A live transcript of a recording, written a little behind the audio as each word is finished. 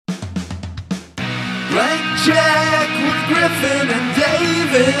Blank check with Griffin and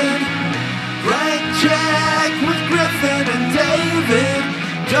David. Blank check with Griffin and David.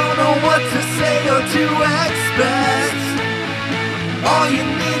 Don't know what to say or to expect. All you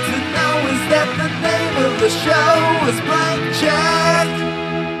need to know is that the name of the show is Blank Check.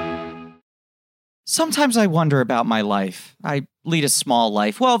 Sometimes I wonder about my life. I lead a small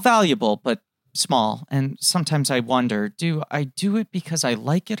life. Well, valuable, but small. And sometimes I wonder, do I do it because I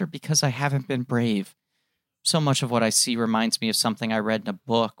like it or because I haven't been brave? So much of what I see reminds me of something I read in a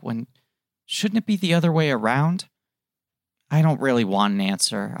book, when shouldn't it be the other way around? I don't really want an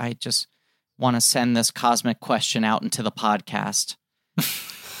answer. I just want to send this cosmic question out into the podcast.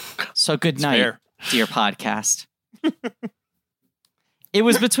 So good night, fair. Dear podcast. It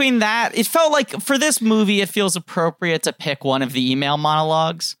was between that. It felt like for this movie, it feels appropriate to pick one of the email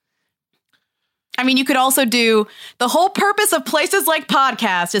monologues. I mean, you could also do the whole purpose of places like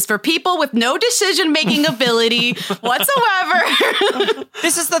podcast is for people with no decision-making ability whatsoever.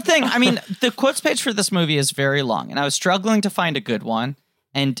 This is the thing. I mean, the quotes page for this movie is very long, and I was struggling to find a good one.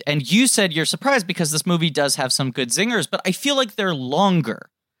 And you said you're surprised because this movie does have some good zingers, but I feel like they're longer.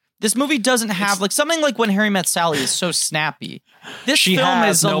 This movie doesn't have like something like When Harry Met Sally is so snappy. This film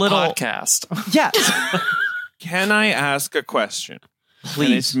is a little podcast. Yes. Can I ask a question?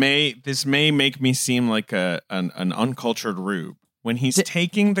 Please. And this may make me seem like an uncultured rube. When he's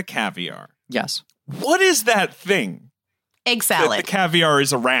taking the caviar, Yes. what is that thing Egg that salad. the caviar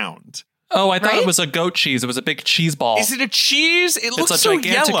is around? Oh, I thought Right? it was a goat cheese. It was a big cheese ball. Is it a cheese? It looks It's a so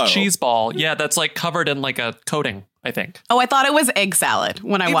gigantic yellow. cheese ball. Yeah, that's like covered in like a coating, I think. Oh, I thought it was egg salad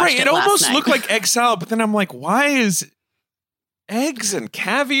when I watched Right, it it last almost night. looked like egg salad, but then I'm like, why is eggs and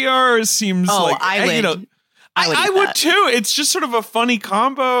caviar seems Oh, like I would. you know, I would I eat would that. too. It's just sort of a funny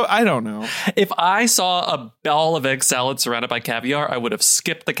combo. I don't know. If I saw a ball of egg salad surrounded by caviar, I would have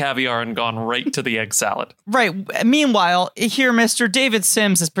skipped the caviar and gone right to the egg salad. Right. Meanwhile, here, Mr. David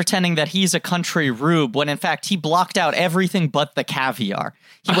Sims is pretending that he's a country rube when, in fact, he blocked out everything but the caviar.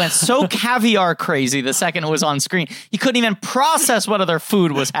 He went so caviar crazy the second it was on screen, he couldn't even process what other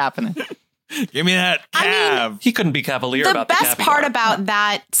food was happening. Give me that cav. He couldn't be cavalier The about best the caviar. part about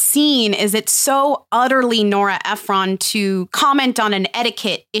that scene is it's so utterly Nora Ephron to comment on an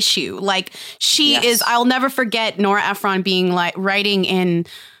etiquette issue. Like I'll never forget Nora Ephron being like writing in,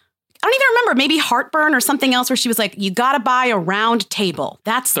 I don't even remember, maybe Heartburn or something else where she was like, you got to buy a round table.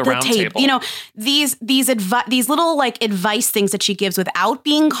 That's the round table. You know, these little like advice things that she gives without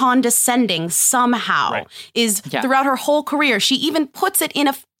being condescending somehow Right. is Yeah. throughout her whole career. She even puts it in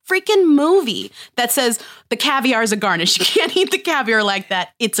a freaking movie that says the caviar is a garnish. You can't eat the caviar like that.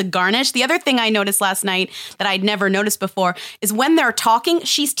 It's a garnish. The other thing I noticed last night that I'd never noticed before is when they're talking,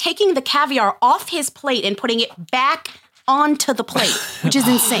 she's taking the caviar off his plate and putting it back onto the plate, which is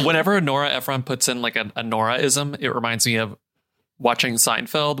insane. Whenever Nora Ephron puts in like a Nora-ism, it reminds me of watching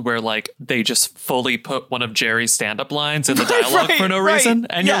Seinfeld, where like they just fully put one of Jerry's stand-up lines in the dialogue Right, for no right. reason.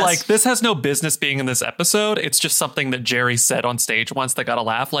 And Yes. you're like, this has no business being in this episode. It's just something that Jerry said on stage once that got a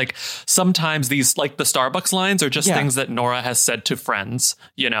laugh. Like sometimes these, like the Starbucks lines are just Yeah. things that Nora has said to friends,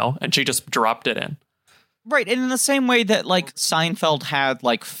 you know, and she just dropped it in. Right, and in the same way that, like, Seinfeld had,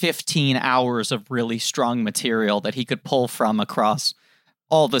 like, 15 hours of really strong material that he could pull from across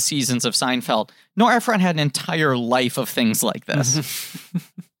all the seasons of Seinfeld, Nora Ephron had an entire life of things like this.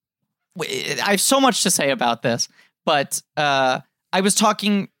 I have so much to say about this, but I was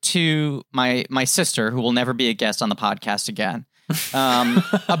talking to my sister, who will never be a guest on the podcast again,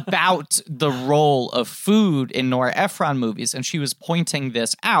 about the role of food in Nora Ephron movies, and she was pointing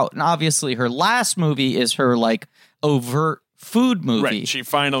this out. And obviously her last movie is her like overt food movie. Right, she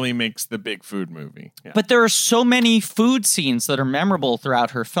finally makes the big food movie. Yeah. But there are so many food scenes that are memorable throughout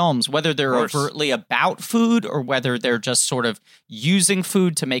her films, whether they're course. overtly about food or whether they're just sort of using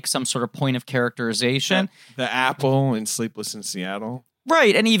food to make some sort of point of characterization. the apple in Sleepless in Seattle.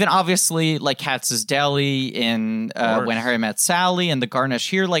 Right, and even obviously like Katz's Deli in course. When Harry Met Sally, and the garnish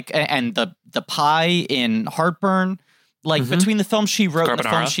here, like and the pie in Heartburn. Like between the films she wrote and the Carbonara.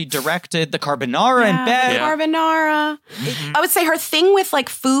 films she directed, the carbonara in bed. Yeah. Carbonara. I would say her thing with like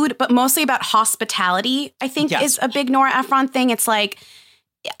food, but mostly about hospitality, I think Yes. is a big Nora Ephron thing. It's like,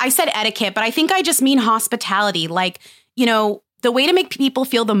 I said etiquette, but I think I just mean hospitality. Like, you know, the way to make people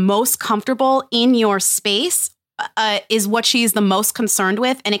feel the most comfortable in your space is what she's the most concerned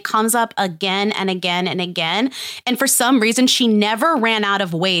with. And it comes up again and again and again. And for some reason, she never ran out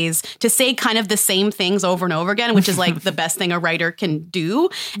of ways to say kind of the same things over and over again, which is like the best thing a writer can do.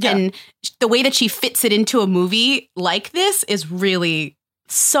 Yeah. And the way that she fits it into a movie like this is really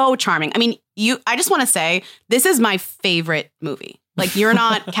so charming. I mean, I just want to say this is my favorite movie. Like, you're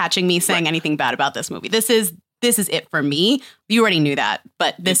not catching me saying anything bad about this movie. This is it for me. You already knew that,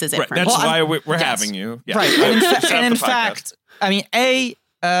 but this is it for me. That's why we're having you. Yeah. Right. And in fact, I mean,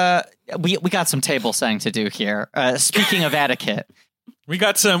 we got some table setting to do here. Speaking of etiquette, we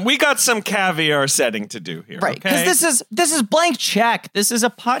got some caviar setting to do here. Right. Because this is Blank Check. This is a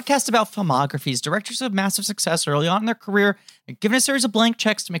podcast about filmographies, directors of massive success early on in their career, given a series of blank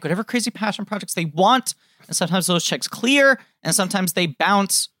checks to make whatever crazy passion projects they want. And sometimes those checks clear, and sometimes they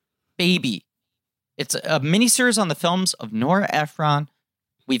bounce. Baby. It's a miniseries on the films of Nora Ephron.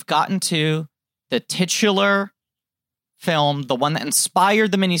 We've gotten to the titular film, the one that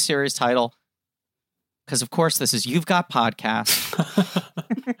inspired the miniseries title. Because, of course, this is You've Got Podcast.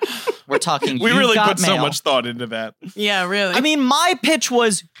 We're talking We You've really Got put Mail. so much thought into that. Yeah, really. I mean, my pitch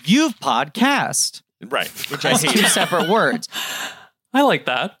was You've Podcast. Right. Which I That's two hate. separate words. I like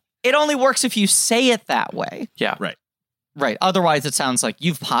that. It only works if you say it that way. Yeah. Right. Right. Otherwise, it sounds like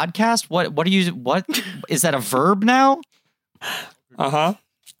You've Podcast. What is that a verb now? Uh-huh.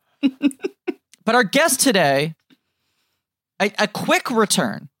 But our guest today, a quick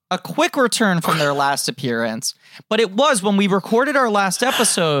return from their last appearance. But it was when we recorded our last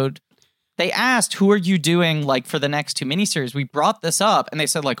episode, they asked, who are you doing like for the next two miniseries? We brought this up and they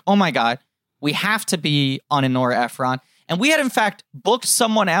said like, oh my God, we have to be on a Nora Ephron. And we had in fact booked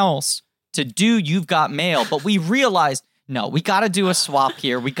someone else to do You've Got Mail, but we realized, no, we got to do a swap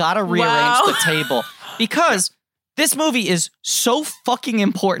here. We got to rearrange the table because this movie is so fucking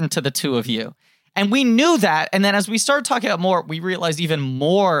important to the two of you. And we knew that. And then as we started talking about more, we realized even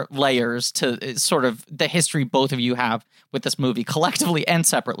more layers to sort of the history both of you have with this movie, collectively and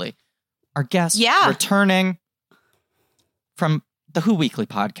separately. Our guests returning from the Who Weekly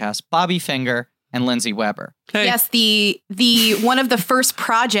podcast, Bobby Finger and Lindsay Weber. Hey. Yes, the one of the first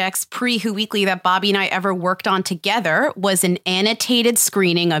projects pre-Who Weekly that Bobby and I ever worked on together was an annotated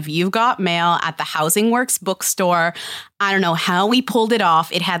screening of You've Got Mail at the Housing Works bookstore. I don't know how we pulled it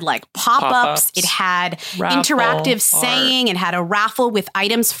off. It had like pop-ups. It had raffle, interactive saying. It had a raffle with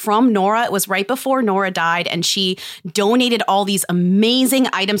items from Nora. It was right before Nora died, and she donated all these amazing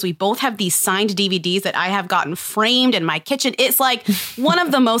items. We both have these signed DVDs that I have gotten framed in my kitchen. It's like one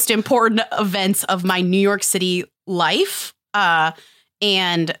of the most important events of my New York City life.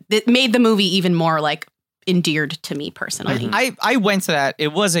 And it made the movie even more like endeared to me personally. I went to that.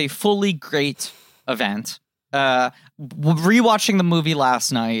 It was a fully great event. Rewatching the movie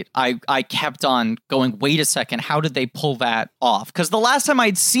last night, I kept on going, wait a second, how did they pull that off? Because the last time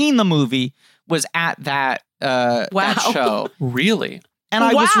I'd seen the movie was at that that show. Really? And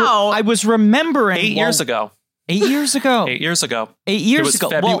I was remembering 8 years ago. 8 years ago. 8 years ago. 8 years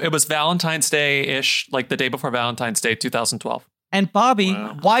ago. It was Valentine's Day-ish, like the day before Valentine's Day, 2012. And Bobby,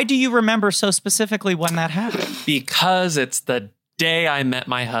 why do you remember so specifically when that happened? Because it's the day I met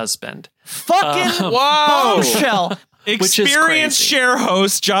my husband. Fucking bombshell. Experienced share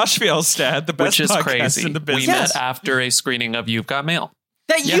host Josh Fjellstad, the best which is podcast crazy. in the business. We met after a screening of You've Got Mail.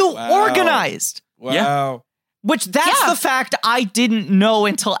 That you organized. Wow. Yeah. Which that's the fact I didn't know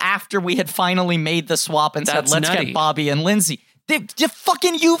until after we had finally made the swap and That's said, let's nutty. get Bobby and Lindsay.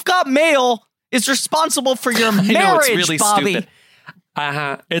 Fucking You've Got Mail is responsible for your marriage, I know, it's really Bobby. stupid.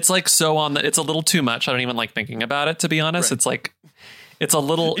 It's like it's a little too much. I don't even like thinking about it, to be honest. It's like, it's a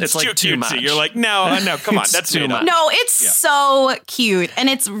little, it's like too cutesy. much. You're like, no, come on, It's that's too made up. much. No, it's so cute. And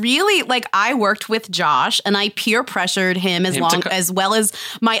it's really like I worked with Josh and I peer pressured him as well as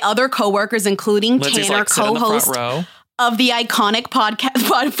my other coworkers, including Lindsay's Tanner, like, sit in the front co-host row. of the iconic podcast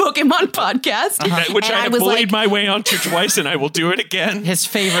Pokemon podcast. Which And I have was bullied like, my way onto twice, and I will do it again. His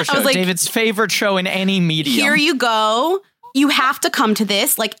favorite I show, was like, David's favorite show in any medium. here you go. You have to come to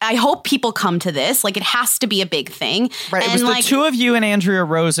this. Like, I hope people come to this. Like, it has to be a big thing. Right, and it was like, the two of you and Andrea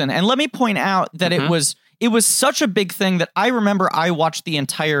Rosen. And let me point out that it was such a big thing that I remember I watched the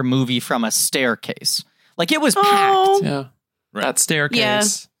entire movie from a staircase. Like, it was packed. Yeah. That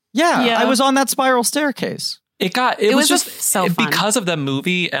staircase. Yeah, I was on that spiral staircase. It was just so fun. because of the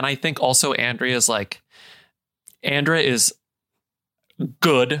movie. And I think also Andrea is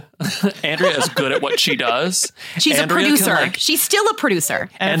good. Andrea is good at what she does. she's Andrea a producer. can, She's still a producer.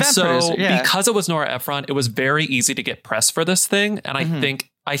 And event so producer, yeah. because it was Nora Ephron, it was very easy to get press for this thing. And I think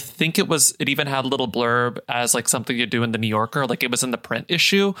it even had a little blurb as like something you do in the New Yorker, like it was in the print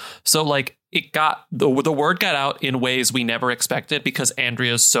issue. So like it got the word got out in ways we never expected because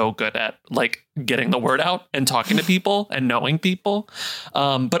Andrea is so good at like getting the word out and talking to people and knowing people.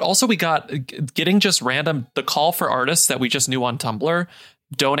 But also we got getting just the call for artists that we just knew on Tumblr.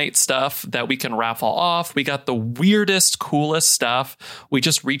 Donate stuff that we can raffle off. We got the weirdest, coolest stuff. We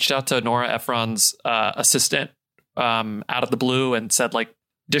just reached out to Nora Ephron's assistant out of the blue and said like,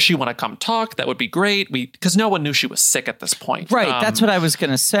 does she want to come talk? That would be great. Because no one knew she was sick at this point. Right. That's what I was going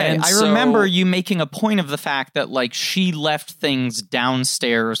to say. I remember you making a point of the fact that like she left things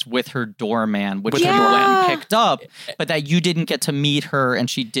downstairs with her doorman, which you went and picked up, but that you didn't get to meet her and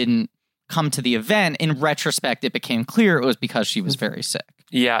she didn't come to the event. In retrospect, it became clear it was because she was very sick.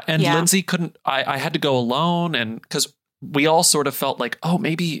 Yeah. And Lindsay couldn't, I had to go alone, and because we all sort of felt like, oh,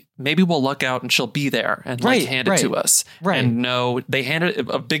 maybe we'll luck out and she'll be there and like hand it to us. Right. And no, they handed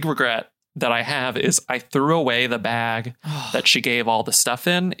a big regret that I have is I threw away the bag that she gave all the stuff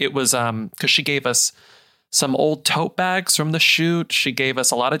in. It was because she gave us some old tote bags from the shoot. She gave us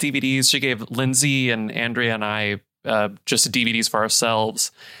a lot of DVDs. She gave Lindsay and Andrea and I just DVDs for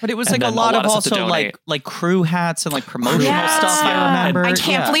ourselves. But it was like a lot of also like crew hats and like promotional stuff. I remember. I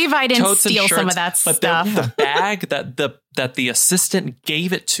can't believe I didn't steal some of that stuff. But the bag that the assistant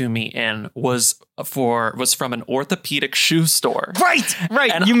gave it to me in was from an orthopedic shoe store.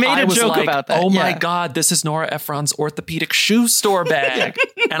 Right. And you made a was joke like, about that. Oh my God, this is Nora Ephron's orthopedic shoe store bag.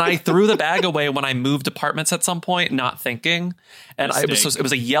 And I threw the bag away when I moved apartments at some point, not thinking. And it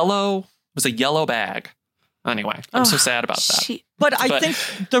was a yellow bag. Anyway, I'm so sad about that. But I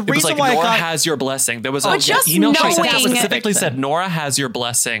think the reason why Nora has your blessing. There was an just email she knowing, specifically said Nora has your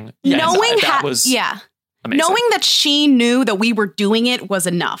blessing. Knowing that was amazing. Knowing that she knew that we were doing it was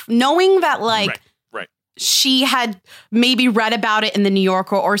enough. Knowing that like she had maybe read about it in the New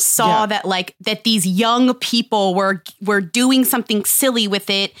Yorker or saw that like that these young people were doing something silly with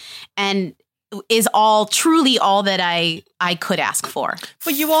it, and is truly all that I could ask for.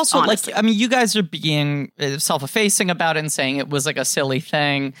 But you also honestly. like, I mean, you guys are being self-effacing about it and saying it was like a silly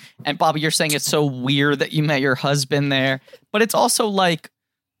thing. And Bobby, you're saying it's so weird that you met your husband there. But it's also like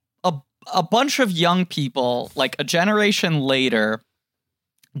a bunch of young people, like a generation later,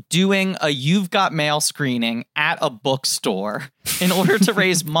 doing a You've Got Mail screening at a bookstore in order to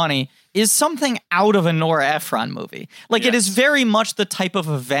raise money is something out of a Nora Ephron movie. Like it is very much the type of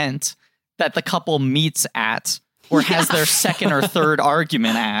event that the couple meets at or has their second or third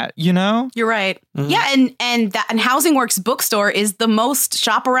argument at, you know? You're right. Mm-hmm. Yeah, and Housing Works bookstore is the most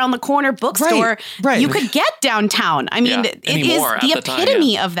shop around the corner bookstore you could get downtown. I mean, it is the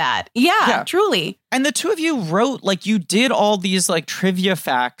epitome of that. Yeah, truly. And the two of you wrote, like, you did all these like trivia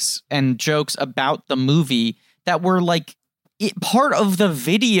facts and jokes about the movie that were like part of the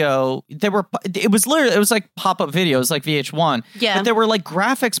video. It was like pop-up videos, like VH1. Yeah. But there were like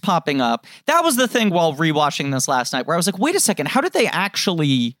graphics popping up. That was the thing while rewatching this last night where I was like, wait a second, how did they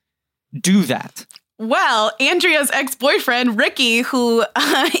actually do that? Well, Andrea's ex-boyfriend, Ricky, who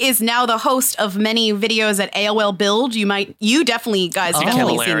is now the host of many videos at AOL Build. You definitely, guys, have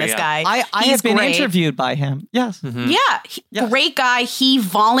definitely seen this guy. I have been interviewed by him. Yes. Mm-hmm. Yeah. Great guy. He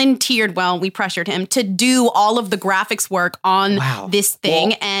volunteered, we pressured him to do all of the graphics work on this thing.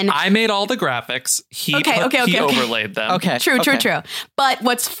 Well, and I made all the graphics. He overlaid them. Okay. True. But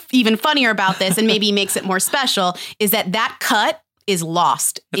what's even funnier about this, and maybe makes it more special, is that cut is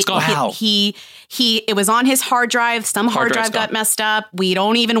lost. It's gone. It was on his hard drive. Some hard drive got messed up. We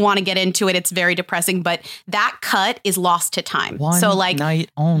don't even want to get into it. It's very depressing, but that cut is lost to time. One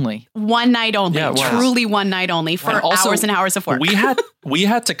night only. Yeah, truly one night only for hours and hours of work. We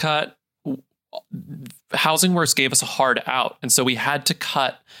had to cut. Housing Works gave us a hard out, and so we had to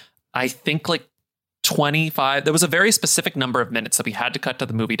cut, I think, like 25. There was a very specific number of minutes that we had to cut to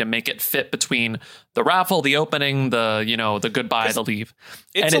the movie to make it fit between the raffle, the opening, the goodbye, the leave.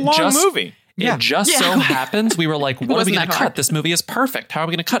 It's a long movie. It just so happens we were like, what are we going to cut? This movie is perfect. How are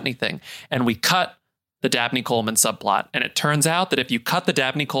we going to cut anything? And we cut the Dabney Coleman subplot. And it turns out that if you cut the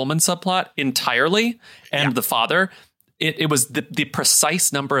Dabney Coleman subplot entirely and the father, it was the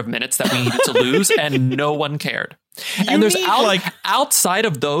precise number of minutes that we needed to lose, and no one cared. And there's outside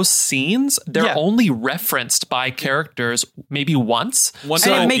of those scenes, they're only referenced by characters maybe once.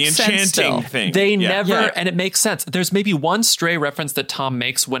 So it makes the enchanting thing. They never, and it makes sense. There's maybe one stray reference that Tom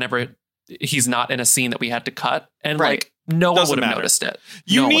makes whenever he's not in a scene that we had to cut, and like no one would have noticed it.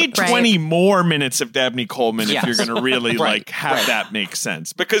 You need 20 more minutes of Dabney Coleman if you're going to really have that make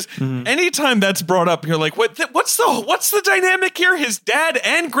sense. Because anytime that's brought up, you're like, what's the dynamic here? His dad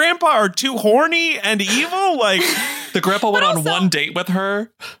and grandpa are too horny and evil. Like the grandpa went on one date with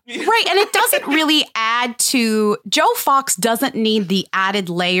her. Right. And it doesn't really add to Joe Fox doesn't need the added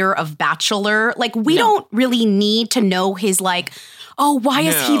layer of bachelor. Like we don't really need to know his why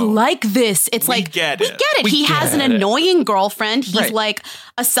is he like this? It's we get it. He has an annoying girlfriend. He's like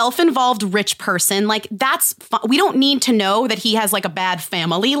a self-involved rich person. Like that's we don't need to know that he has like a bad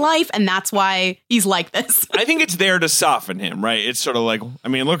family life, and that's why he's like this. I think it's there to soften him, right? It's sort of like, I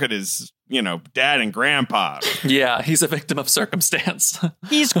mean, look at his dad and grandpa. Yeah, he's a victim of circumstance.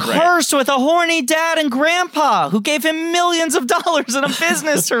 He's cursed with a horny dad and grandpa who gave him millions of dollars in a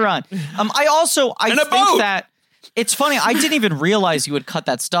business to run. I think that it's funny. I didn't even realize you would cut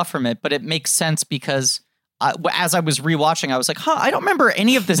that stuff from it, but it makes sense because as I was rewatching, I was like, I don't remember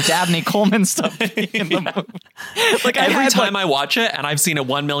any of this Dabney Coleman stuff being in the movie. Like every time I watch it, and I've seen it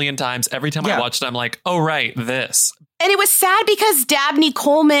 1 million times, every time I watch it, I'm like, oh, right, this. And it was sad because Dabney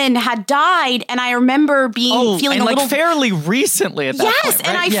Coleman had died, and I remember feeling a little fairly recently at that point. Yes,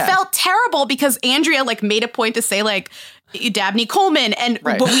 and I felt terrible because Andrea made a point to say Dabney Coleman,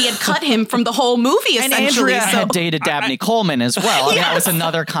 but we had cut him from the whole movie essentially. And Andrea had dated Dabney Coleman as well. Yes. That was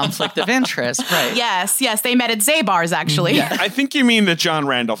another conflict of interest, right? Yes, they met at Zabar's actually. Yeah. I think you mean that John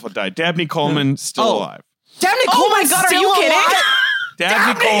Randolph had died. Dabney Coleman still alive. Dabney Coleman, are you kidding?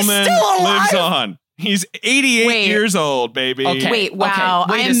 Dabney Coleman lives on. He's 88 years old, baby. Okay. Wait, wow.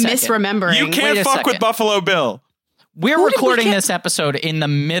 I am misremembering. You can't fuck with Buffalo Bill. We're recording this episode in the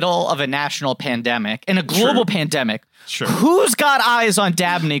middle of a national pandemic, in a global pandemic. Sure. Who's got eyes on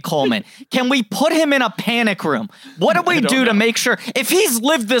Dabney Coleman? Can we put him in a panic room? What do we do to make sure, if he's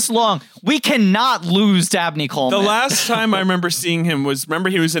lived this long, we cannot lose Dabney Coleman? The last time I remember seeing him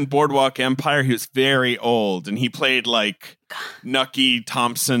he was in Boardwalk Empire. He was very old, and he played Nucky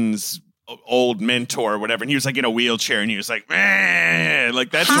Thompson's old mentor or whatever, and he was in a wheelchair, and he was that's the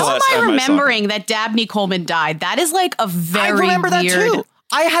last time I saw him. How am I remembering that Dabney Coleman died? That is a very I remember weird, that too.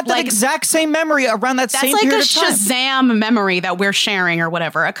 I had that exact same memory around that same period of time. That's a Shazam memory that we're sharing or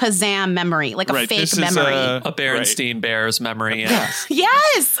whatever. A Kazam memory, a fake memory. A Berenstein Bears memory. Yes.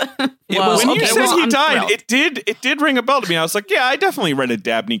 When you said he died, it did ring a bell to me. I was like, yeah, I definitely read a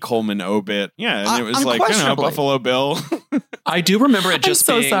Dabney Coleman obit. Yeah, and it was Buffalo Bill. I do remember it just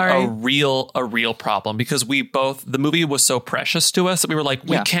being a real problem because the movie was so precious to us that we were like,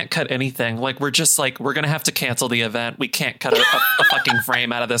 we can't cut anything. We're just we're going to have to cancel the event. We can't cut a fucking frame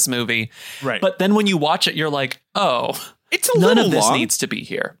out of this movie. Right. But then when you watch it, you're like, oh, it's a none little of this long. Needs to be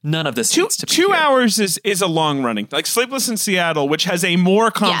here. None of this needs to be 2 here. hours is a long running. Sleepless in Seattle, which has a more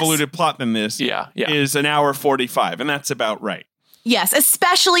convoluted plot than this, is an hour 45, and that's about right. Yes,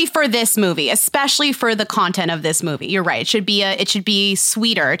 especially for this movie, especially for the content of this movie. You're right. It should be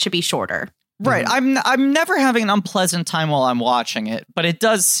sweeter. It should be shorter. Right. I'm never having an unpleasant time while I'm watching it, but it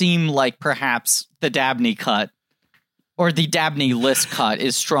does seem like perhaps the Dabney cut or the Dabney list cut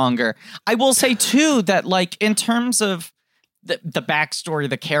is stronger. I will say too that in terms of the backstory,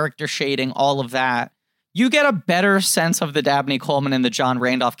 the character shading, all of that, you get a better sense of the Dabney Coleman and the John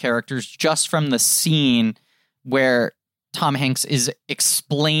Randolph characters just from the scene where Tom Hanks is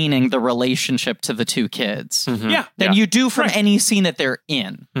explaining the relationship to the two kids. Mm-hmm. Than you do from any scene that they're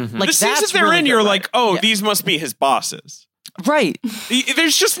in. Mm-hmm. The scenes that they're in, you're these must be his bosses. Right.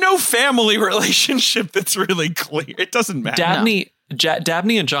 There's just no family relationship that's really clear. It doesn't matter.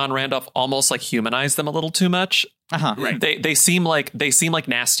 Dabney and John Randolph almost humanize them a little too much. Uh-huh. Right. They seem like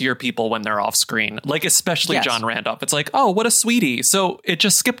nastier people when they're off screen. Especially John Randolph. It's oh, what a sweetie. So it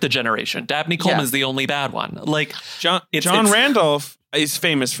just skipped a generation. Dabney Coleman's the only bad one. John Randolph is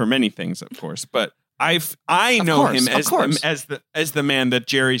famous for many things, of course, but I know him as the man that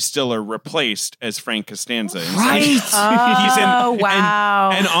Jerry Stiller replaced as Frank Costanza. Right.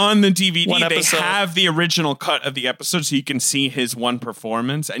 Wow. And on the DVD, they have the original cut of the episode so you can see his one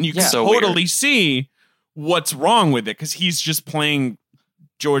performance and you can totally see what's wrong with it because he's just playing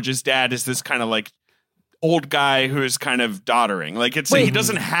George's dad as this kind of old guy who is kind of doddering. He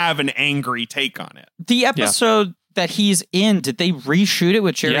doesn't have an angry take on it. The episode that he's in, did they reshoot it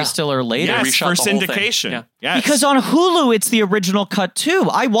with Jerry Stiller later? Yes, for syndication. Yeah. Yes. Because on Hulu, it's the original cut too.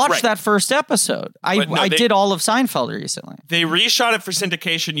 I watched that first episode. I did all of Seinfeld recently. They reshot it for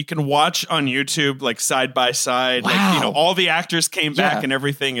syndication. You can watch on YouTube, side by side. Wow. All the actors came back and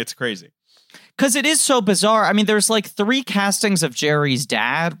everything. It's crazy. Because it is so bizarre. I mean, there's 3 castings of Jerry's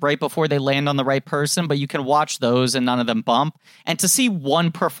dad right before they land on the right person, but you can watch those and none of them bump. And to see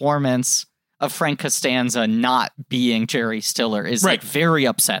one performance of Frank Costanza not being Jerry Stiller is very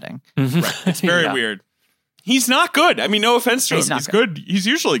upsetting. Mm-hmm. Right. It's very weird. He's not good. I mean, no offense to him. He's good. He's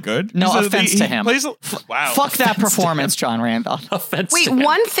usually good. No offense to him. Wow. Fuck that performance, John Randolph. Wait,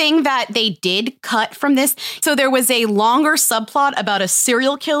 one thing that they did cut from this. So there was a longer subplot about a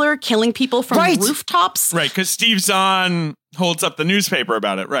serial killer killing people from rooftops. Right, because Steve Zahn holds up the newspaper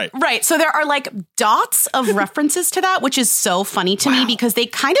about it. Right. Right. So there are dots of references to that, which is so funny to me because they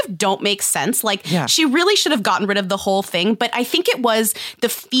kind of don't make sense. She really should have gotten rid of the whole thing. But I think it was the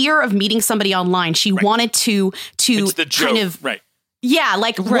fear of meeting somebody online. She wanted to it's the joke. kind of. Right. Yeah.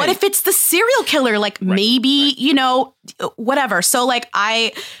 What if it's the serial killer? Maybe, whatever. So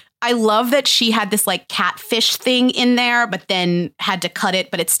I love that she had this like catfish thing in there, but then had to cut it,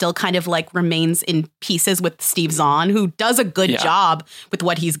 but it still kind of like remains in pieces with Steve Zahn, who does a good job with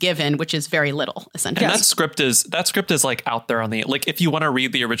what he's given, which is very little, essentially. And that script is like out there on the, like, if you want to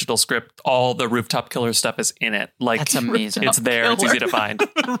read the original script, all the Rooftop Killer stuff is in it. Like, that's amazing. It's there. It's easy to find.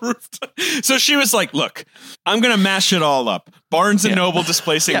 So she was like, look, I'm going to mash it all up. Barnes and Noble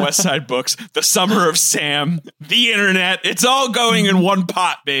displacing West Side Books, The Summer of Sam, the internet. It's all going in one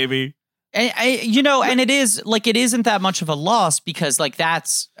pot, baby. And it isn't that much of a loss because like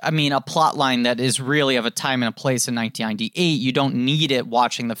that's, I mean, a plot line that is really of a time and a place in 1998. You don't need it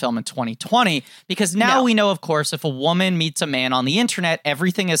watching the film in 2020 because now we know, of course, if a woman meets a man on the internet,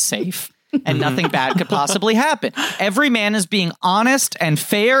 everything is safe. And nothing bad could possibly happen. Every man is being honest and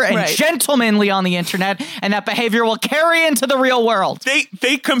fair and gentlemanly on the internet, and that behavior will carry into the real world.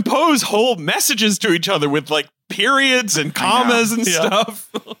 They compose whole messages to each other with like periods and commas and stuff.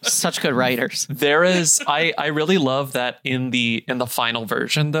 Such good writers. There is, I really love that in the final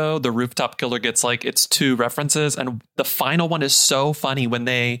version though, the Rooftop Killer gets like it's 2 references, and the final one is so funny when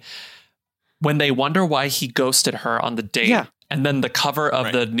they wonder why he ghosted her on the date. Yeah. And then the cover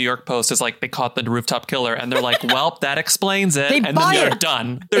of the New York Post is like, they caught the Rooftop Killer. And they're like, well, that explains it. And then they're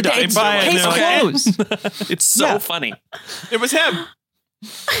done. They're done. They buy it. Case closed. It's so funny. It was him.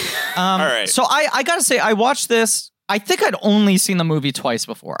 All right. So I got to say, I watched this. I think I'd only seen the movie twice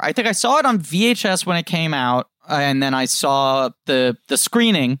before. I think I saw it on VHS when it came out. And then I saw the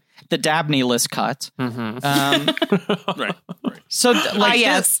screening, the Dabney list cut. Right. So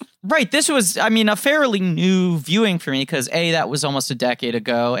this was, I mean, a fairly new viewing for me because A, that was almost a decade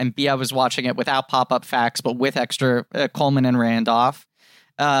ago, and B, I was watching it without pop-up facts, but with extra Coleman and Randolph.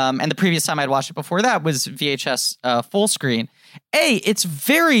 And the previous time I'd watched it before that was VHS full screen. A, it's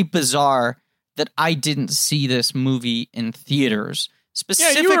very bizarre that I didn't see this movie in theaters.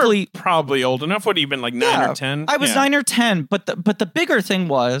 Specifically, you were probably old enough. What, even like 9 or 10? I was 9 or 10, but the bigger thing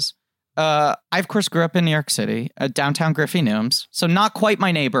was, I of course grew up in New York City, downtown Griffey Nooms, so not quite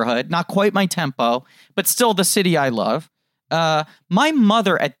my neighborhood, not quite my tempo, but still the city I love. My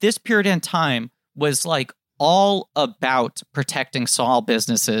mother at this period in time was like all about protecting small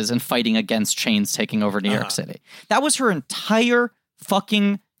businesses and fighting against chains taking over New York City. That was her entire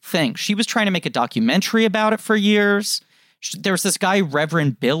fucking thing. She was trying to make a documentary about it for years. There was this guy,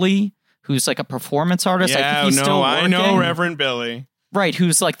 Reverend Billy, who's like a performance artist. Yeah, I know Reverend Billy. Right,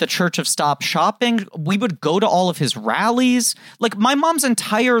 who's like the Church of Stop Shopping. We would go to all of his rallies. Like my mom's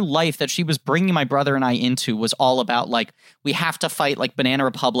entire life that she was bringing my brother and I into was all about like, we have to fight like Banana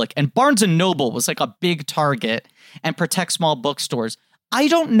Republic. And Barnes and Noble was like a big target and protect small bookstores. I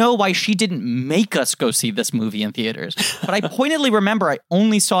don't know why she didn't make us go see this movie in theaters. But I pointedly remember I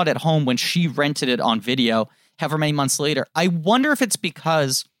only saw it at home when she rented it on video however many months later. I wonder if it's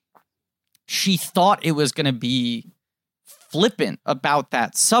because she thought it was going to be flippant about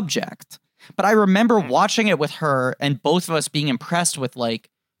that subject. But I remember watching it with her and both of us being impressed with like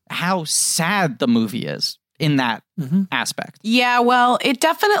how sad the movie is in that aspect. Yeah, well, it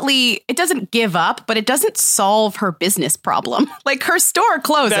doesn't give up, but it doesn't solve her business problem. Like her store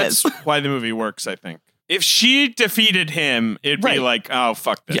closes. That's why the movie works, I think. If she defeated him, it'd be like, oh,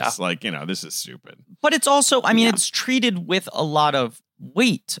 fuck this. Yeah. Like, this is stupid. But it's also, I mean, it's treated with a lot of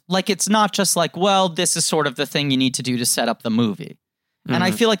weight. Like, it's not just like, well, this is sort of the thing you need to do to set up the movie. And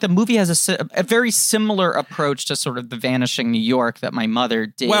I feel like the movie has a very similar approach to sort of the Vanishing New York that my mother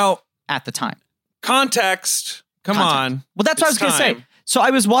did at the time. Context. Come on. Well, that's what I was going to say. So I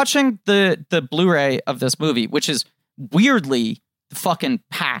was watching the Blu-ray of this movie, which is weirdly fucking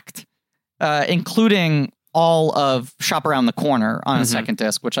packed. Including all of Shop Around the Corner on a second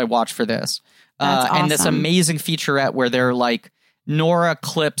disc, which I watched for this. That's awesome. And this amazing featurette where they're like Nora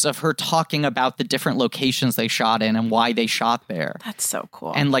clips of her talking about the different locations they shot in and why they shot there. That's so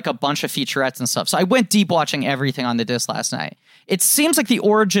cool. And like a bunch of featurettes and stuff. So I went deep watching everything on the disc last night. It seems like the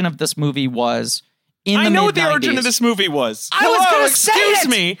origin of this movie was I know what the origin of this movie was. I was going to say excuse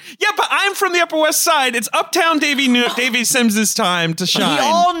me. Yeah, but I'm from the Upper West Side. It's Uptown Davy Sims' time to shine. We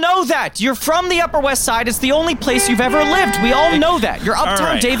all know that. You're from the Upper West Side. It's the only place you've ever lived. We all know that. You're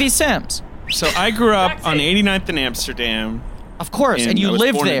Uptown Davy Sims. So I grew up on 89th in Amsterdam. Of course, and you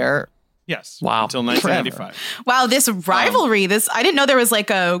lived there. Yes. Wow. Until 1995. Wow, this rivalry. I didn't know there was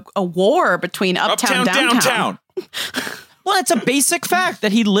like a war between Uptown Downtown. Well, it's a basic fact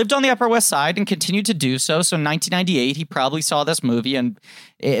that he lived on the Upper West Side and continued to do so. So in 1998, he probably saw this movie and,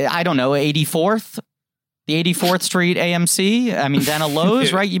 I don't know, 84th? The 84th Street AMC? I mean, then a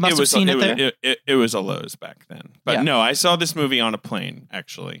Lowe's, right? You must have seen it there. It was a Lowe's back then. But no, I saw this movie on a plane,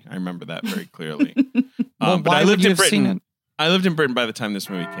 actually. I remember that very clearly. Well, but I lived in Britain. I lived in Britain by the time this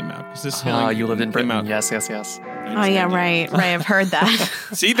movie came out. Because this feeling you lived in came Britain. out. Yes. Oh, yeah, right. I've heard that.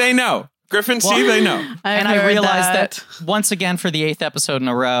 See, they know. Griffin, see, they know. And I realized that once again for the 8th episode in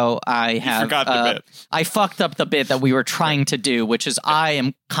a row, I forgot the bit. I fucked up the bit that we were trying to do, which is I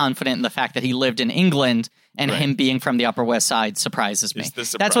am confident in the fact that he lived in England, and him being from the Upper West Side surprises me.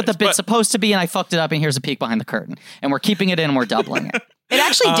 That's what the bit's supposed to be, and I fucked it up, and here's a peek behind the curtain. And we're keeping it in, and we're doubling it. It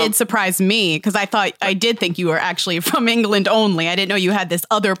actually did surprise me, because I did think you were actually from England only. I didn't know you had this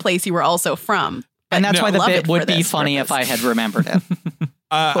other place you were also from. And that's why the bit would be funny if I had remembered it.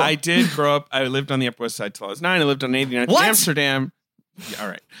 Cool. I did grow up. I lived on the Upper West Side till I was 9. I lived on 89th in Amsterdam. Yeah, all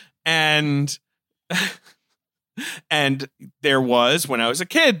right. And there was, when I was a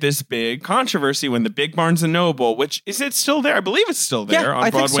kid, this big controversy when the big Barnes & Noble, which is it still there? I believe it's still there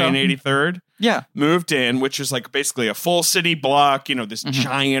on Broadway and 83rd. Yeah. Moved in, which was like basically a full city block, this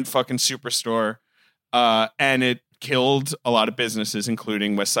giant fucking superstore. And it killed a lot of businesses,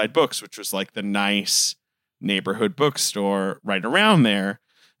 including West Side Books, which was like the nice neighborhood bookstore right around there.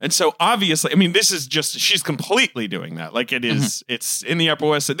 And so obviously, I mean, this is just, she's completely doing that. Like it is, it's in the Upper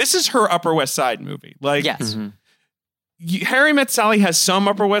West Side. This is her Upper West Side movie. Like, yes. Harry Met Sally has some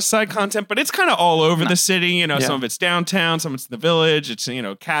Upper West Side content, but it's kind of all over the city. Some of it's downtown, some of it's the Village. It's,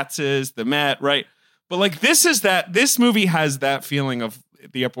 Katz's, the Met, right? But like, this movie has that feeling of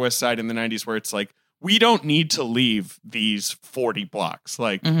the Upper West Side in the 90s where it's like, we don't need to leave these 40 blocks.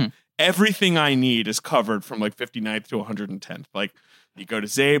 Like, everything I need is covered from like 59th to 110th. Like, you go to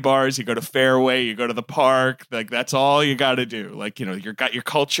Zabar's, you go to Fairway, you go to the park. Like, that's all you got to do. Like, you got your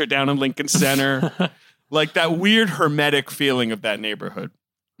culture down in Lincoln Center. Like, that weird hermetic feeling of that neighborhood.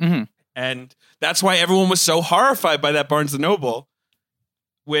 And that's why everyone was so horrified by that Barnes & Noble,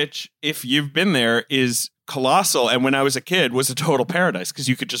 which, if you've been there, is colossal. And when I was a kid, was a total paradise because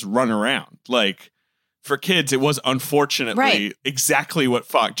you could just run around. Like, for kids, it was unfortunately exactly what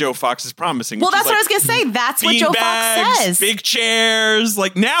Joe Fox is promising. Well, that's what I was going to say. That's what Joe Fox says. Big chairs.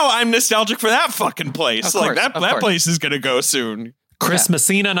 Like, now I'm nostalgic for that fucking place. Like, that place is going to go soon. Chris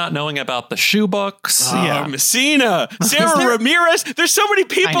Messina not knowing about the shoe books. Messina. Sarah Ramirez. There's so many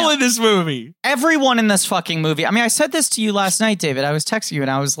people in this movie. Everyone in this fucking movie. I mean, I said this to you last night, David. I was texting you and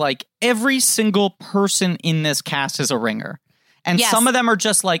I was like, every single person in this cast is a ringer. And some of them are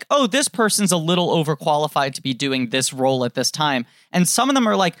just like, oh, this person's a little overqualified to be doing this role at this time. And some of them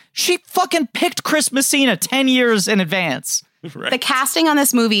are like, she fucking picked Chris Messina 10 years in advance. Right. The casting on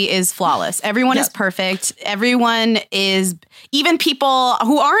this movie is flawless. Everyone is perfect. Everyone is, even people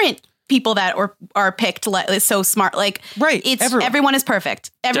who aren't people that are picked so smart. Like, everyone is perfect.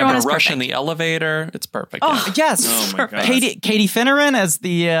 Everyone is Rush perfect. in the elevator. It's perfect. Oh, yes. Oh, my God. Katie Finneran as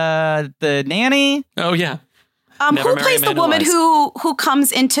the nanny. Oh, yeah. Who plays the woman who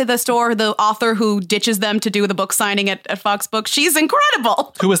comes into the store, the author who ditches them to do the book signing at Fox Books? She's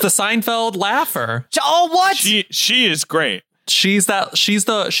incredible. Who was the Seinfeld laugher? Oh, what? She is great. She's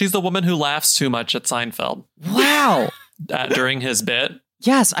the woman who laughs too much at Seinfeld. Wow. During his bit.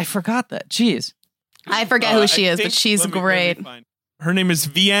 Yes, I forgot that. Jeez. I forget who she is, but she's great. Her name is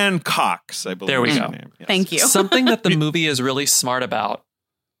Vianne Cox, I believe. There we go. Name. Yes. Thank you. Something that the movie is really smart about,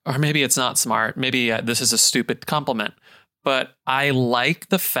 or maybe it's not smart. Maybe this is a stupid compliment, but I like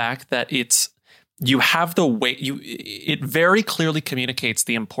the fact that you have the way it very clearly communicates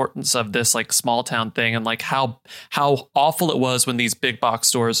the importance of this like small town thing and like how awful it was when these big box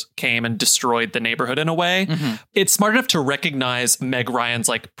stores came and destroyed the neighborhood in a way. It's smart enough to recognize Meg Ryan's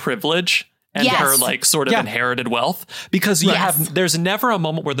like privilege and her like sort of inherited wealth, because there's never a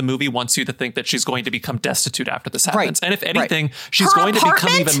moment where the movie wants you to think that she's going to become destitute after this happens. And if anything, she's going to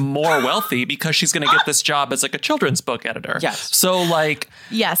become even more wealthy because she's going to get this job as like a children's book editor. Yes. So like,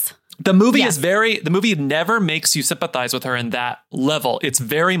 the movie the movie never makes you sympathize with her in that level. It's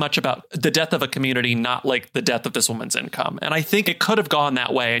very much about the death of a community, not like the death of this woman's income. And I think it could have gone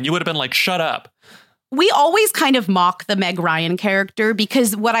that way and you would have been like, shut up. We always kind of mock the Meg Ryan character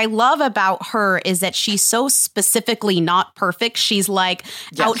because what I love about her is that she's so specifically not perfect. She's like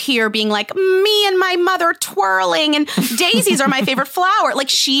out here being like, me and my mother twirling and daisies are my favorite flower. Like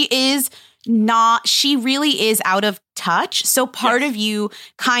she really is out of touch. So part of you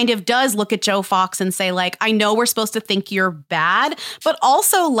kind of does look at Joe Fox and say like, I know we're supposed to think you're bad, but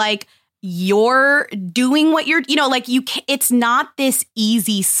also like, you're doing what you're, like it's not this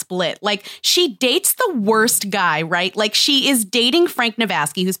easy split. Like she dates the worst guy, right? Like she is dating Frank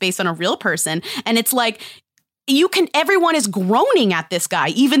Navasky, who's based on a real person. And it's like, everyone is groaning at this guy,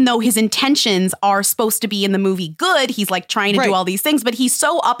 even though his intentions are supposed to be in the movie good. He's like trying to do all these things, but he's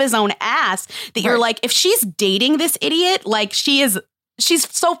so up his own ass that you're like, if she's dating this idiot, like she is she's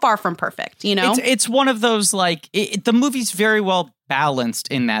so far from perfect, you know? It's one of those, like, the movie's very well balanced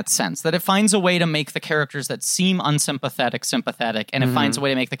in that sense, that it finds a way to make the characters that seem unsympathetic sympathetic, and it finds a way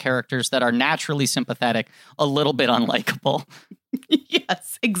to make the characters that are naturally sympathetic a little bit unlikable.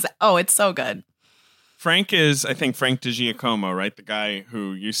 Yes, exactly. Oh, it's so good. Frank is, I think, Frank DiGiacomo, right? The guy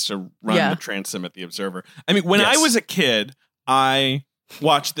who used to run the transom at the Observer. I mean, when I was a kid, I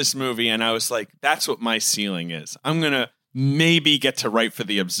watched this movie and I was like, that's what my ceiling is. I'm going to maybe get to write for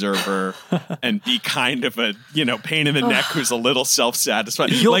the Observer and be kind of a, pain in the neck who's a little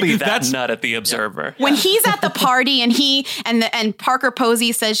self-satisfied. You'll be that nut at the Observer. When he's at the party and Parker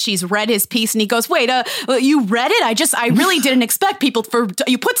Posey says she's read his piece and he goes, wait, you read it? I really didn't expect people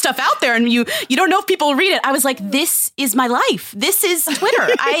you put stuff out there and you don't know if people will read it. I was like, this is my life. This is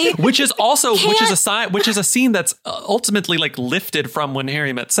Twitter. Which is a scene that's ultimately like lifted from When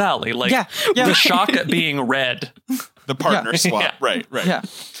Harry Met Sally. Like the shock at being read. The partner swap. Right. Yeah.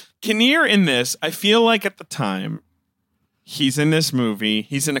 Kinnear in this, I feel like at the time, he's in this movie.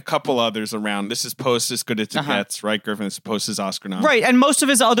 He's in a couple others around. This is post As Good as It Gets, right, Griffin? This is post his Oscar nom. Right, and most of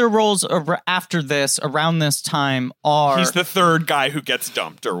his other roles after this, around this time, are... He's the third guy who gets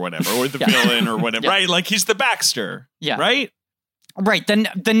dumped or whatever, or the villain or whatever, right? Like, he's the Baxter, right? Right, then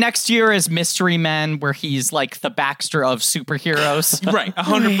the next year is Mystery Men, where he's like the Baxter of superheroes. Right,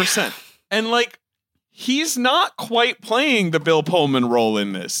 100%. And like, he's not quite playing the Bill Pullman role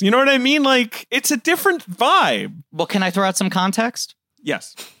in this. You know what I mean? Like, it's a different vibe. Well, can I throw out some context?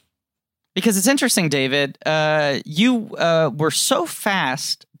 Yes. Because it's interesting, David. You were so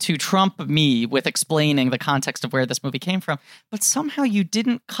fast to trump me with explaining the context of where this movie came from, but somehow you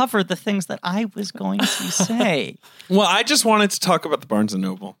didn't cover the things that I was going to say. Well, I just wanted to talk about the Barnes &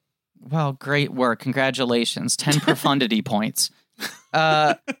 Noble. Well, great work. Congratulations. 10 profundity points.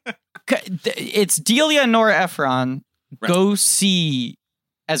 It's Delia and Nora Ephron go see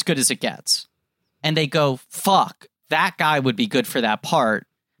As Good as It Gets. And they go, fuck, that guy would be good for that part.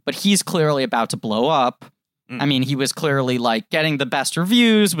 But he's clearly about to blow up. I mean, he was clearly like getting the best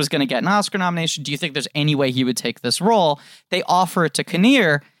reviews, was going to get an Oscar nomination. Do you think there's any way he would take this role? They offer it to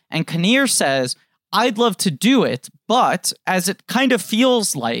Kinnear, and Kinnear says, I'd love to do it, but as it kind of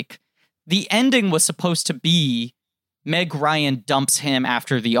feels like, the ending was supposed to be Meg Ryan dumps him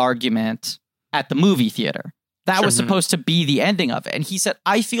after the argument at the movie theater. That was supposed to be the ending of it. And he said,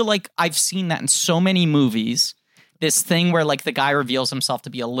 I feel like I've seen that in so many movies. This thing where like the guy reveals himself to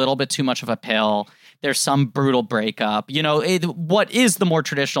be a little bit too much of a pill. There's some brutal breakup. What is the more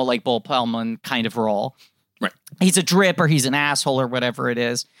traditional like Bill Pullman kind of role? Right. He's a drip or he's an asshole or whatever it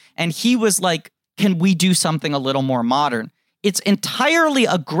is. And he was like, can we do something a little more modern? It's entirely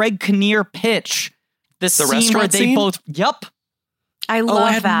a Greg Kinnear pitch. The scene where they both... Yep. I love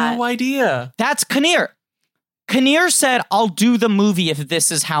I had that. no idea. That's Kinnear. Kinnear said, I'll do the movie if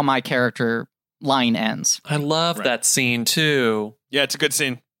this is how my character line ends. I love that scene, too. Yeah, it's a good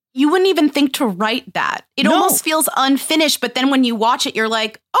scene. You wouldn't even think to write that. It almost feels unfinished, but then when you watch it, you're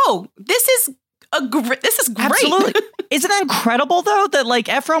like, oh, this is great. Absolutely. Isn't that incredible, though, that like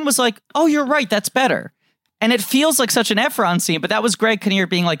Ephron was like, oh, you're right, that's better. And it feels like such an Ephron scene, but that was Greg Kinnear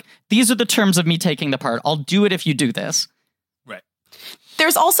being like, these are the terms of me taking the part. I'll do it if you do this. Right.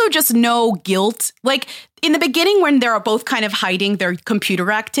 There's also just no guilt. Like in the beginning when they're both kind of hiding their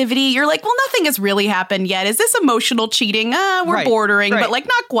computer activity, you're like, well, nothing has really happened yet. Is this emotional cheating? We're bordering, but like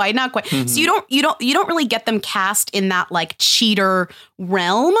not quite. Mm-hmm. So you don't really get them cast in that like cheater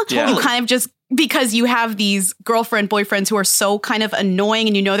realm. Totally. You kind of just, because you have these girlfriend boyfriends who are so kind of annoying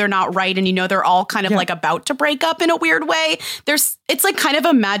and they're not right and they're all kind of like about to break up in a weird way. It's like kind of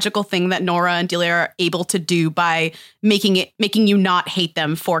a magical thing that Nora and Delia are able to do by making you not hate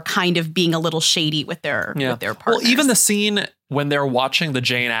them for kind of being a little shady with their partners. Well, even the scene when they're watching the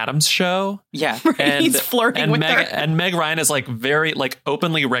Jane Addams show. Yeah. And he's flirting with her. And Meg Ryan is like very like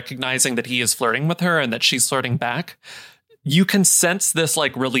openly recognizing that he is flirting with her and that she's flirting back. You can sense this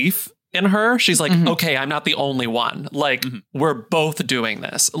like relief in her. She's like, okay, I'm not the only one. Like, we're both doing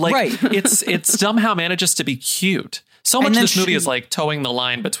this. Like, it somehow manages to be cute. So much of this movie is like towing the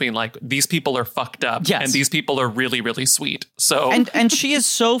line between like, these people are fucked up and these people are really, really sweet. So and she is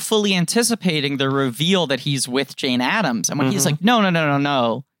so fully anticipating the reveal that he's with Jane Addams. And when he's like,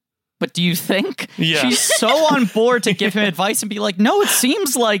 no. But do you think? Yeah. She's so on board to give him advice and be like, no, it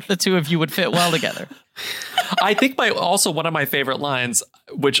seems like the two of you would fit well together. I think one of my favorite lines,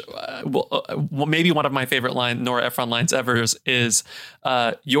 which maybe one of my favorite Nora Ephron lines ever is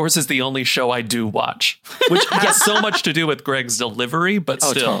yours is the only show I do watch, which has so much to do with Greg's delivery, but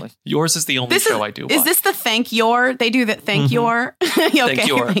still, totally. Yours is the only show I do watch. Is this the thank your? They do that thank your?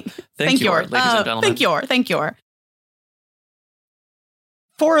 Okay. Thank your, ladies and gentlemen. Thank your.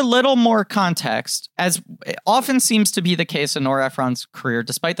 For a little more context, as often seems to be the case in Nora Ephron's career,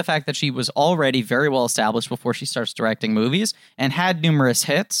 despite the fact that she was already very well established before she starts directing movies and had numerous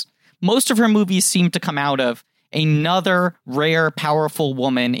hits, most of her movies seem to come out of another rare, powerful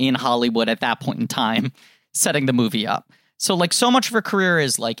woman in Hollywood at that point in time setting the movie up. So like so much of her career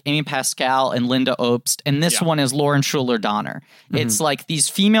is like Amy Pascal and Linda Obst, and this one is Lauren Schuler Donner. It's like these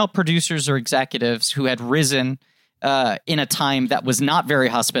female producers or executives who had risen in a time that was not very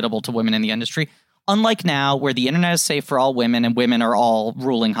hospitable to women in the industry. Unlike now, where the internet is safe for all women and women are all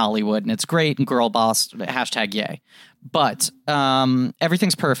ruling Hollywood and it's great and girl boss, hashtag yay. But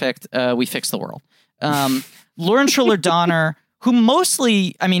everything's perfect. We fixed the world. Lauren Schuler Donner, who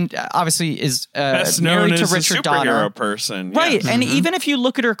mostly, I mean, obviously is married to Richard Donner. Person. Right. And even if you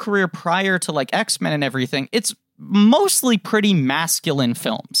look at her career prior to like X-Men and everything, it's mostly pretty masculine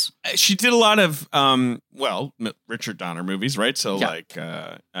films. She did a lot of, Richard Donner movies, right? So like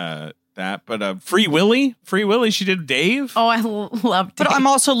that, but Free Willy, she did Dave. Oh, I love Dave. But I'm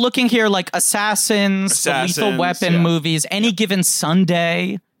also looking here like Assassins, the Lethal Weapon movies, Any Given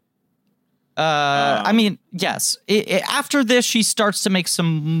Sunday. I mean, yes. After this, she starts to make some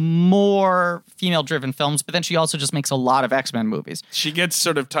more female-driven films, but then she also just makes a lot of X-Men movies. She gets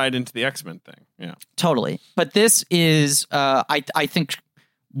sort of tied into the X-Men thing. Yeah, totally. But this is, I think,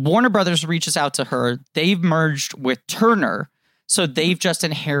 Warner Brothers reaches out to her. They've merged with Turner, so they've just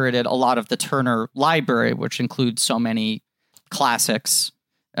inherited a lot of the Turner library, which includes so many classics,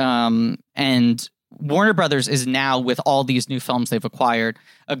 and Warner Brothers is now, with all these new films they've acquired,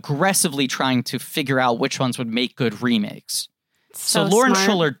 aggressively trying to figure out which ones would make good remakes. So Lauren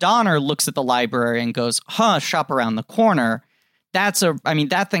Schuler Donner looks at the library and goes, Shop Around the Corner. That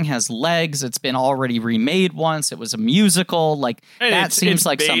thing has legs. It's been already remade once. It was a musical. Like, and that seems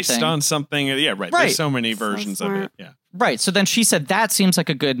like something. Based on something. Yeah, right. There's so many versions of it. Yeah. Right. So then she said, that seems like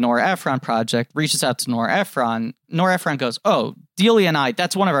a good Nora Ephron project, reaches out to Nora Ephron. Nora Ephron goes, oh, Delia and I,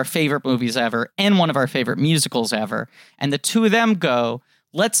 that's one of our favorite movies ever and one of our favorite musicals ever. And the two of them go,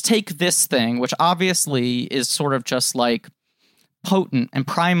 let's take this thing, which obviously is sort of just like potent and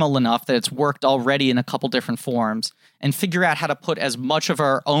primal enough that it's worked already in a couple different forms, and figure out how to put as much of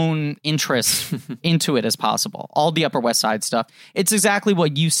our own interest into it as possible. All the Upper West Side stuff. It's exactly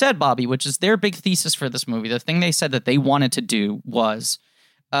what you said, Bobby, which is their big thesis for this movie. The thing they said that they wanted to do was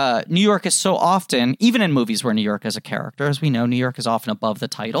New York is so often, even in movies where New York is a character, as we know, New York is often above the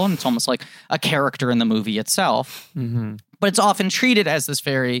title, and it's almost like a character in the movie itself. But it's often treated as this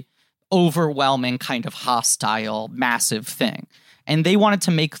very overwhelming, kind of hostile, massive thing. And they wanted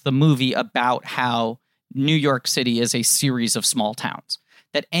to make the movie about how New York City is a series of small towns.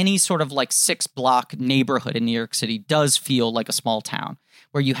 That any sort of like 6-block neighborhood in New York City does feel like a small town,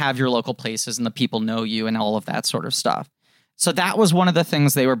 where you have your local places and the people know you and all of that sort of stuff. So that was one of the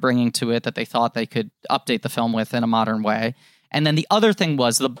things they were bringing to it that they thought they could update the film with in a modern way. And then the other thing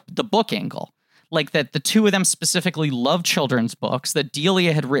was the book angle. Like that the two of them specifically love children's books, that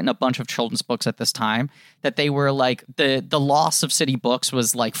Delia had written a bunch of children's books at this time, that they were like, the loss of city books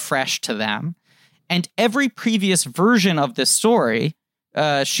was like fresh to them. And every previous version of this story,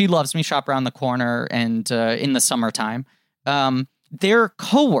 She Loves Me, Shop Around the Corner, and In the Summertime, they're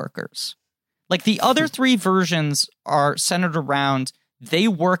co-workers. Like the other three versions are centered around they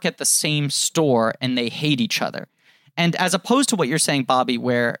work at the same store and they hate each other. And as opposed to what you're saying, Bobby,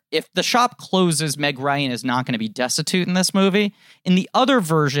 where if the shop closes, Meg Ryan is not going to be destitute in this movie. In the other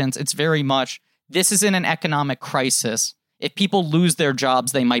versions, it's very much, this is in an economic crisis. If people lose their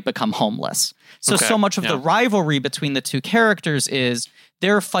jobs, they might become homeless. So much of the rivalry between the two characters is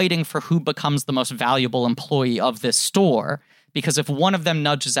they're fighting for who becomes the most valuable employee of this store. Because if one of them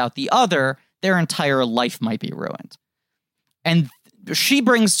nudges out the other, their entire life might be ruined. And she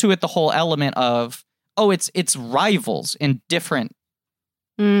brings to it the whole element of, it's rivals in different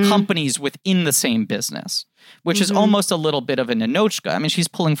companies within the same business, which is almost a little bit of a Ninochka. I mean, she's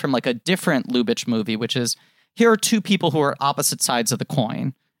pulling from like a different Lubitsch movie, which is, here are two people who are opposite sides of the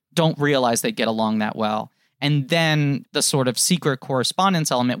coin, don't realize they get along that well. And then the sort of secret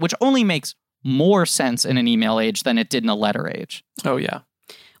correspondence element, which only makes more sense in an email age than it did in a letter age. Oh, yeah.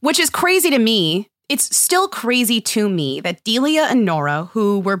 Which is crazy to me. It's still crazy to me that Delia and Nora,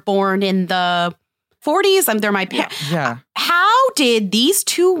 who were born in the 40s, they're my parents. Yeah. How did these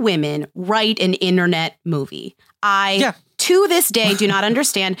two women write an internet movie? To this day, do not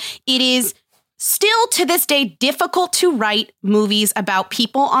understand. It is still to this day difficult to write movies about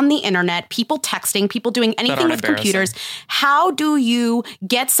people on the internet, people texting, people doing anything with computers. How do you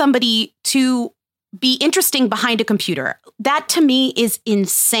get somebody to be interesting behind a computer? That to me is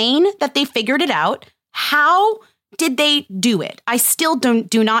insane that they figured it out. How did they do it? I still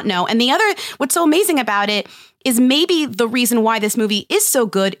do not know. And what's so amazing about it is maybe the reason why this movie is so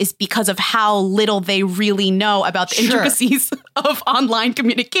good is because of how little they really know about the intricacies of online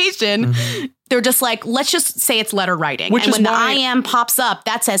communication. Mm-hmm. They're just like, let's just say it's letter writing. And when the I am pops up,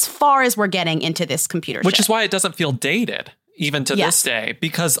 that's as far as we're getting into this computer Which shit. is why it doesn't feel dated, even to this day,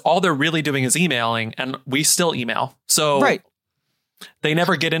 because all they're really doing is emailing, and we still email. So they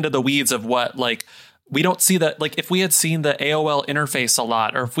never get into the weeds of what, like, we don't see that. Like, if we had seen the AOL interface a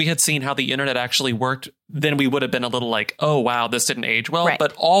lot, or if we had seen how the internet actually worked, then we would have been a little like, oh, wow, this didn't age well. Right.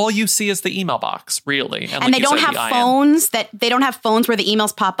 But all you see is the email box, really. And like they don't have phones they don't have phones where the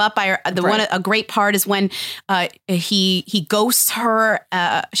emails pop up. A great part is when he ghosts her.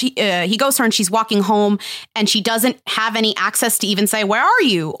 He ghosts her and she's walking home and she doesn't have any access to even say, where are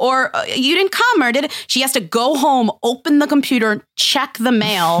you? Or you didn't come, or did it? She has to go home, open the computer, check the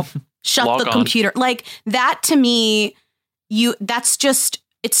mail, shut the computer. Like, that to me, that's just,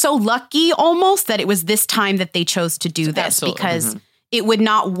 it's so lucky almost that it was this time that they chose to do this. Absolutely. Because it would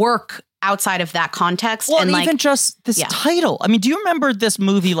not work outside of that context. Well, and even just this title. I mean, do you remember this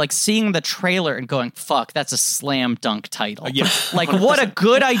movie, like seeing the trailer and going, fuck, that's a slam dunk title. Like, what a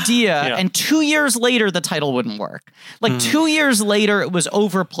good idea. And 2 years later, the title wouldn't work. Like 2 years later, it was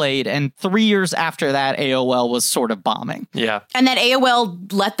overplayed. And 3 years after that, AOL was sort of bombing. Yeah. And that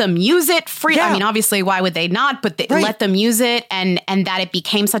AOL let them use it free. I mean, obviously, why would they not? But they let them use it, and that it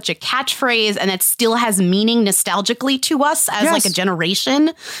became such a catchphrase, and it still has meaning nostalgically to us as like a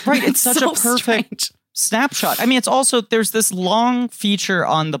generation. Right. It's such a perfect snapshot. I mean, it's also, there's this long feature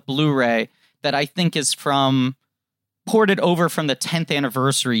on the Blu-ray that I think is ported over from the 10th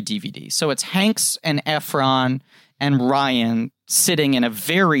anniversary DVD. So it's Hanks and Efron and Ryan sitting in a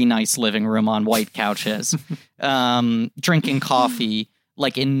very nice living room on white couches, drinking coffee,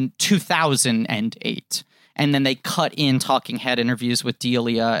 like in 2008. And then they cut in talking head interviews with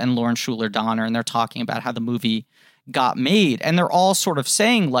Delia and Lauren Schuler Donner, and they're talking about how the movie got made. And they're all sort of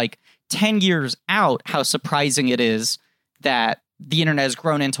saying, like, 10 years out, how surprising it is that the internet has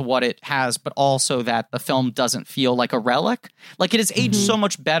grown into what it has, but also that the film doesn't feel like a relic. Like, it has aged so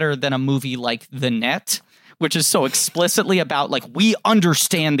much better than a movie like The Net, which is so explicitly about, like, we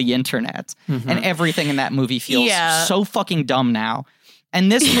understand the internet, and everything in that movie feels so fucking dumb now.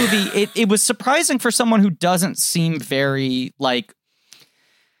 And this movie, it was surprising for someone who doesn't seem very, like,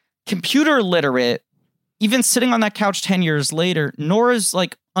 computer literate. Even sitting on that couch 10 years later, Nora's,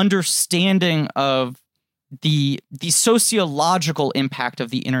 like, understanding of the sociological impact of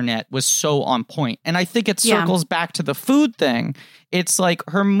the internet was so on point. And I think it circles back to the food thing. It's like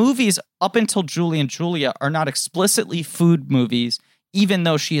her movies up until Julie and Julia are not explicitly food movies, even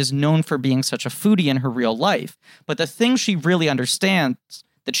though she is known for being such a foodie in her real life. But the thing she really understands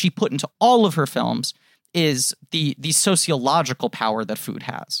that she put into all of her films is the sociological power that food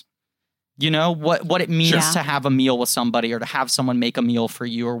has. You know, what it means to have a meal with somebody, or to have someone make a meal for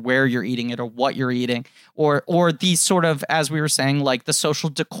you, or where you're eating it, or what you're eating, or these sort of, as we were saying, like the social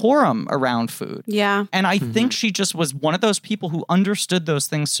decorum around food. Yeah. And I think she just was one of those people who understood those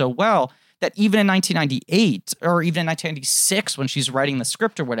things so well that even in 1998 or even in 1996, when she's writing the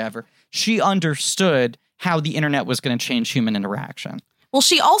script or whatever, she understood how the internet was going to change human interaction. Well,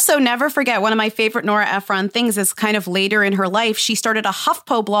 she also, never forget, one of my favorite Nora Ephron things is kind of later in her life, she started a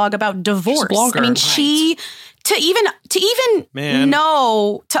HuffPo blog about divorce. Blogger, I mean, she, to even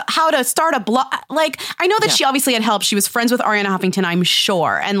know how to start a blog, like, I know that she obviously had help. She was friends with Ariana Huffington, I'm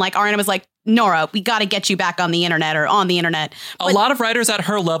sure. And like, Ariana was like, Nora, we got to get you back on the internet or on the internet. But a lot of writers at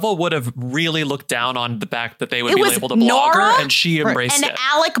her level would have really looked down on the fact that they would be able to blog her, and she embraced it. And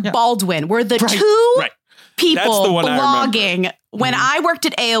Alec Baldwin were the two people blogging. When I worked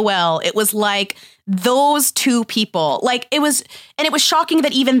at AOL, it was like those two people, like it was shocking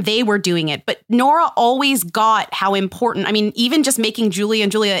that even they were doing it. But Nora always got how important, I mean, even just making Julie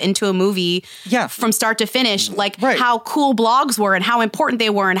and Julia into a movie from start to finish, like how cool blogs were and how important they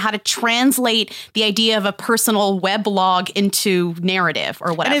were and how to translate the idea of a personal weblog into narrative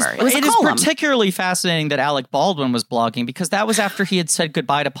or whatever. It is particularly fascinating that Alec Baldwin was blogging, because that was after he had said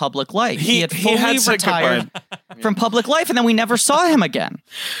goodbye to public life. He had fully retired from public life, and then we never saw him again.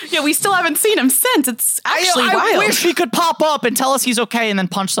 Yeah, we still haven't seen him since. It's actually wild. I wish he could pop up and tell us he's okay and then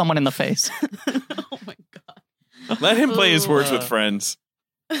punch someone in the face. Oh my God. Let him play his words with friends.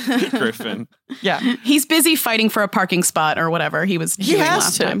 Pete Griffin. Yeah. He's busy fighting for a parking spot or whatever he was doing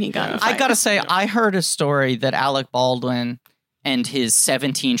last time he got in a fight. I gotta say, I heard a story that Alec Baldwin and his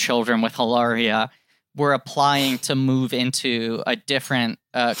 17 children with Hilaria were applying to move into a different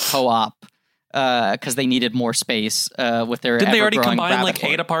co-op because they needed more space with their. Didn't they already ever-growing combine like rabbit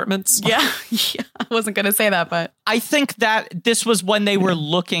horde. 8 apartments? Yeah. I wasn't going to say that, but I think that this was when they were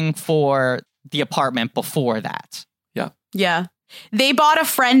looking for the apartment before that. yeah. They bought a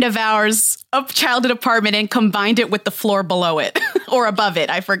friend of ours a childhood apartment and combined it with the floor below it or above it.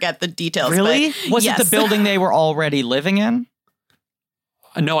 I forget the details. Really? But Was yes. it the building they were already living in?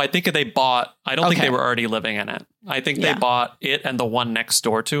 No, I think they bought. I don't think Okay. they were already living in it. I think Yeah. they bought it and the one next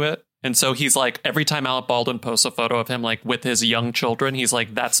door to it. And so he's like, every time Alec Baldwin posts a photo of him like with his young children, he's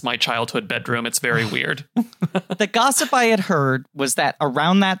like, "That's my childhood bedroom. It's very weird." The gossip I had heard was that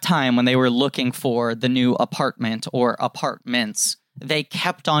around that time when they were looking for the new apartment or apartments, they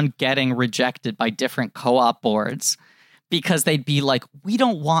kept on getting rejected by different co-op boards because they'd be like, we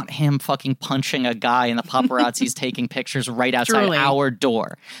don't want him fucking punching a guy and the paparazzi's taking pictures right outside Truly. our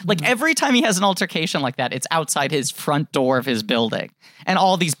door. Like every time he has an altercation like that, it's outside his front door of his building. And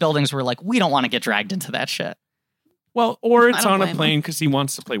all these buildings were like, we don't want to get dragged into that shit. Well, or it's I don't on a blame plane because he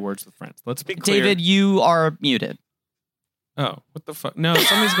wants to play Words with Friends. Let's be clear. David, you are muted. Oh, what the fuck? No,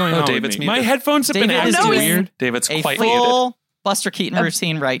 something's going Oh, on David's with me. My muted. headphones have been David acting is doing weird. David's A quite muted. full Buster Keaton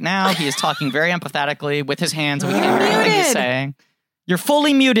routine right now. He is talking very empathetically with his hands. We can hear everything he's Muted. saying. You're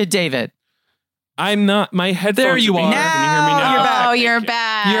fully muted, David. I'm not. My headphones. There you being are. weird. Can you hear me now? You're back. Oh, Thank you're you.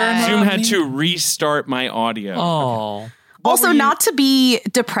 back. Zoom had to restart my audio. Oh, Also, were you- not to be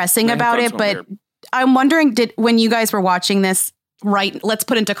depressing My about it, headphones but went weird. I'm wondering, when you guys were watching this, right? Let's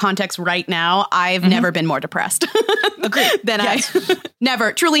put into context right now. I've never been more depressed than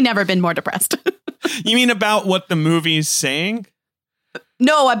I truly never been more depressed. You mean about what the movie's saying?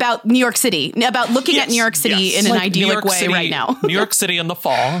 No, about New York City, about looking at Yes, New York City yes. in an Like New idyllic York way City, right now. New York City in the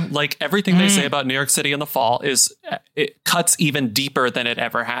fall, like everything they say about New York City in the fall is it cuts even deeper than it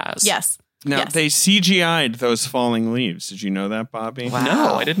ever has. Yes. Now, Yes. they CGI'd those falling leaves. Did you know that, Bobby?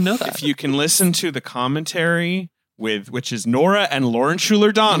 No, I didn't know that. If you can listen to the commentary which is Nora and Lauren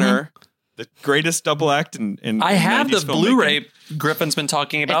Schuler Donner, the greatest double act in I have the 90s filmmaking. Blu-ray Griffin's been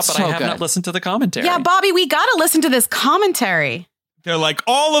talking about, It's but so I have good. not listened to the commentary. Yeah, Bobby, we got to listen to this commentary. They're like,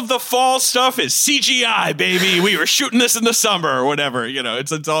 all of the fall stuff is CGI, baby. We were shooting this in the summer or whatever. You know,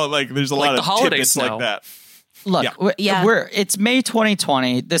 it's all like there's a Like lot the of holiday tidbits snow. like that. Look, Yeah. it's May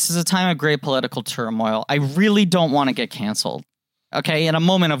 2020. This is a time of great political turmoil. I really don't want to get canceled. Okay, in a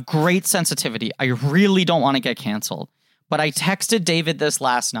moment of great sensitivity, I really don't want to get canceled. But I texted David this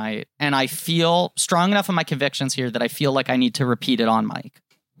last night, and I feel strong enough in my convictions here that I feel like I need to repeat it on mic.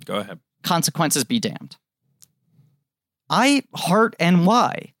 Go ahead. Consequences be damned. I heart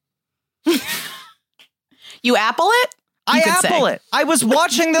NY. You Apple it? I could Apple say. it. I was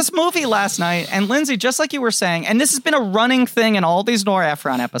watching this movie last night, and Lindsay, just like you were saying, and this has been a running thing in all these Nora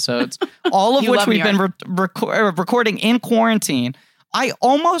Ephron episodes, all of You which love we've Nora. been recording in quarantine. I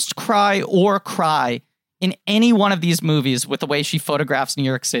almost cry in any one of these movies with the way she photographs New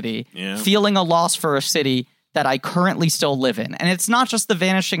York City, Yeah. feeling a loss for a city that I currently still live in. And it's not just the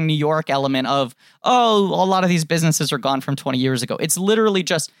vanishing New York element of, oh, a lot of these businesses are gone from 20 years ago. It's literally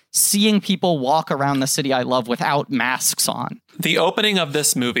just seeing people walk around the city I love without masks on. The opening of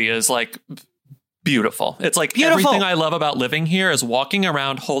this movie is like beautiful. It's like Beautiful. everything I love about living here is walking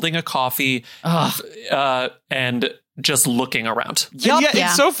around, holding a coffee, and just looking around. Yeah, Yeah.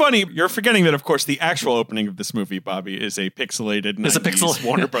 it's so funny. You're forgetting that, of course, the actual opening of this movie, Bobby, is a pixelated 90s Is a pixel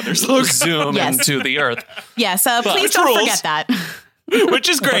Warner Brothers logo, zoom Yes. into the earth. Yes, please which don't rules. forget that. which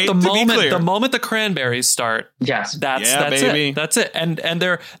is great. But to be clear. the moment the cranberries start, Yes. that's baby. it. That's it. And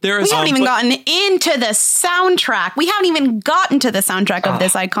there is We haven't even gotten into the soundtrack. We haven't even gotten to the soundtrack of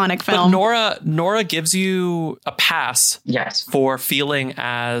this iconic But film. Nora gives you a pass Yes. for feeling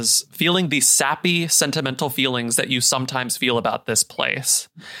the sappy, sentimental feelings that you sometimes feel about this place.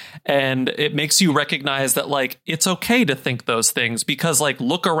 And it makes you recognize that, like, it's okay to think those things because, like,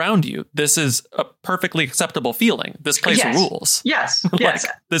 look around you. This is a perfectly acceptable feeling. This place Yes. rules. Yes. Yes.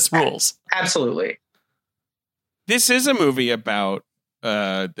 Like, this rules. Absolutely. This is a movie about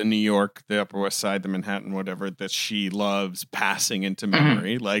the New York, the Upper West Side, the Manhattan, whatever, that she loves passing into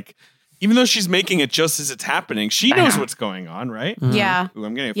memory. Like, even though she's making it just as it's happening, she I knows know. what's going on, right? Yeah. Ooh,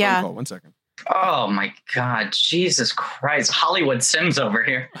 I'm getting a phone Yeah. call. 1 second. Oh my God. Jesus Christ. Hollywood Sims over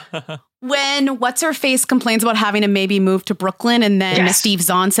here. When What's-Her-Face complains about having to maybe move to Brooklyn and then Yes. Steve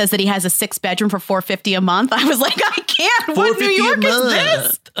Zahn says that he has a 6-bedroom for $450 a month, I was like, I can't. What New $450 a York is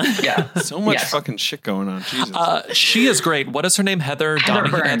month. this? Yeah. So much Yes. fucking shit going on. Jesus. She is great. What is her name? Heather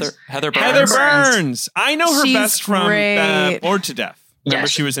Donahue? Burns. Heather Burns. Heather Burns. Burns. I know her She's best from great. Bored to Death. Remember,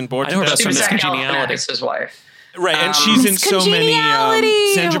 Yes. she was in Bored I to know her Death. best She from was Miss Zach Congeniality. Galifianakis' wife. Right, and she's in Miss so many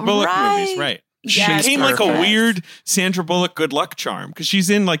Congeniality, Sandra Bullock right. movies. Right. She Yes, became like a perfect. weird Sandra Bullock good luck charm because she's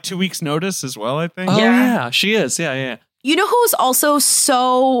in like 2 weeks notice as well, I think. Oh Yeah. yeah, she is. Yeah. You know who's also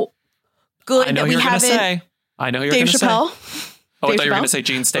so good I know that who we you're gonna haven't? say. I know who you're Dave gonna say. Chappelle. Oh, I Dave thought you were Chappelle? gonna say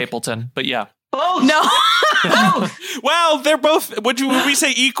Gene Stapleton, but yeah. Both. No, Well, they're both. Would we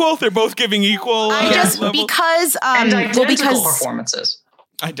say equal? They're both giving equal. I just level? because And identical because performances.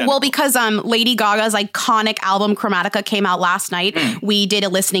 Identical. Well, because Lady Gaga's iconic album Chromatica came out last night, we did a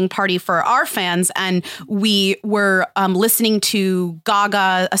listening party for our fans, and we were listening to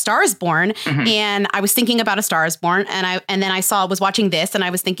Gaga, A Star Is Born, and I was thinking about A Star Is Born, and then I was watching this, and I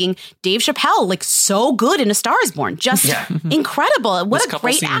was thinking Dave Chappelle, like so good in A Star Is Born, just incredible. What This a couple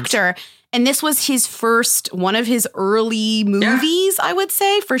great scenes. actor. And this was his one of his early movies, I would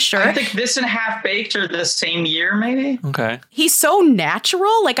say, for sure. I think this and Half Baked are the same year, maybe. Okay. He's so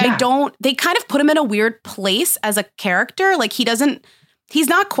natural. Like they kind of put him in a weird place as a character. Like he's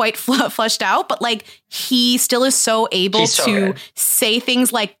not quite fleshed out, but like he still is so able He's so to good. say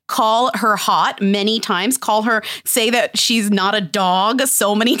things like call her hot many times, say that she's not a dog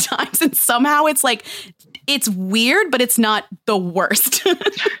so many times. And somehow it's like, it's weird, but it's not the worst.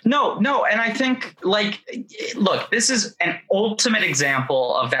 No. And I think, like, look, this is an ultimate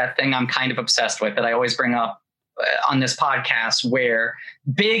example of that thing I'm kind of obsessed with that I always bring up on this podcast, where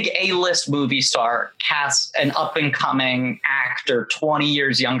big A-list movie star casts an up-and-coming actor 20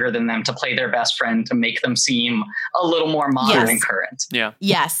 years younger than them to play their best friend to make them seem a little more modern Yes. and current. Yeah.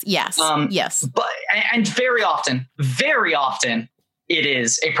 yes. Yes. But and very often, it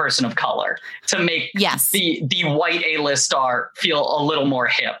is a person of color to make Yes. the white A-list star feel a little more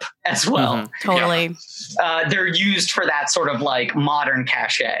hip as well. Totally. They're used for that sort of like modern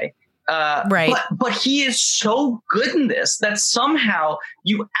cachet. Right. But he is so good in this that somehow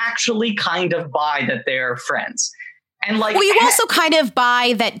you actually kind of buy that they're friends. And like, Well, you also kind of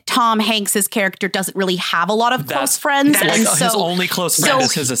buy that Tom Hanks's character doesn't really have a lot of close friends, that's and like so his only close friend so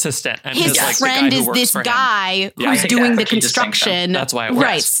is his assistant, and his like, the friend guy who is works this for him. guy Yeah, I who's think doing that's the the key distinction. construction. That's why it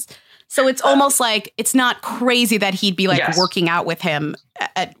right. works. So it's almost like it's not crazy that he'd be like Yes. working out with him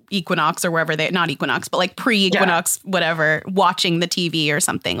at Equinox or wherever not Equinox, but like pre-Equinox, whatever, watching the TV or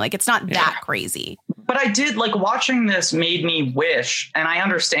something. Like it's not that crazy. but I did like watching this made me wish, and I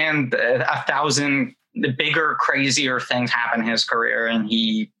understand 1,000 the bigger, crazier things happen in his career, and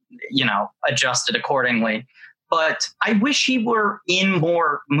he, adjusted accordingly. But I wish he were in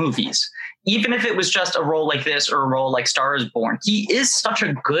more movies, even if it was just a role like this or a role like Star is Born. He is such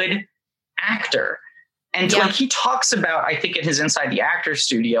a good actor. And like he talks about, I think in his Inside the Actors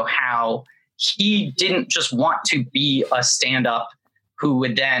Studio, how he didn't just want to be a stand-up who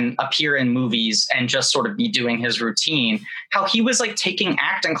would then appear in movies and just sort of be doing his routine, how he was like taking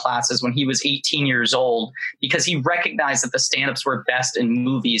acting classes when he was 18 years old because he recognized that the stand-ups were best in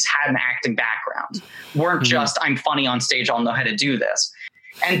movies, had an acting background, weren't just, I'm funny on stage, I'll know how to do this.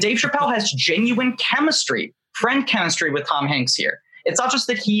 And Dave Chappelle has genuine chemistry, friend chemistry with Tom Hanks here. It's not just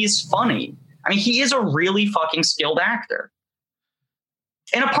that he's funny. I mean, he is a really fucking skilled actor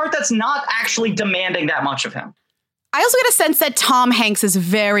in a part that's not actually demanding that much of him. I also get a sense that Tom Hanks is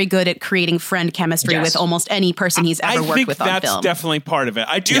very good at creating friend chemistry with almost any person he's ever worked with on film. I think that's definitely part of it.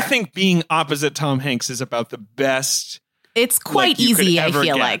 I do think being opposite Tom Hanks is about the best. It's quite easy, I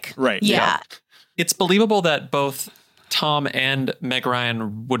feel like. Right. Yeah. It's believable that both Tom and Meg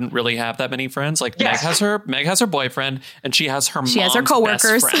Ryan wouldn't really have that many friends. Like Yes. Meg has her boyfriend, and she has her She has her mom's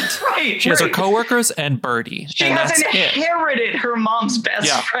coworkers. best friend. Right. She has her coworkers and Birdie. She and has that's it. inherited her mom's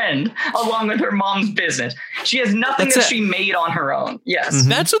best friend along with her mom's business. She has nothing That's that it. she made on her own. Yes.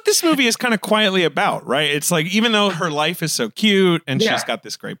 That's what this movie is kind of quietly about, right? It's like, even though her life is so cute and she's got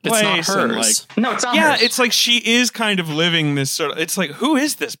this great place, It's not and hers. like, No, it's not yeah, hers. it's like she is kind of living this sort of. It's like, who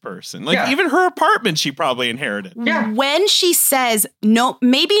is this person? Like, Yeah. even her apartment, she probably inherited. Yeah. When she says, no,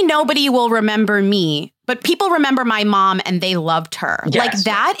 maybe nobody will remember me, but people remember my mom and they loved her. Yes. Like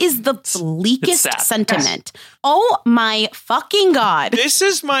that is the bleakest sad. sentiment. Oh my fucking God. This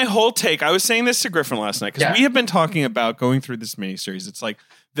is my whole take. I was saying this to Griffin last night because Yeah. we have been talking about going through this miniseries. It's like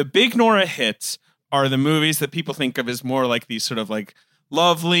the big Nora hits are the movies that people think of as more like these sort of like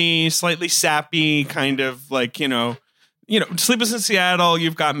lovely, slightly sappy kind of like, Sleepless in Seattle,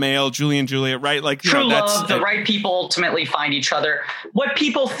 You've Got Mail, Julie and Juliet, right? Like, True that's love, the right people ultimately find each other. What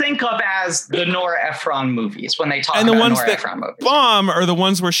people think of as the Nora Ephron movies when they talk and the about ones Nora that Ephron movies. bomb are the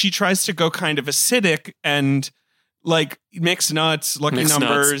ones where she tries to go kind of acidic and like Mixed Nuts, Lucky Mixed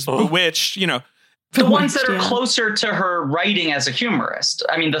Numbers, Nuts. Oh. Bewitched, The ones that are Yeah. closer to her writing as a humorist.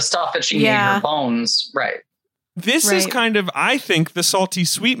 I mean, the stuff that she made Yeah. her bones, right. This is Right. kind of, I think, the salty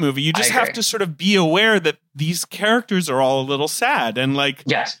sweet movie. You just I have agree. to sort of be aware that these characters are all a little sad and like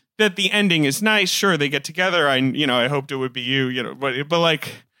Yes. that the ending is nice. Sure, they get together. I hoped it would be you, but like,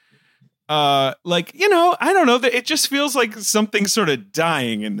 I don't know, that it just feels like something's sort of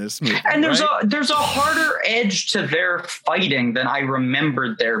dying in this movie. And there's a harder edge to their fighting than I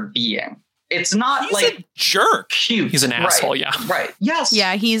remembered there being. It's not He's like a jerk. cute. He's an asshole, yeah. Right. Yes.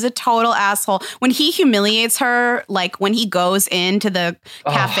 Yeah, he's a total asshole. When he humiliates her, like when he goes into the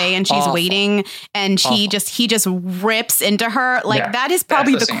cafe and she's awful. waiting and he just rips into her, like that is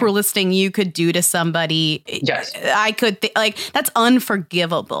probably that's the the scene. cruelest thing you could do to somebody. Yes. I could that's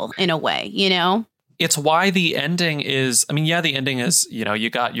unforgivable in a way, you know? It's why the ending is, the ending is, you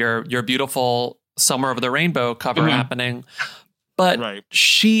got your beautiful Summer of the Rainbow cover happening, but Right.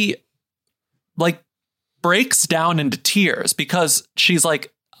 she like breaks down into tears because she's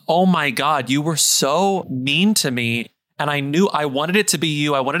like, oh my God, you were so mean to me. And I knew I wanted it to be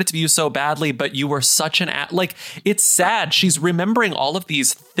you. I wanted it to be you so badly, but you were such an like, it's sad. She's remembering all of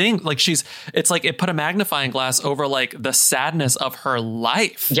these things. Like it's like it put a magnifying glass over like the sadness of her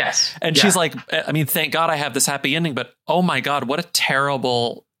life. Yes. And she's like, thank God I have this happy ending, but oh my God, what a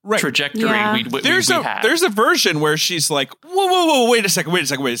terrible trajectory we had. There's a version where she's like, whoa, wait a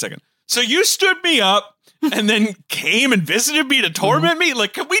second. So you stood me up and then came and visited me to torment me?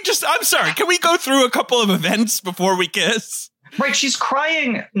 Like, I'm sorry, can we go through a couple of events before we kiss? Right. She's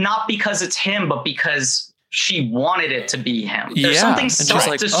crying not because it's him, but because she wanted it to be him. There's something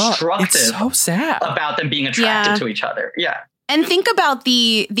self-destructive it's so sad about them being attracted to each other. Yeah. And think about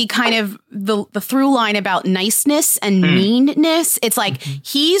the kind of the through line about niceness and meanness. It's like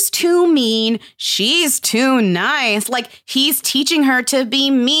he's too mean, she's too nice. Like he's teaching her to be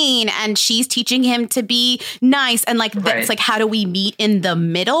mean and she's teaching him to be nice. And like that's like, how do we meet in the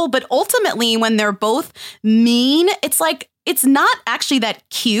middle? But ultimately, when they're both mean, it's like it's not actually that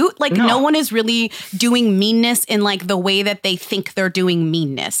cute. Like no one is really doing meanness in like the way that they think they're doing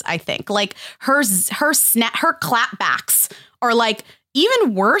meanness. I think like her clapbacks are like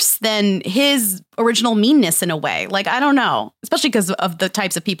even worse than his original meanness in a way. Like, I don't know, especially because of the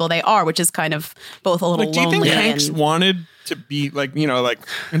types of people they are, which is kind of both a little lonely. Do you think Hanks wanted to be like, like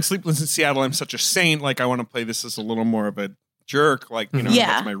in Sleepless in Seattle, I'm such a saint. Like, I want to play this as a little more of a jerk. Like,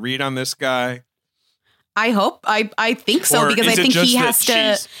 that's my read on this guy. I hope. I think so, because I think he has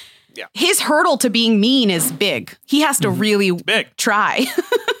to. His hurdle to being mean is big. He has to really try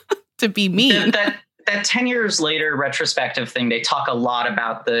to be mean. That 10 years later retrospective thing, they talk a lot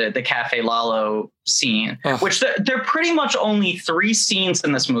about the Cafe Lalo scene, which there are pretty much only 3 scenes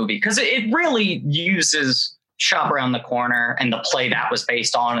in this movie, because it really uses Shop Around the Corner and the play that was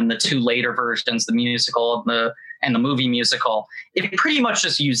based on, and the 2 later versions, the musical and the movie musical. It pretty much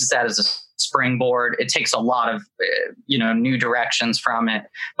just uses that as a springboard. It takes a lot of new directions from it.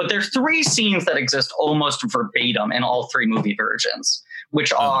 But there's 3 scenes that exist almost verbatim in all 3 movie versions,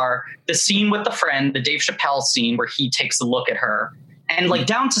 which are the scene with the friend, the Dave Chappelle scene where he takes a look at her, and like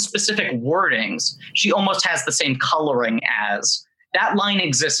down to specific wordings, she almost has the same coloring as. That line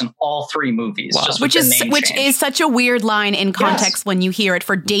exists in all 3 movies, just which is such a weird line in context when you hear it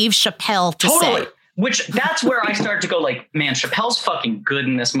for Dave Chappelle to say. Which that's where I started to go like, man, Chappelle's fucking good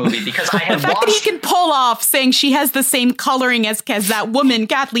in this movie, because I had the fact that he can pull off saying she has the same coloring as that woman,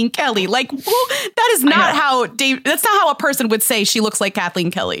 Kathleen Kelly. Like, that is not how that's not how a person would say she looks like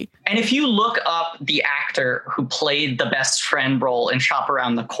Kathleen Kelly. And if you look up the actor who played the best friend role in Shop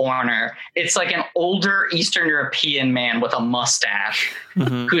Around the Corner, it's like an older Eastern European man with a mustache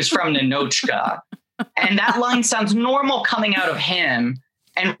who's from Ninochka. And that line sounds normal coming out of him.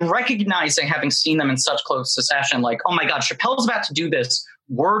 And recognizing, having seen them in such close succession, like, oh my God, Chappelle's about to do this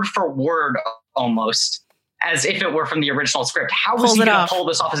word for word almost as if it were from the original script. How is he going to pull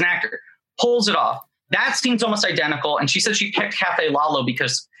this off as an actor? Pulls it off. That seems almost identical. And she said she picked Cafe Lalo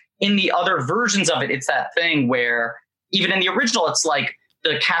because in the other versions of it, it's that thing where even in the original, it's like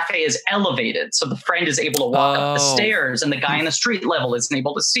the cafe is elevated. So the friend is able to walk up the stairs and the guy in the street level isn't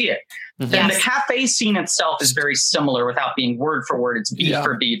able to see it. Then the cafe scene itself is very similar without being word for word. It's beat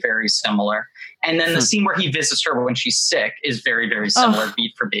for beat, very similar. And then the scene where he visits her when she's sick is very, very similar,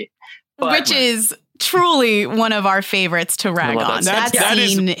 beat for beat. Which is truly one of our favorites to rag on. That's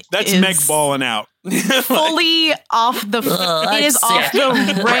Meg balling out. Fully off the it is off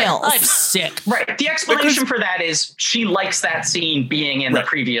the rails. I'm sick. Right. The explanation for that is she likes that scene being in the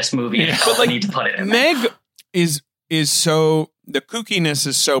previous movie. Yeah. But like, need to put it in Meg is so, the kookiness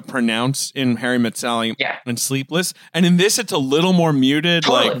is so pronounced in Harry Met Sally and Sleepless, and in this it's a little more muted.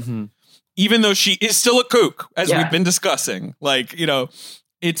 Totally. Like even though she is still a kook, as we've been discussing, like,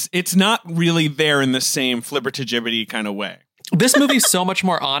 it's not really there in the same flibbertigibbity kind of way. this movie's so much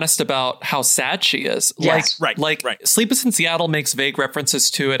more honest about how sad she is. Yes, right. Sleepless in Seattle makes vague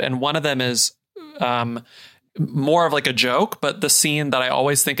references to it, and one of them is more of like a joke, but the scene that I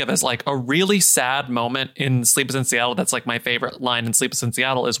always think of as like a really sad moment in Sleepless in Seattle, that's like my favorite line in Sleepless in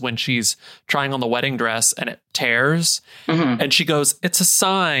Seattle, is when she's trying on the wedding dress and it tears, and she goes, "It's a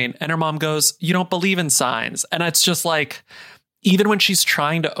sign," and her mom goes, "You don't believe in signs." And it's just like, even when she's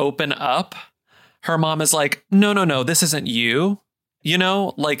trying to open up, her mom is like, no, this isn't you. You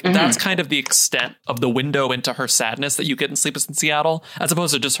know, like that's kind of the extent of the window into her sadness that you get in Sleepless in Seattle, as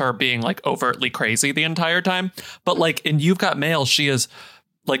opposed to just her being like overtly crazy the entire time. But like in You've Got Mail, she is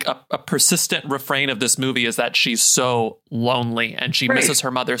like a persistent refrain of this movie is that she's so lonely and she misses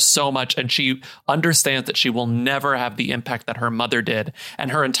her mother so much. And she understands that she will never have the impact that her mother did. And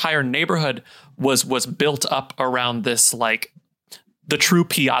her entire neighborhood was built up around this, like, the true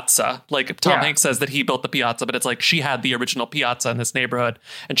piazza. Like Tom Hanks says that he built the piazza, but it's like she had the original piazza in this neighborhood,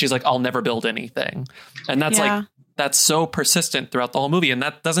 and she's like, I'll never build anything. And that's like, that's so persistent throughout the whole movie, and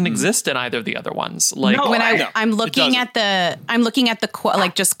that doesn't exist in either of the other ones. Like when I'm looking at the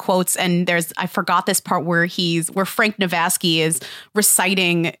like just quotes, and I forgot this part where Frank Navasky is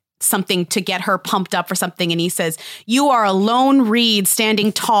reciting something to get her pumped up for something, and he says, "You are a lone reed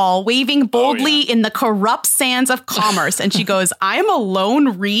standing tall, waving boldly in the corrupt sands of commerce." And she goes, "I'm a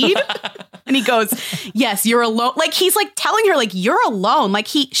lone reed?" And he goes, "Yes, you're alone." Like he's like telling her, like, you're alone. Like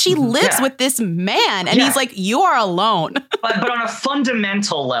she lives with this man, and he's like, you are alone. but on a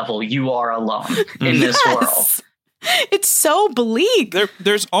fundamental level, you are alone in this world. It's so bleak.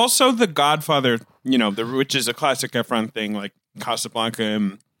 There's also The Godfather, which is a classic Efron thing, like Casablanca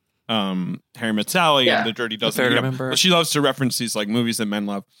and Harry Met Sally and The Dirty Dozen. But she loves to reference these like movies that men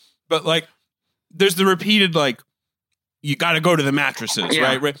love. But like, there's the repeated like, you got to go to the mattresses,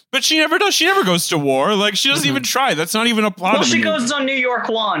 right? But she never does. She never goes to war. Like she doesn't even try. That's not even a plot. Well, she goes on New York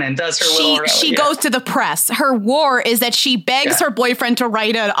One and does her little. She goes to the press. Her war is that she begs her boyfriend to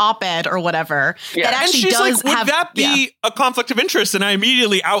write an op-ed or whatever. Yeah. That actually and she's does like, would that be a conflict of interest? And I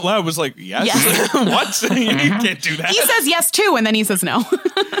immediately out loud was like, yes. What? You can't do that. He says yes too, and then he says no.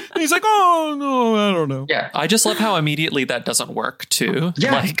 And he's like, oh no, I don't know. Yeah. I just love how immediately that doesn't work too.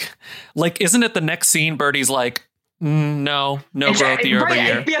 Yeah. Like isn't it the next scene? Birdie's like, no growth year over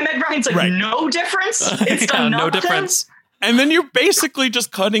year. Yeah, Meg Ryan's like, no difference? It's done nothing? No difference. And then you're basically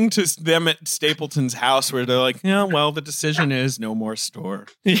just cutting to them at Stapleton's house where they're like, yeah, well, the decision is no more store.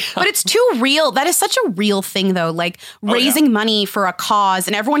 Yeah. But it's too real. That is such a real thing, though. Like raising money for a cause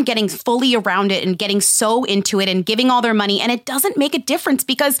and everyone getting fully around it and getting so into it and giving all their money. And it doesn't make a difference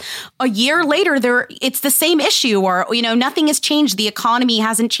because a year later, it's the same issue or, nothing has changed. The economy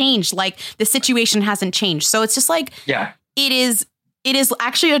hasn't changed. Like the situation hasn't changed. So it's just like, it is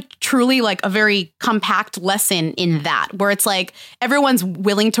actually a truly like a very compact lesson in that, where it's like everyone's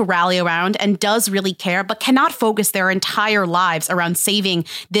willing to rally around and does really care, but cannot focus their entire lives around saving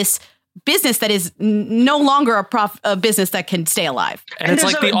this business that is no longer a business that can stay alive. And it's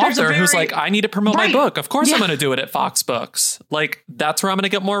like the author who's like, I need to promote my book. Of course I'm going to do it at Fox Books. Like, that's where I'm going to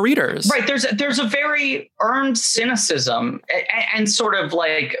get more readers. Right. There's a very earned cynicism and sort of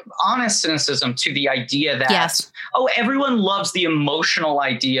like honest cynicism to the idea that, everyone loves the emotional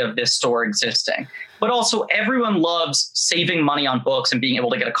idea of this store existing. But also everyone loves saving money on books and being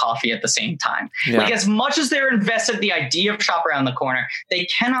able to get a coffee at the same time. Yeah. Like as much as they're invested in the idea of shop around the corner, they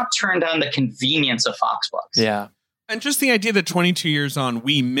cannot turn down the convenience of Fox Books. Yeah. And just the idea that 22 years on,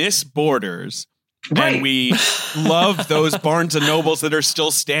 we miss Borders. Right. And we love those Barnes and Nobles that are still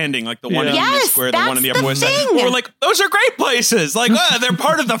standing, like the one in Union Square, the one in the Upper West Side. We're like, those are great places. Like, they're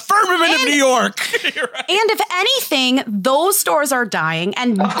part of the firmament of New York. Right. And if anything, those stores are dying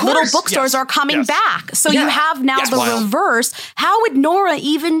and little bookstores are coming back. So you have now the reverse. How would Nora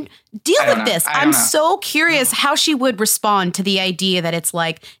even deal with this? I'm so curious how she would respond to the idea that it's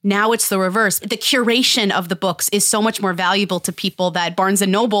like, now it's the reverse. The curation of the books is so much more valuable to people that Barnes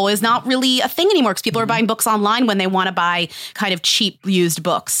and Noble is not really a thing anymore because people are buying books online when they want to buy kind of cheap used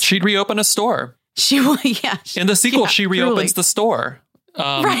books. She'd reopen a store. In the sequel, she reopens the store.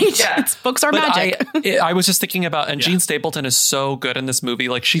 It's books are magic. I was just thinking about, and Jean Stapleton is so good in this movie.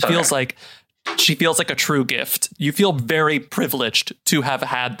 Like she feels like a true gift. You feel very privileged to have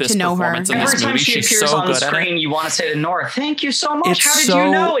had this performance in this movie. Every time she appears so on good the screen, you want to say to Nora, thank you so much. How did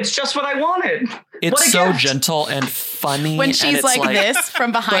you know? It's just what I wanted. It's so gentle and funny. When she's like this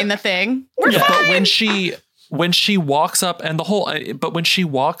from behind the thing. We're fine. But when she walks up and when she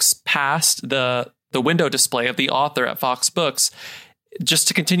walks past the window display of the author at Fox Books, just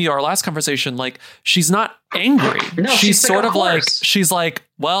to continue our last conversation, like she's not angry. No, she's sort of like, she's like,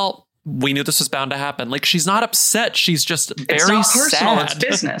 well, we knew this was bound to happen. Like, she's not upset. She's just very it's not personal. sad. It's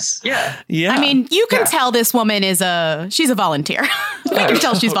business. Yeah. Yeah. I mean, you can tell this woman is she's a volunteer. You can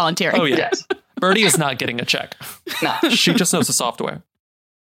tell she's volunteering. Oh, yeah. Yes. Birdie is not getting a check. No. She just knows the software.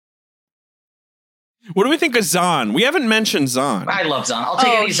 What do we think of Zahn? We haven't mentioned Zahn. I love Zahn. I'll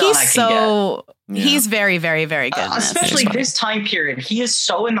take any Zahn I can get. He's very, very, very good. in this. Especially this time period. He is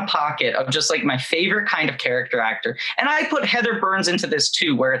so in the pocket of just like my favorite kind of character actor. And I put Heather Burns into this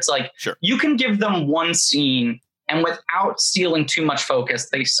too, where it's like, you can give them one scene and without stealing too much focus,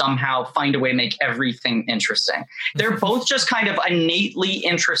 they somehow find a way to make everything interesting. They're both just kind of innately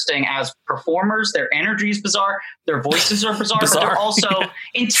interesting as performers. Their energy is bizarre. Their voices are bizarre. But they're also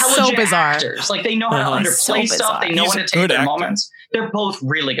intelligent actors. Like, they know how to underplay stuff. They know when to take their moments. They're both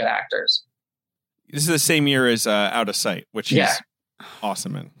really good actors. This is the same year as Out of Sight, which he's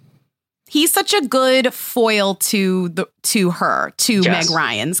awesome in. He's such a good foil to Meg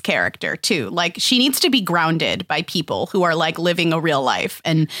Ryan's character too. Like, she needs to be grounded by people who are like living a real life,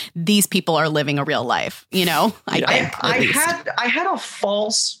 and these people are living a real life. You know, I had a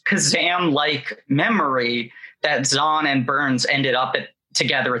false Kazam-like memory that Zahn and Burns ended up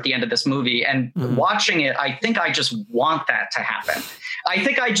together at the end of this movie, and watching it, I think I just want that to happen. I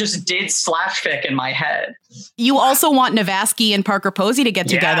think I just did slashfic in my head. You also want Navasky and Parker Posey to get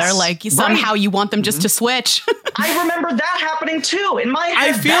together. Like, somehow you want them just to switch. I remember that happening too in my head.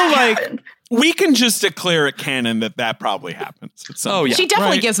 I feel like we can just declare it canon that probably happens. She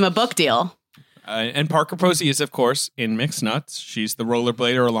definitely gives him a book deal. And Parker Posey is, of course, in Mixed Nuts. She's the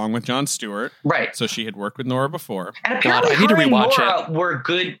rollerblader along with Jon Stewart. Right. So she had worked with Nora before. And apparently her and Nora were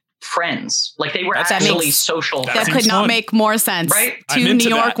good friends. Like, they were actually social friends. That could not make more sense. Right? Two New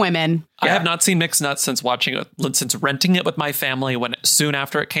York women. I have not seen Mixed Nuts since renting it with my family soon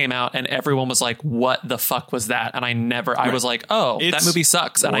after it came out, and everyone was like, what the fuck was that? And I was like, that movie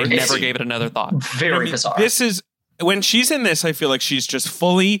sucks. And I never gave it another thought. Very bizarre. When she's in this, I feel like she's just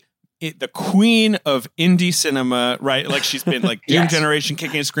fully the queen of indie cinema, right? Like, she's been like Doom Generation,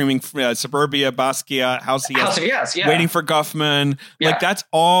 Kicking and Screaming, Suburbia, Basquiat, House of Yes, Waiting for Guffman. Like, that's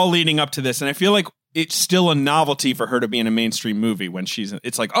all leading up to this. And I feel like it's still a novelty for her to be in a mainstream movie when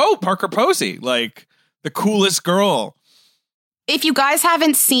it's like, oh, Parker Posey, like the coolest girl. If you guys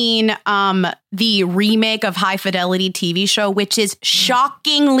haven't seen the remake of High Fidelity TV show, which is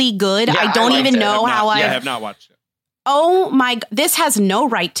shockingly good, I don't even know how I have not watched it. Oh my, this has no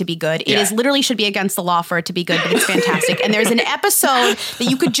right to be good. It is literally should be against the law for it to be good, but it's fantastic. And there's an episode that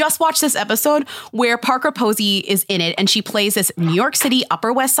you could just watch this episode where Parker Posey is in it, and she plays this New York City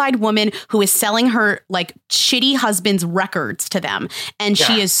Upper West Side woman who is selling her like shitty husband's records to them. And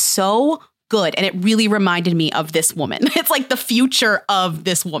she is so good. And it really reminded me of this woman. It's like the future of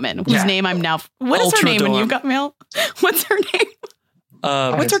this woman whose name I'm now. What is her name when you got mail? What's her name?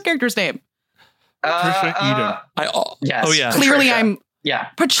 What's her character's name? Patricia Eden. Yes. Oh, yeah. Clearly Patricia. I'm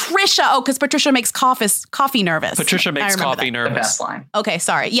Patricia. Oh, because Patricia makes coffee nervous. Patricia makes coffee nervous. The best line. Okay,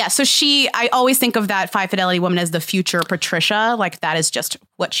 sorry. Yeah, so I always think of that High Fidelity woman as the future Patricia. Like, that is just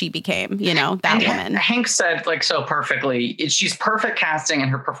what she became, you know, that woman. Hank said, like, so perfectly, she's perfect casting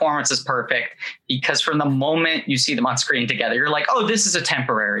and her performance is perfect because from the moment you see them on screen together, you're like, oh, this is a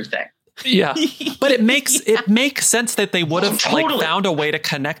temporary thing. Yeah, but it makes sense that they would have found a way to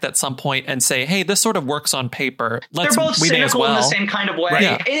connect at some point and say, "Hey, this sort of works on paper." They're both cynical in the same kind of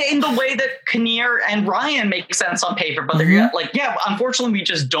way, in the way that Kinnear and Ryan make sense on paper. But they're like, unfortunately, we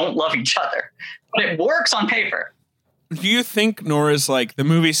just don't love each other. But it works on paper. Do you think Nora's like, the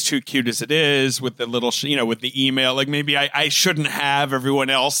movie's too cute as it is with the little, with the email? Like, maybe I shouldn't have everyone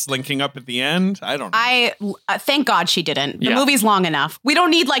else linking up at the end? I don't know. Thank God she didn't. The movie's long enough. We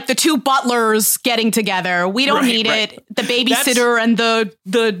don't need like the two butlers getting together. We don't need it. The babysitter and the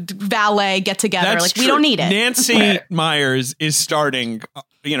valet get together. Like, we don't need it. Nancy Myers is starting,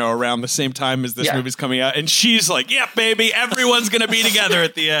 around the same time as this movie's coming out. And she's like, yeah, baby, everyone's going to be together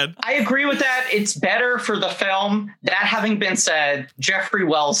at the end. I agree with that. It's better for the film. That having been said, Jeffrey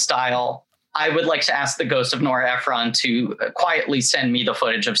Wells style, I would like to ask the ghost of Nora Ephron to quietly send me the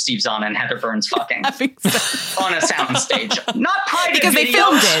footage of Steve Zahn and Heather Burns fucking on a soundstage. Not private because video. They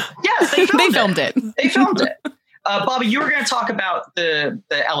filmed it. Yes, they filmed it. They filmed it. Bobby, you were going to talk about the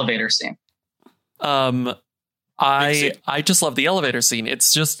elevator scene. I just love the elevator scene.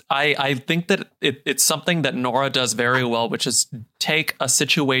 It's just, I think that it's something that Nora does very well, which is take a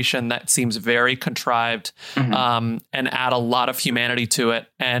situation that seems very contrived, and add a lot of humanity to it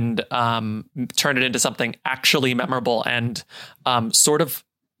and turn it into something actually memorable and sort of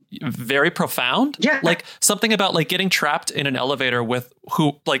very profound. Yeah. Like something about like getting trapped in an elevator with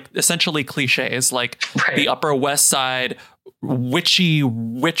essentially cliches, like the Upper West Side witchy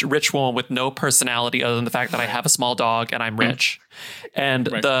rich woman with no personality other than the fact that I have a small dog and I'm rich. And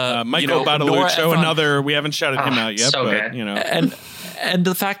the Michael Badalucci, another, we haven't shouted him out yet, but you know, and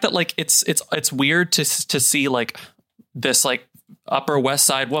the fact that like it's weird to see like this like Upper West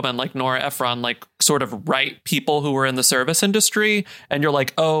Side woman like Nora Ephron like sort of write people who were in the service industry, and you're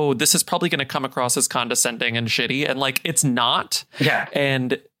like, oh, this is probably going to come across as condescending and shitty, and like it's not. Yeah.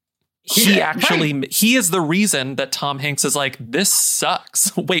 And he is the reason that Tom Hanks is like, this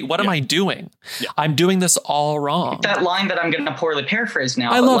sucks. Wait, what am I doing? Yeah. I'm doing this all wrong. That line that I'm going to poorly paraphrase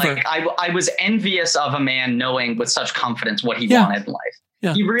now. I love her. I was envious of a man knowing with such confidence what he wanted in life.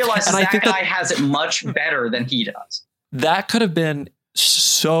 Yeah. He realizes that guy has it much better than he does. That could have been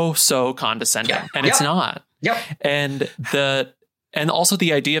so condescending, and it's not. Yep. And also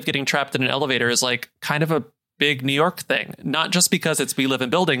the idea of getting trapped in an elevator is like kind of a big New York thing, not just because we live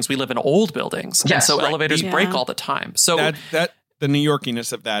in buildings, we live in old buildings. Yes, and so elevators break all the time. So that the New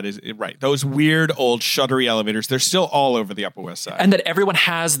Yorkiness of that is right. Those weird old shuttery elevators, they're still all over the Upper West Side. And that everyone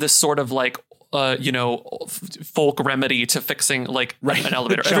has this sort of like folk remedy to fixing like an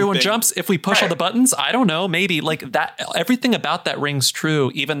elevator. Everyone jumps if we push all the buttons. I don't know, maybe like that. Everything about that rings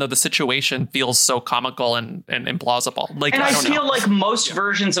true, even though the situation feels so comical and implausible. Like, and I feel like most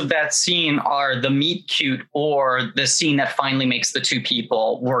versions of that scene are the meet cute or the scene that finally makes the two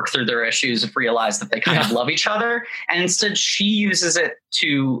people work through their issues and realize that they kind of love each other. And instead, she uses it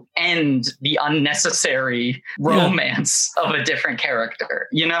to end the unnecessary romance of a different character.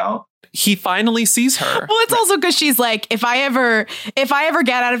 You know. He finally sees her. Well, it's also because she's like, if I ever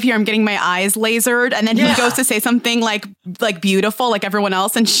get out of here, I'm getting my eyes lasered. And then he goes to say something like beautiful, like everyone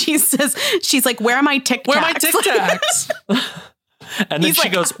else. And she's like, where are my Tic Tacs? Where are my Tic Tacs? And then she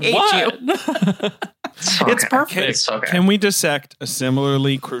goes, what? It's perfect. Can we dissect a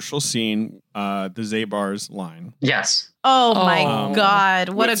similarly crucial scene, the Zabar's line? Yes. Oh my God.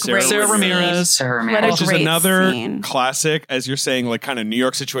 What a great Sarah Ramirez. Which is another classic, as you're saying, like kind of New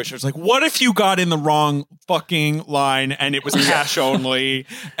York situation. It's like, what if you got in the wrong fucking line and it was cash only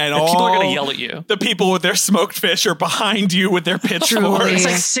and all people are going to yell at you. The people with their smoked fish are behind you with their pitchforks. It's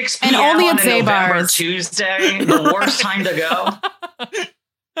like 6 p.m. and only on at November Tuesday, the worst time to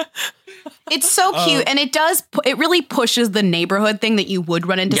go. It's so cute, and it really pushes the neighborhood thing that you would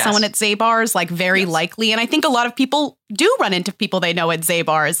run into someone at Zabar's, like very likely. And I think a lot of people do run into people they know at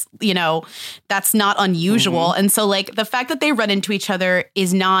Zabar's. You know, that's not unusual. Mm-hmm. And so like the fact that they run into each other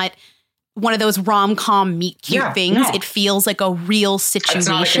is not one of those rom-com meet cute things. No. It feels like a real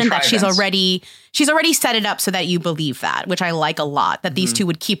situation that she's already set it up so that you believe that, which I like a lot, that these two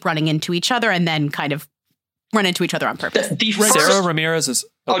would keep running into each other and then kind of run into each other on purpose. Sarah Ramirez is...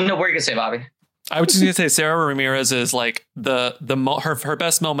 Oh, no, what are you going to say, Bobby? I was just going to say Sarah Ramirez is like her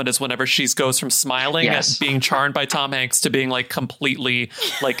best moment is whenever she goes from smiling at being charmed by Tom Hanks to being like completely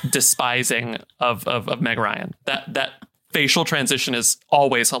like despising of Meg Ryan. That facial transition is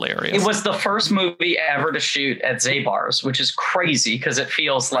always hilarious. It was the first movie ever to shoot at Zabar's, which is crazy because it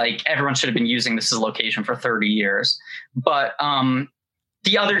feels like everyone should have been using this as a location for 30 years. But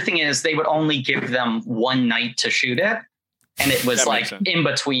the other thing is they would only give them one night to shoot it. And it was like in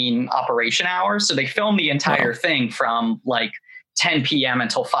between operation hours. So they filmed the entire thing from like 10 p.m.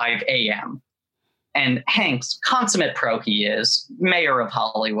 until 5 a.m. And Hanks, consummate pro he is, mayor of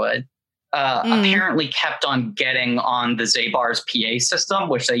Hollywood, apparently kept on getting on the Zabar's PA system,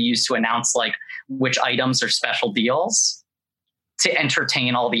 which they use to announce like which items are special deals to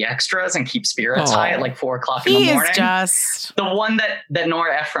entertain all the extras and keep spirits high at like 4 o'clock in the morning. He is just... The one that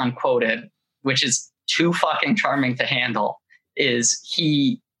Nora Ephron quoted, which is too fucking charming to handle, is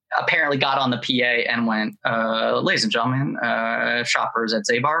he apparently got on the PA and went, ladies and gentlemen, shoppers at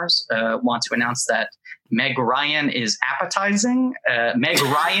Zabar's want to announce that Meg Ryan is appetizing. Meg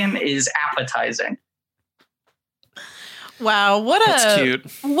Ryan is appetizing. Wow, That's cute.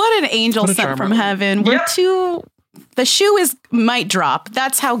 What an angel sent from heaven. The shoe might drop.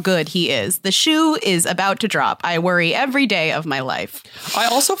 That's how good he is. The shoe is about to drop. I worry every day of my life. I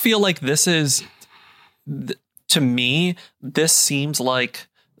also feel like this is... To me, this seems like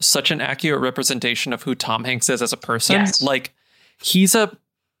such an accurate representation of who Tom Hanks is as a person. Yes. Like, he's a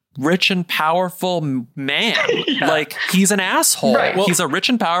rich and powerful man. Like, he's an asshole. Right. Well, he's a rich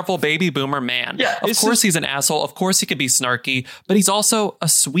and powerful baby boomer man. Yeah, of course he's an asshole. Of course he could be snarky, but he's also a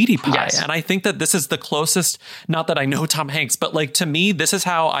sweetie pie. Yes. And I think that this is the closest, not that I know Tom Hanks, but like to me, this is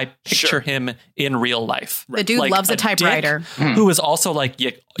how I picture him in real life. The dude loves a typewriter. Who is also like,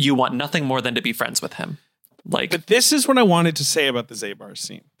 you want nothing more than to be friends with him. Like, but this is what I wanted to say about the Zabar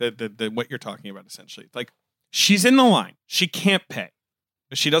scene. The what you're talking about essentially. Like, she's in the line. She can't pay.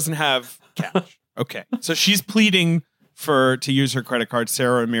 She doesn't have cash. Okay. So she's pleading to use her credit card.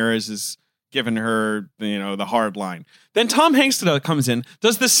 Sarah Ramirez is giving her, the hard line. Then Tom Hanks comes in,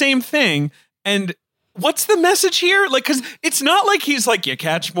 does the same thing, and what's the message here? Like, because it's not like he's like, you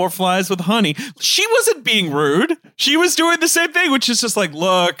catch more flies with honey. She wasn't being rude. She was doing the same thing, which is just like,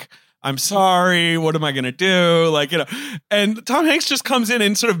 look, I'm sorry. What am I going to do? Like, and Tom Hanks just comes in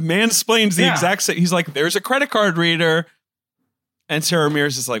and sort of mansplains the exact same. He's like, there's a credit card reader. And Sarah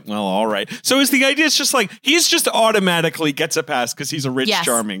Ramirez is like, well, all right. So is the idea, it's just like, he's just automatically gets a pass because he's a rich,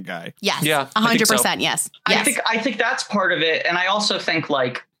 charming guy. Yes. Yeah. 100%. Yes. I think that's part of it. And I also think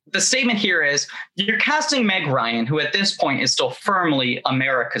like the statement here is you're casting Meg Ryan, who at this point is still firmly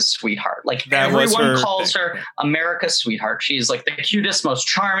America's sweetheart. Like everyone calls her America's sweetheart. She's like the cutest, most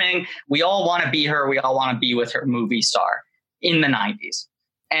charming. We all want to be her. We all want to be with her movie star in the 90s.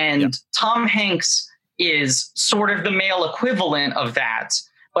 And Tom Hanks is sort of the male equivalent of that,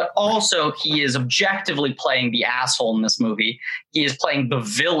 but also he is objectively playing the asshole in this movie. He is playing the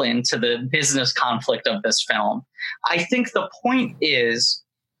villain to the business conflict of this film. I think the point is,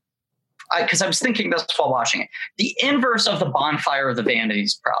 because I was thinking this while watching it, the inverse of the Bonfire of the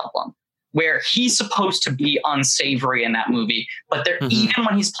Vanities problem, where he's supposed to be unsavory in that movie, but even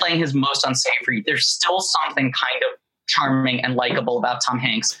when he's playing his most unsavory, there's still something kind of charming and likable about Tom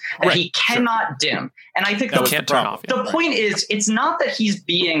Hanks that he cannot dim. And I think the point is, it's not that he's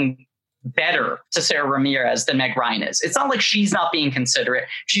being better to Sarah Ramirez than Meg Ryan is. It's not like she's not being considerate.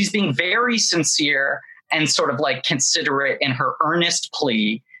 She's being very sincere and sort of like considerate in her earnest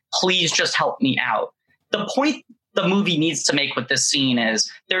plea. Please just help me out. The point the movie needs to make with this scene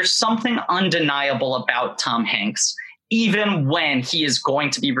is there's something undeniable about Tom Hanks, even when he is going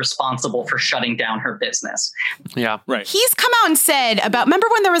to be responsible for shutting down her business. Yeah, right. He's come out and said remember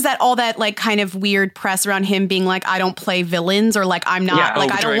when there was all that like kind of weird press around him being like, I don't play villains, or like, I'm not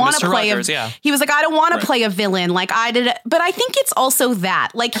I don't want to play Rogers, he was like, I don't want to play a villain. Like I did. But I think it's also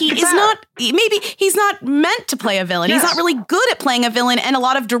that like he is not, maybe he's not meant to play a villain. He's not really good at playing a villain. And a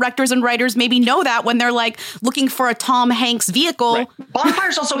lot of directors and writers maybe know that when they're like looking for a Tom Hanks vehicle. Right.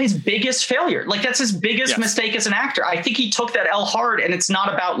 Bonfire's also his biggest failure. Like that's his biggest mistake as an actor. I think he took that L hard, and it's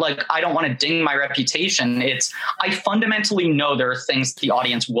not about like, I don't want to ding my reputation. It's, I fundamentally know there are things the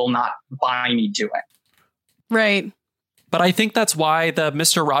audience will not buy me doing. Right. But I think that's why the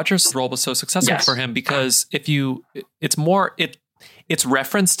Mr. Rogers role was so successful for him, because it's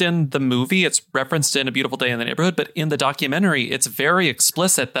referenced in the movie, it's referenced in A Beautiful Day in the Neighborhood, but in the documentary, it's very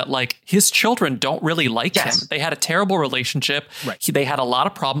explicit that like his children don't really like him. They had a terrible relationship. Right. They had a lot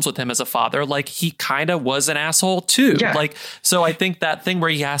of problems with him as a father. Like he kind of was an asshole too. Yeah. Like, so I think that thing where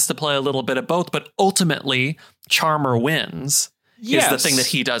he has to play a little bit of both, but ultimately Charmer wins. Is the thing that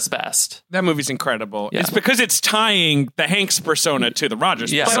he does best. That movie's incredible. Yeah. It's because it's tying the Hanks persona to the Rogers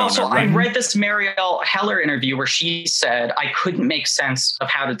persona. But also, I read this Marielle Heller interview where she said, I couldn't make sense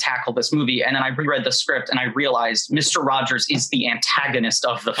of how to tackle this movie. And then I reread the script and I realized Mr. Rogers is the antagonist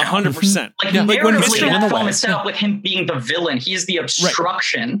of the film. 100%. Like narratively, that film is set up with him being the villain. He is the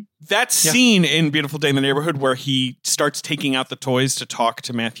obstruction. Right. That scene in Beautiful Day in the Neighborhood where he starts taking out the toys to talk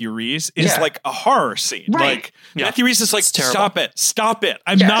to Matthew Rhys is like a horror scene. Right. Like Matthew Rhys is like, stop it.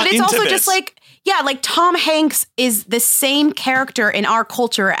 I'm not into this. But it's also just like, like Tom Hanks is the same character in our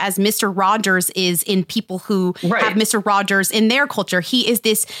culture as Mr. Rogers is in people who have Mr. Rogers in their culture. He is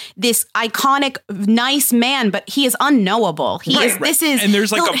this iconic, nice man, but he is unknowable. And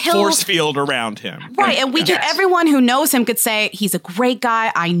there's like a force field around him. Right. And everyone who knows him could say he's a great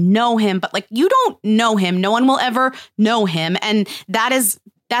guy. I know him, but like you don't know him. No one will ever know him. And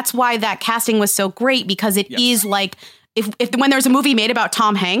that's why that casting was so great, because it is like, if when there's a movie made about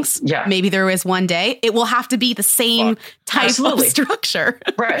Tom Hanks, maybe there is one day, it will have to be the same type of structure.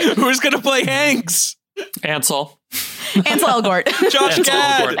 Right. Who's going to play Hanks? Ansel Elgort. Josh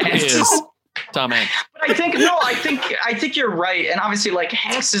Gad is Tom Hanks. But I think you're right. And obviously, like,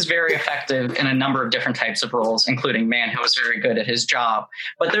 Hanks is very effective in a number of different types of roles, including Man Who Was Very Good at His Job.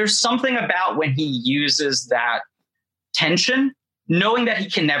 But there's something about when he uses that tension, knowing that he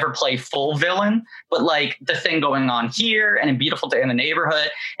can never play full villain, but like the thing going on here and in Beautiful Day in the Neighborhood,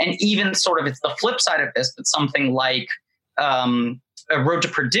 and even sort of it's the flip side of this, but something like A Road to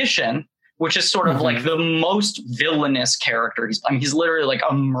Perdition, which is sort of like the most villainous character. He's literally like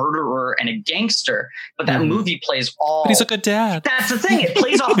a murderer and a gangster, but that movie plays all. But he's a good dad. That's the thing. It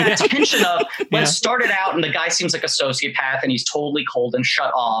plays off that tension of let's start it out and the guy seems like a sociopath and he's totally cold and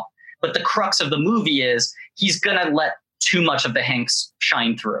shut off. But the crux of the movie is he's going to let too much of the Hanks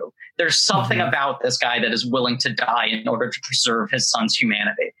shine through. There's something about this guy that is willing to die in order to preserve his son's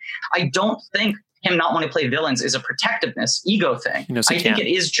humanity. I don't think him not wanting to play villains is a protectiveness, ego thing. He knows he I think can. it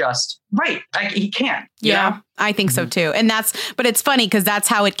is just right. He can. you Yeah, know? I think so too. And but it's funny because that's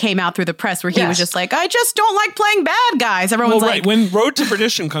how it came out through the press, where he was Yes. just like, I just don't like playing bad guys. Everyone's Well, like, right. When Road to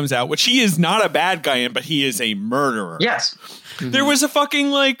Perdition comes out, which he is not a bad guy in, but he is a murderer. Yes. There was a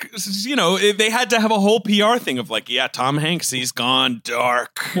fucking they had to have a whole PR thing of Tom Hanks, he's gone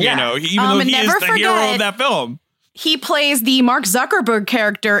dark. Yeah. Even though and he is never the hero forget- of that film. he plays the Mark Zuckerberg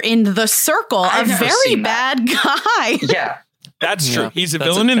character in The Circle, I've a never very seen that. bad guy. Yeah. That's Yeah, true. He's a that's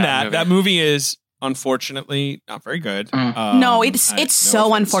a villain in bad that. movie. That movie is unfortunately not very good. No, it's no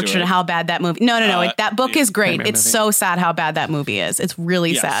so offense to unfortunate it. how bad that movie. No, that book is great. Nightmare It's movie. so sad how bad that movie is. It's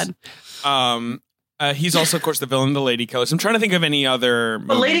really Yes. sad. He's also, of course, the villain in The Lady Killers. I'm trying to think of any other.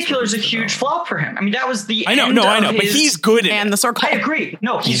 But Lady movies Killer's a where he's the huge villain. flop for him. I mean, that was the I know, end I of know, but his- he's good in And it. The Circle. I agree.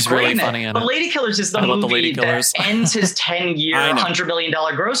 No, he's really great funny in in it. But it. Lady Killers is the I love The movie Lady that Killers. ends his 10-year, I know. $100 million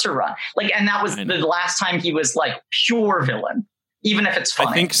grosser run. And that was I the know. last time he was pure villain, even if it's funny.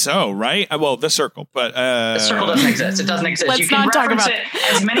 I think so, right? Well, The Circle, but The Circle doesn't exist. It doesn't exist. Let's You can not talk reference about-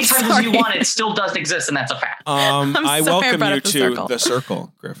 it as many I'm times as you sorry. want. It still doesn't exist, and that's a fact. I sorry welcome about you it, The to Circle. The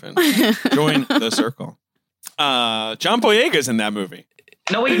Circle, Griffin. Join The Circle. John Boyega's in that movie.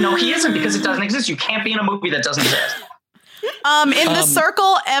 No, he isn't, because it doesn't exist. You can't be in a movie that doesn't exist. In The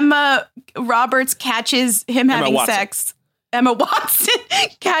Circle, Emma Roberts catches him Emma having Watson. sex. Emma Watson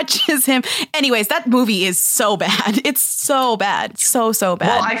catches him. Anyways, that movie is so bad. It's so bad. So bad.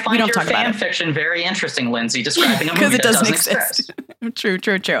 Well, I we find don't your talk about fan it fiction very interesting, Lindsay, describing a because movie it that doesn't doesn't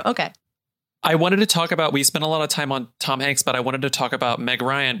exist. True. Okay. I wanted to talk about, we spent a lot of time on Tom Hanks, but I wanted to talk about Meg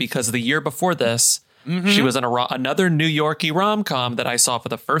Ryan because the year before this, she was in another New Yorkie rom-com that I saw for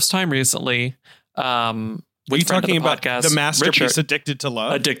the first time recently. Are you talking about the masterpiece Richard, Addicted to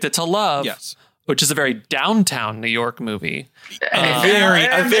Love? Addicted to Love. Yes. Which is a very downtown New York movie.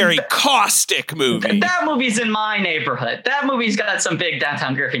 A very caustic movie. That movie's in my neighborhood. That movie's got some big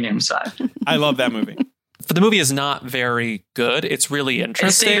downtown Griffin inside. I love that movie. But the movie is not very good. It's really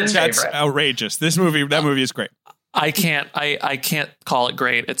interesting. David's That's favorite. outrageous. That movie is great. I can't call it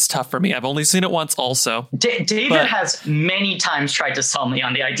great. It's tough for me. I've only seen it once also. David But- has many times tried to sell me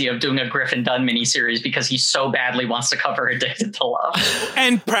on the idea of doing a Griffin Dunn miniseries because he so badly wants to cover Addicted to Love.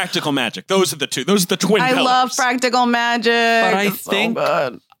 And Practical Magic. Those are the two. Those are the twin I pillars. love Practical Magic. But It's so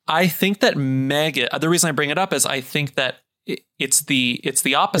good. I think that Meg, the reason I bring it up is I think that it's the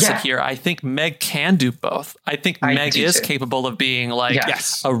opposite Yeah. here. I think Meg can do both. I think I Meg do is too. capable of being like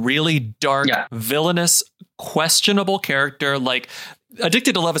Yes. a really dark, Yeah. villainous, questionable character. Like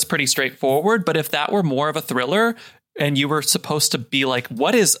Addicted to Love is pretty straightforward, but if that were more of a thriller and you were supposed to be like,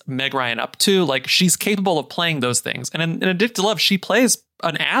 what is Meg Ryan up to? Like, she's capable of playing those things. And in Addicted to Love, she plays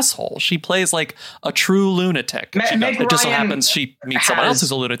an asshole. She plays like a true lunatic. Meg It just so Ryan happens she meets someone has- else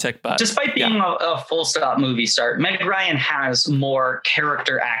who's a lunatic. But Despite being a full stop movie star, Meg Ryan has more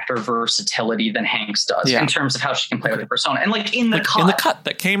character actor versatility than Hanks does Yeah. in terms of how she can play with her persona. And in the in the cut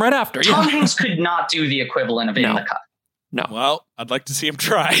that came right after. Tom Yeah. Hanks could not do the equivalent of In No. the Cut. No. Well, I'd like to see him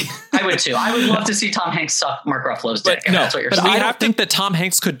try. I would too. I would love to see Tom Hanks suck Mark Ruffalo's But dick. If no, that's what you're But saying. I don't think that Tom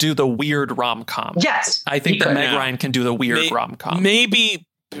Hanks could do the weird rom-com. Yes. I think he that could. Meg Yeah. Ryan can do the weird rom-com. Maybe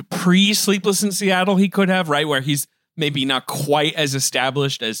pre-Sleepless in Seattle he could have, right? Where he's maybe not quite as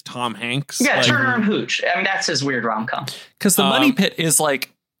established as Tom Hanks. Yeah, Like, Turner and Hooch. I mean, that's his weird rom-com. Because the Money Pit is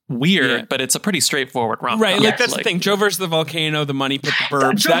like weird, Yeah. but it's a pretty straightforward rom-com. Right, like Yes, that's the thing. Joe versus the Volcano, The Money Pit, The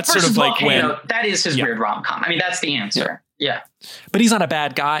Burbs. Joe That's sort versus of like Volcano, when. that is his Yeah. weird rom-com. I mean, that's the answer. Yeah. But he's not a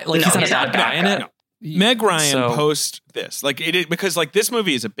bad guy. Like No, he's not a he's not bad a bad guy in guy. it. No. Meg Ryan So- post this because this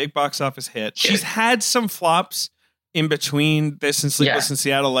movie is a big box office hit. She's had some flops in between this and Sleepless Yeah. in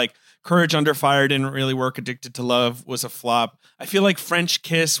Seattle. Like Courage Under Fire didn't really work. Addicted to Love was a flop. I feel like French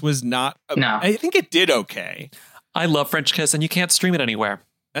Kiss was not. No. I think it did okay. I love French Kiss, and you can't stream it anywhere.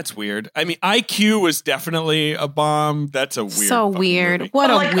 That's weird. I mean, IQ was definitely a bomb. That's a weird. So fucking weird. movie. What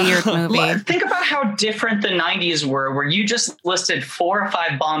a Like, weird movie. Think about how different the 90s were, where you just listed 4 or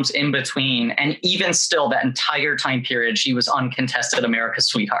 5 bombs in between, and even still, that entire time period, she was uncontested America's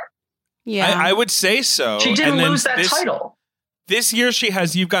sweetheart. Yeah. I would say so. She didn't And then lose that title. This year she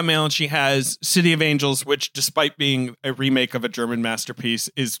has You've Got Mail and she has City of Angels, which despite being a remake of a German masterpiece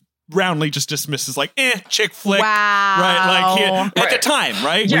is roundly just dismissed as like, chick flick. Wow. Right, like at the Right. time,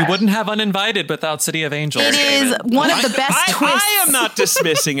 right? Yeah. We wouldn't have Uninvited without City of Angels. It is David. one of the best twists. I am not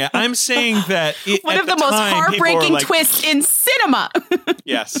dismissing it. I'm saying that one at of the most time, people were heartbreaking like, twists in cinema.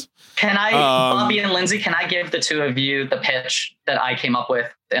 Yes. Can I, Bobby and Lindsay, can I give the two of you the pitch that I came up with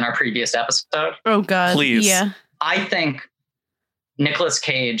in our previous episode? Oh God. Please. Yeah. I think Nicolas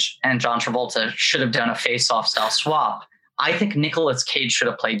Cage and John Travolta should have done a face-off style swap I think Nicolas Cage should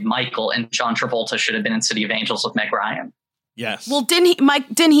have played Michael, and John Travolta should have been in City of Angels with Meg Ryan. Yes. Well, didn't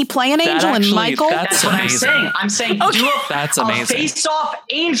he play an angel in Michael? That's what amazing. I'm saying Okay. do That's a amazing. face-off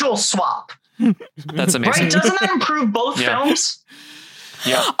angel swap. That's amazing. Right? Doesn't that improve both films?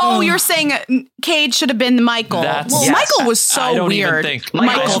 Yeah. Oh, you're saying Cage should have been Michael. That's- Well, Yes. Michael was so I don't weird. even think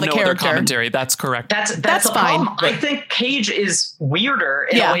Michael, Michael, the no other character. commentary. That's correct. That's That's the fine. problem. I think Cage is weirder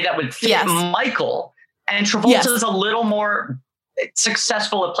in Yeah. a way that would fit Yes. Michael, and Travolta Yes. is a little more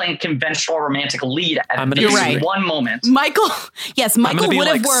successful at playing conventional romantic lead at I'm gonna this You're right. one moment. Michael, yes, I'm Michael gonna be would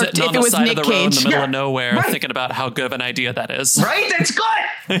have like worked sitting if on it the was side Nick of the road in Cage. the middle Yeah. of nowhere, Right. thinking about how good of an idea that is. Right? It's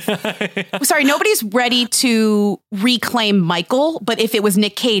good. Sorry, nobody's ready to reclaim Michael, but if it was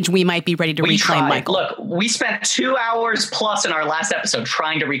Nick Cage, we might be ready to We reclaim tried. Michael. Look, we spent 2 hours plus in our last episode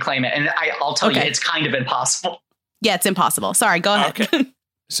trying to reclaim it, and I'll tell you, Okay. it's kind of impossible. Yeah, it's impossible. Sorry, go ahead. Okay.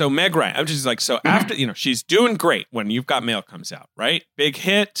 So Meg Ryan, I'm just like, so after, she's doing great when You've Got Mail comes out, right? Big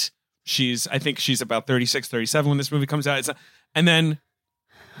hit. I think she's about 36, 37 when this movie comes out. And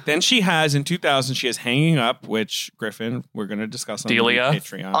then she has, in 2000, she has Hanging Up, which, Griffin, we're going to discuss on Delia.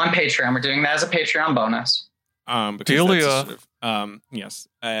 Patreon. On Patreon, we're doing that as a Patreon bonus. Because Delia. that's sort of, yes.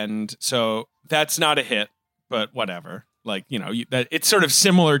 And so that's not a hit, but whatever. Like, that it's sort of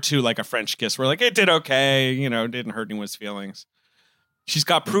similar to like A French Kiss, where like it did okay, didn't hurt anyone's feelings. She's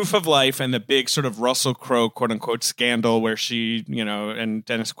got Proof of Life and the big sort of Russell Crowe quote unquote scandal where she, and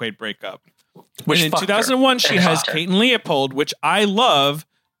Dennis Quaid break up. Which and in fucked her. 2001, she It has fucked her. Kate and Leopold, which I love,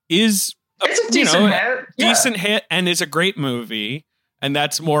 is It's a decent hit. Yeah. decent hit and is a great movie. And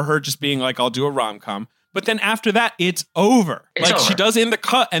that's more her just being like, I'll do a rom-com. But then after that, it's over. It's like she over. does In the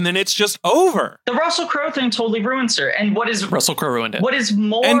Cut, and then it's just over. The Russell Crowe thing totally ruins her. And what is Russell Crowe ruined it. what is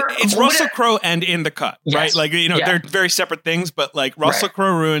more? And it's what Russell it- Crowe and In the Cut, Yes. right? Like, Yeah. they're very separate things, but like Russell Right.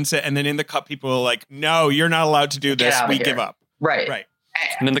 Crowe ruins it, and then In the Cut, people are like, no, you're not allowed to do Get this. outta We here. give up. Right. Right.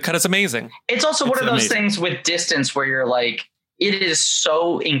 And then the cut is amazing. It's also one It's of those amazing. things with Distance where you're like, it is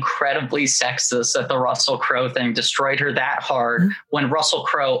so incredibly sexist that the Russell Crowe thing destroyed her that hard when Russell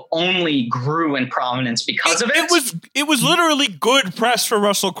Crowe only grew in prominence because of it. It was literally good press for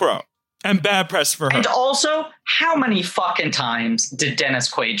Russell Crowe and bad press for her. And also, how many fucking times did Dennis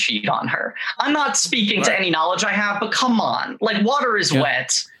Quaid cheat on her? I'm not speaking to Right. any knowledge I have, but come on. Like, water is Yeah.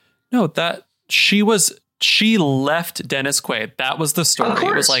 wet. No, that she left Dennis Quaid. That was the story. Of It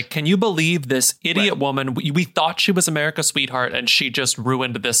was course. like, can you believe this idiot woman? We thought she was America's sweetheart, and she just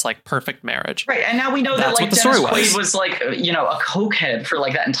ruined this like perfect marriage. Right. And now we know that That's like what the Dennis story Quaid was like, a cokehead for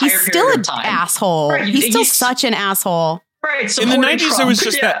like that entire He's period still of an time. asshole. Right, He's still he's- such an asshole. Right. In the supporting 90s, there Trump. was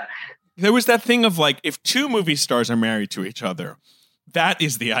just Yeah. there was that thing of like, if two movie stars are married to each other, that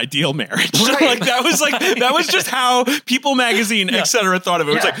is the ideal marriage. Right. that was just how People Magazine, etc. thought of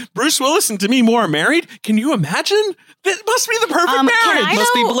it. It was Yeah. like, Bruce Willis and Demi Moore are married? Can you imagine? That must be the perfect Can marriage.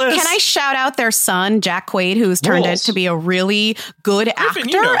 Must be bliss. Can I shout out their son, Jack Quaid, who's turned out Rules. to be a really good actor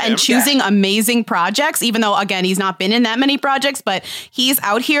you know him. and choosing amazing projects, even though, again, he's not been in that many projects, but he's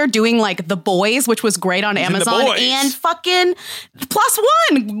out here doing like The Boys, which was great on in The Amazon, Boys. and fucking Plus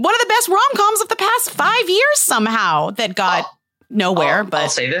One, one of the best rom-coms of the past 5 years somehow that got nowhere. I'll But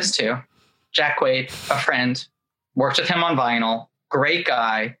say this too. Jack Quaid, a friend, worked with him on vinyl. Great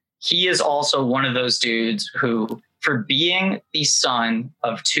guy. He is also one of those dudes who, for being the son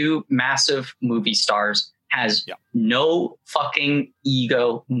of two massive movie stars, has no fucking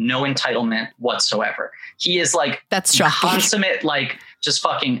ego, no entitlement whatsoever. He is like that's shocking. consummate, like just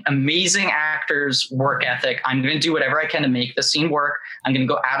fucking amazing actors, work ethic. I'm going to do whatever I can to make the scene work. I'm going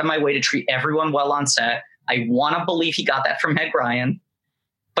to go out of my way to treat everyone well on set. I want to believe he got that from Meg Ryan,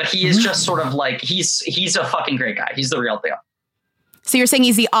 but he is just sort of like, he's a fucking great guy. He's the real deal. So you're saying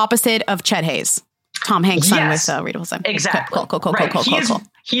he's the opposite of Chet Hayes, Tom Hanks' son Yes. with Rita Wilson. Exactly. Cool. Right. Cool.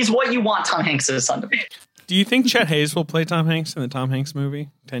 He's what you want Tom Hanks' son to be. Do you think Chet Hayes will play Tom Hanks in the Tom Hanks movie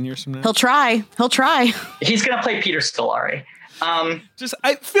 10 years from now? He'll try. He's going to play Peter Scolari.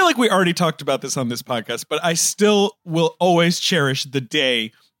 I feel like we already talked about this on this podcast, but I still will always cherish the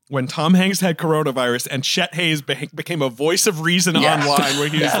day when Tom Hanks had coronavirus and Chet Hayes became a voice of reason online, where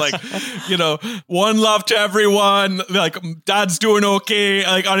he was like, one love to everyone, like Dad's doing okay,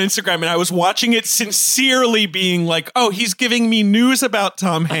 like on Instagram. And I was watching it sincerely being like, oh, he's giving me news about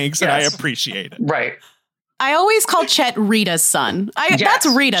Tom Hanks and I appreciate it. Right. I always call Chet Rita's son. That's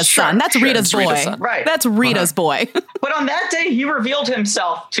Rita's sure, son. That's sure. Rita's It's boy. Rita's son. Right. That's Rita's boy. But on that day, he revealed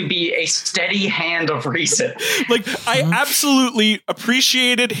himself to be a steady hand of reason. Like, I absolutely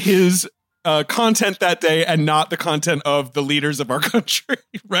appreciated his content that day and not the content of the leaders of our country,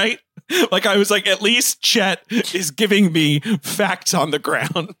 right? Like, I was like, at least Chet is giving me facts on the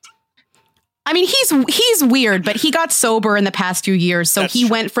ground. I mean, he's weird, but he got sober in the past few years, so he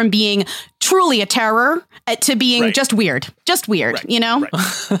went from being truly a terror to being just weird, you know.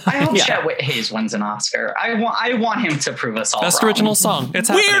 Right. I hope Chet Hayes wins an Oscar. I want him to prove us all Best wrong. original song. It's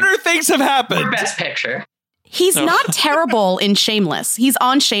happening. Weirder things have happened. Or Best Picture. He's not terrible in Shameless. He's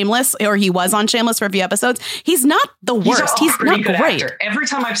on Shameless, or he was on Shameless for a few episodes. He's not the worst. He's not great. Actor. Every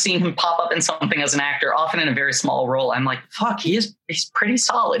time I've seen him pop up in something as an actor, often in a very small role, I'm like, fuck, he's pretty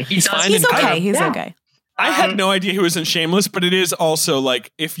solid. He's okay. He's okay. I had no idea he was in Shameless, but it is also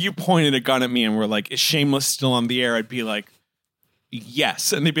like, if you pointed a gun at me and were like, is Shameless still on the air? I'd be like,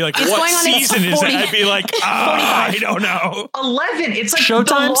 yes. And they'd be like, what season is it? I'd be like, I don't know. 11. It's like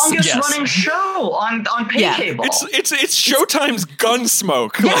Showtime's, the longest running show on pay cable. It's Showtime's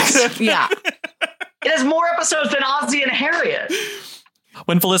Gunsmoke. Yes. Yeah. It has more episodes than Ozzy and Harriet.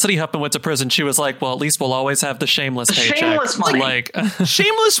 When Felicity Huffman went to prison, she was like, well, at least we'll always have the Shameless paycheck. Shameless money. Like,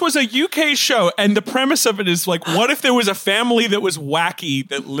 Shameless was a UK show, and the premise of it is like, what if there was a family that was wacky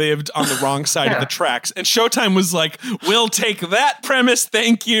that lived on the wrong side of the tracks? And Showtime was like, we'll take that premise,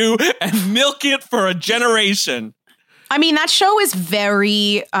 thank you, and milk it for a generation. I mean, that show is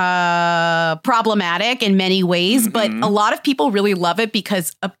very problematic in many ways, but a lot of people really love it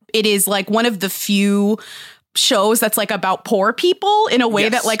because it is like one of the few shows that's like about poor people in a way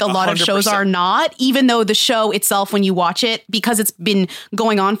that like a lot 100%. Of shows are not, even though the show itself, when you watch it, because it's been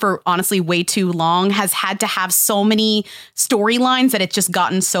going on for honestly way too long, has had to have so many storylines that it's just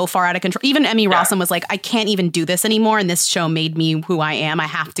gotten so far out of control. Even Emmy Rossum was like, I can't even do this anymore. And this show made me who I am. I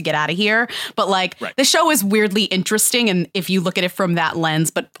have to get out of here. But like the show is weirdly interesting. And if you look at it from that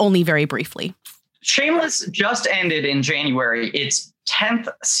lens, but only very briefly. Shameless just ended in January. It's 10th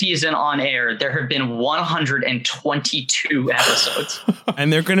season on air. There have been 122 episodes.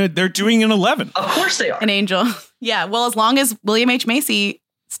 And they're doing an 11. Of course they are. An angel. Yeah. Well, as long as William H. Macy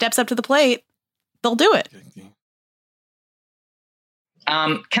steps up to the plate, they'll do it.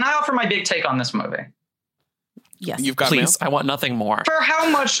 Can I offer my big take on this movie? Yes. You've got please. I want nothing more. For how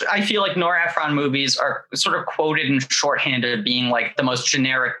much I feel like Nora Ephron movies are sort of quoted in shorthand being like the most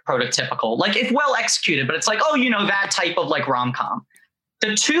generic, prototypical, like if well executed, but it's like, oh, you know, that type of like rom-com.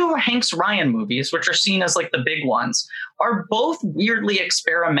 The two Hanks Ryan movies, which are seen as like the big ones, are both weirdly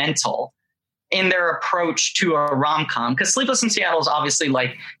experimental in their approach to a rom-com. Because Sleepless in Seattle is obviously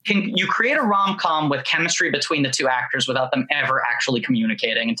like, can you create a rom-com with chemistry between the two actors without them ever actually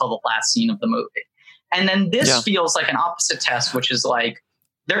communicating until the last scene of the movie? And then this feels like an opposite test, which is like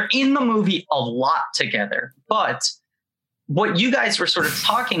they're in the movie a lot together. But what you guys were sort of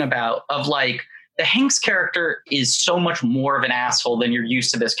talking about of like the Hanks character is so much more of an asshole than you're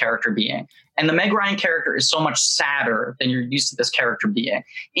used to this character being. And the Meg Ryan character is so much sadder than you're used to this character being.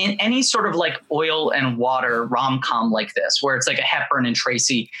 In any sort of like oil and water rom-com like this, where it's like a Hepburn and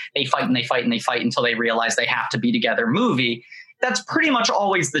Tracy, they fight and they fight and they fight until they realize they have to be together movie. That's pretty much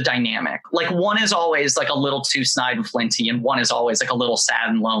always the dynamic. Like one is always like a little too snide and flinty, and one is always like a little sad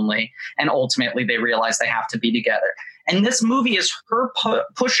and lonely. And ultimately they realize they have to be together. And this movie is her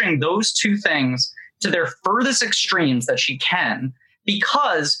pushing those two things to their furthest extremes that she can,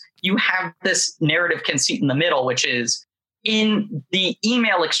 because you have this narrative conceit in the middle, which is in the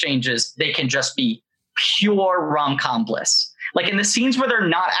email exchanges, they can just be pure rom-com bliss. Like in the scenes where they're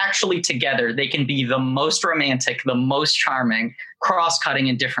not actually together, they can be the most romantic, the most charming, cross-cutting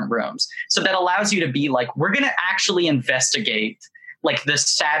in different rooms. So that allows you to be like, we're going to actually investigate like the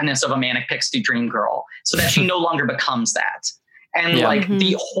sadness of a manic pixie dream girl so that she no longer becomes that. And like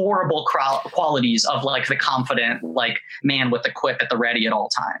the horrible qualities of like the confident, like man with the quip at the ready at all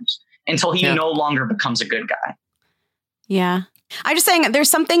times until he no longer becomes a good guy. Yeah. I'm just saying there's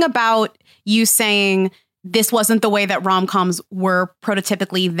something about you saying this wasn't the way that rom-coms were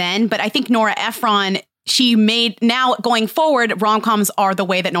prototypically then, but I think Nora Ephron, she made, now going forward, rom-coms are the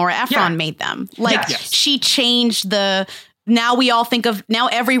way that Nora Ephron made them. Like she changed now we all think of, now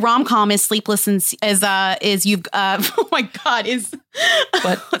every rom-com is Sleepless and is you've oh my God, is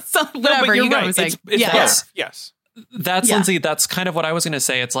but so, whatever you know what I'm saying. Yes. That's Lindsay, that's kind of what I was going to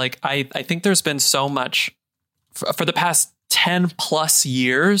say. It's like I think there's been so much for the past 10 plus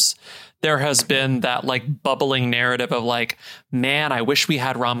years. There has been that like bubbling narrative of like, man, I wish we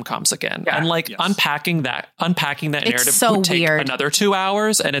had rom-coms again. And like unpacking that narrative would take another 2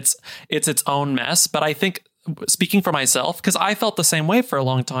 hours, and it's its own mess. But I think, speaking for myself, because I felt the same way for a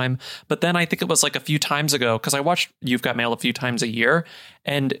long time, but then I think it was like a few times ago, because I watched You've Got Mail a few times a year,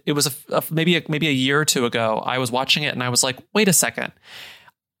 and it was maybe a year or two ago, I was watching it and I was like, wait a second,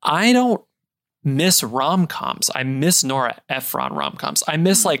 I don't miss rom-coms. I miss Nora Ephron rom-coms. I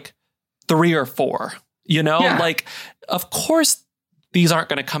miss like 3 or 4, you know, like, of course these aren't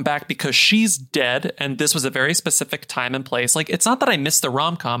going to come back because she's dead and this was a very specific time and place. Like, it's not that I miss the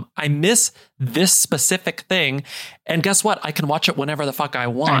rom-com. I miss this specific thing. And guess what? I can watch it whenever the fuck I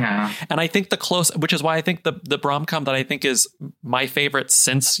want. And I think which is why I think the rom-com that I think is my favorite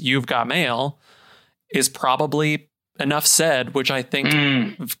since You've Got Mail is probably Enough Said, which I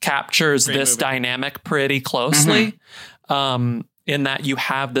think captures this dynamic pretty closely. In that you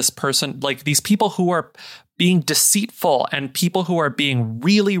have this person, like these people who are being deceitful and people who are being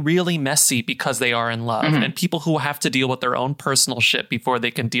really, really messy because they are in love and people who have to deal with their own personal shit before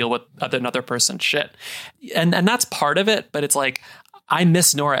they can deal with another person's shit. And that's part of it. But it's like, I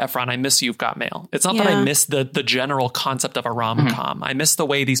miss Nora Ephron. I miss You've Got Mail. It's not that I miss the general concept of a rom-com. I miss the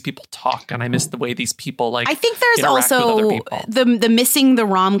way these people talk, and I miss the way these people like. I think there's also the missing the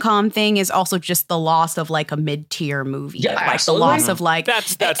rom-com thing is also just the loss of like a mid-tier movie. Yeah, like absolutely. the loss of like.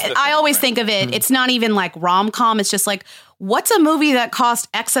 That's I always think of it. It's not even like rom-com. It's just like, what's a movie that cost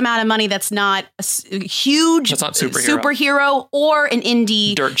X amount of money that's not a huge that's not superhero or an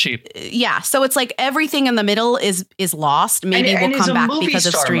indie? Dirt cheap. Yeah. So it's like everything in the middle is lost. Maybe we'll come back because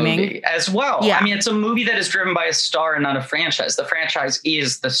of streaming as well. Yeah. I mean, it's a movie that is driven by a star and not a franchise. The franchise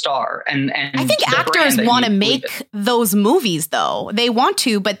is the star. And I think actors want to make those movies, though. They want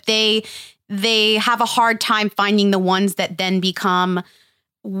to, but they have a hard time finding the ones that then become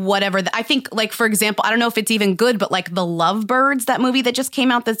whatever. I think, like, for example, I don't know if it's even good, but like The Lovebirds, that movie that just came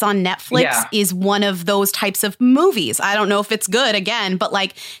out that's on Netflix is one of those types of movies. I don't know if it's good again, but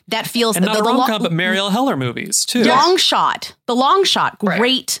like that feels and not a rom-com, but Marielle Heller movies too. The Long Shot,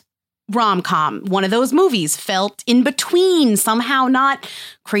 great rom-com. One of those movies felt in between, somehow not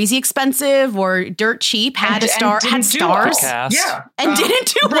crazy expensive or dirt cheap, had stars, yeah, and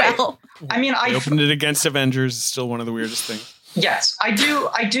didn't do well. I mean, I opened it against Avengers. Is still one of the weirdest things. Yes, I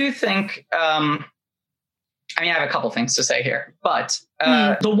do think, I mean, I have a couple things to say here, but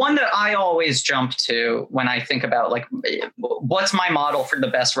the one that I always jump to when I think about like, what's my model for the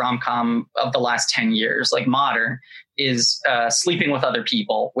best rom-com of the last 10 years, like modern, is Sleeping with Other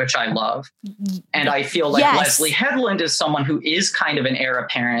People, which I love. And I feel like Leslie Headland is someone who is kind of an heir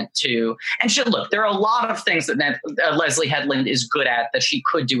apparent to, and look, there are a lot of things that Leslie Headland is good at that she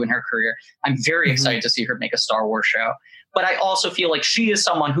could do in her career. I'm very excited to see her make a Star Wars show. But I also feel like she is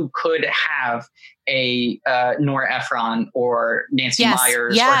someone who could have a Nora Ephron or Nancy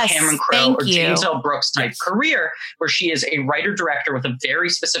Meyers or Cameron Crowe or James L. Brooks type career, where she is a writer-director with a very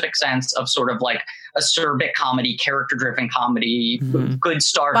specific sense of sort of like acerbic comedy, character-driven comedy, good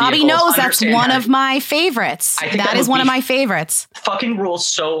star Bobby vehicles. knows that's one of my favorites. That is one of my favorites. Fucking rules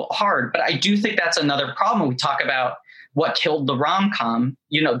so hard. But I do think that's another problem. We talk about what killed the rom-com.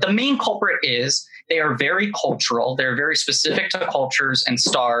 You know, the main culprit is they are very cultural. They're very specific to cultures and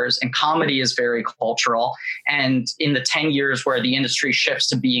stars, and comedy is very cultural. And in the 10 years where the industry shifts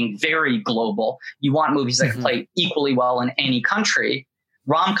to being very global, you want movies that can play equally well in any country.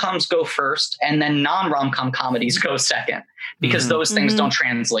 Rom-coms go first, and then non-rom-com comedies go second, because those things don't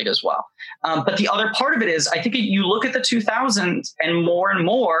translate as well. But the other part of it is, I think you look at the 2000s and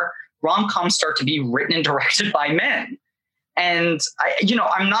more rom-coms start to be written and directed by men. And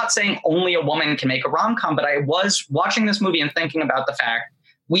I'm not saying only a woman can make a rom-com, but I was watching this movie and thinking about the fact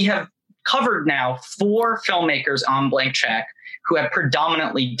we have covered now 4 filmmakers on Blank Check who have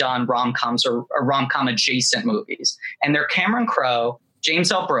predominantly done rom-coms or rom-com adjacent movies. And they're Cameron Crowe,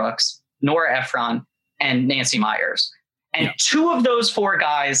 James L. Brooks, Nora Ephron, and Nancy Meyers. And 2 of those 4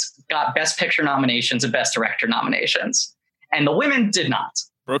 guys got Best Picture nominations and Best Director nominations. And the women did not.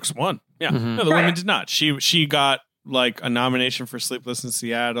 Brooks won. Yeah. No, the women did not. She got like a nomination for Sleepless in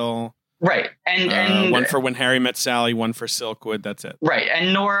Seattle. Right. And one for When Harry Met Sally, one for Silkwood. That's it. Right.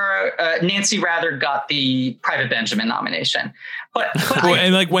 And Nancy Rather got the Private Benjamin nomination. But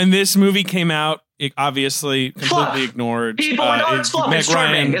and like when this movie came out, it obviously completely ignored. People went, it's fluff. It's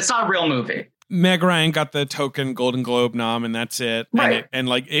charming. It's not a real movie. Meg Ryan got the token Golden Globe nom, and that's it. Right. And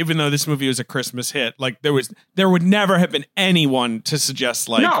like, even though this movie was a Christmas hit, like there would never have been anyone to suggest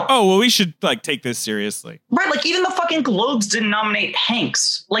like, oh, well, we should like take this seriously. Right. Like even the fucking Globes didn't nominate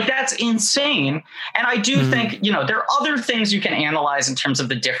Hanks. Like that's insane. And I do think, there are other things you can analyze in terms of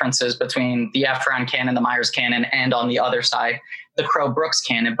the differences between the Ephron canon, the Meyers canon, and on the other side, the Crowe-Brooks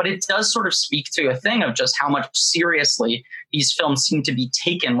canon. But it does sort of speak to a thing of just how much seriously these films seem to be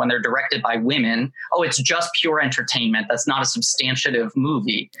taken when they're directed by women. Oh, it's just pure entertainment. That's not a substantive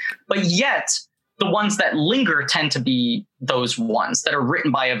movie. But yet the ones that linger tend to be those ones that are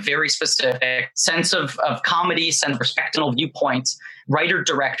written by a very specific sense of comedy, sense of perspective, viewpoints, writer,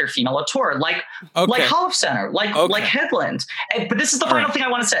 director, female auteur, like Holofcener, like Headland. But this is the final thing I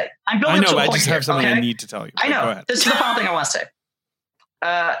want to say. I'm building to a point I just have something I need to tell you. I know. This is the final thing I want to say.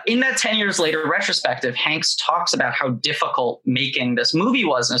 in that 10 years later retrospective, Hanks talks about how difficult making this movie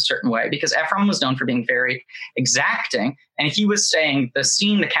was in a certain way, because Ephron was known for being very exacting. And he was saying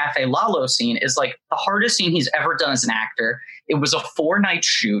the Cafe Lalo scene is like the hardest scene he's ever done as an actor. It was a 4-night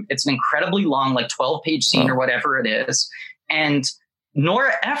shoot. It's an incredibly long, like 12-page scene or whatever it is. And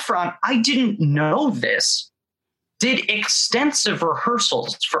Nora Ephron, I didn't know this, did extensive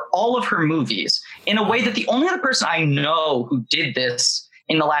rehearsals for all of her movies in a way that the only other person I know who did this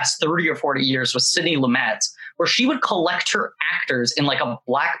in the last 30 or 40 years was Sidney Lumet, where she would collect her actors in like a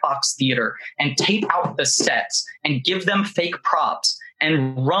black box theater and tape out the sets and give them fake props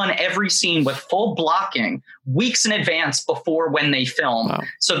and run every scene with full blocking weeks in advance before when they film,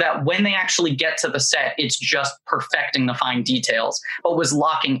 so that when they actually get to the set, it's just perfecting the fine details, but was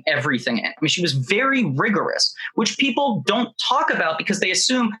locking everything in. I mean, she was very rigorous, which people don't talk about because they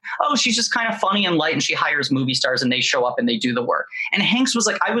assume, oh, she's just kind of funny and light and she hires movie stars and they show up and they do the work. And Hanks was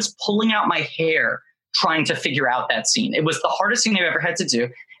like, I was pulling out my hair trying to figure out that scene. It was the hardest thing I've ever had to do.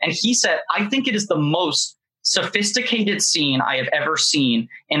 And he said, I think it is the most sophisticated scene I have ever seen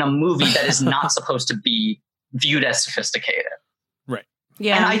in a movie that is not supposed to be viewed as sophisticated. Right.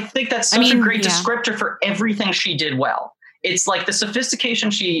 Yeah. And I think that's such a great descriptor for everything she did well. It's like the sophistication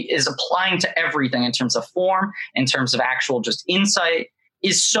she is applying to everything in terms of form, in terms of actual just insight,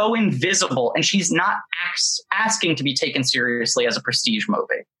 is so invisible. And she's not asking to be taken seriously as a prestige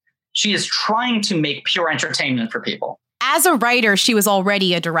movie. She is trying to make pure entertainment for people. As a writer, she was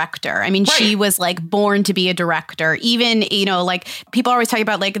already a director. I mean, she was like born to be a director. Even, you know, like people always talk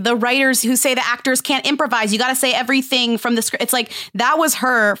about like the writers who say the actors can't improvise. You got to say everything from the script. It's like that was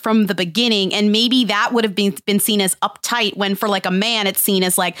her from the beginning. And maybe that would have been seen as uptight when for like a man, it's seen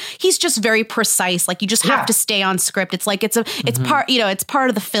as like he's just very precise. Like you just have to stay on script. It's like it's part, you know, it's part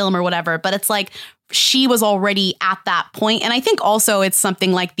of the film or whatever. But it's like she was already at that point. And I think also it's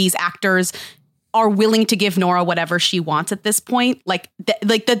something like these actors are willing to give Nora whatever she wants at this point. Like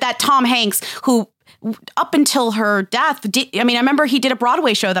that Tom Hanks, who up until her death, I remember he did a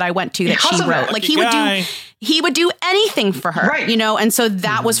Broadway show that I went to that she wrote. Like he would do anything for her, you know? And so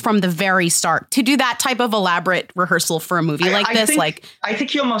that was from the very start to do that type of elaborate rehearsal for a movie I think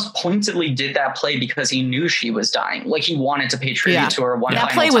he almost pointedly did that play because he knew she was dying. Like he wanted to pay tribute to her one time.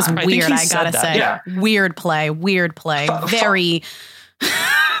 That play was weird, I gotta say. Yeah. Weird play. Very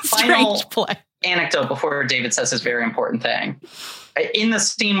strange play. Anecdote before David says his very important thing. In the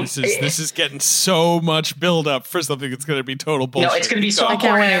scene, this is getting so much build up for something that's going to be total bullshit. No, it's going to be so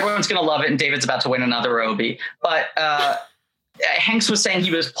important. Everyone's going to love it, and David's about to win another Obie. But Hanks was saying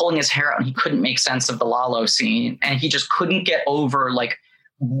he was pulling his hair out and he couldn't make sense of the Lalo scene, and he just couldn't get over like,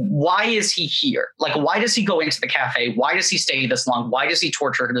 why is he here? Like, why does he go into the cafe? Why does he stay this long? Why does he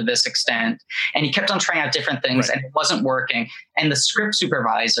torture her to this extent? And he kept on trying out different things and it wasn't working. And the script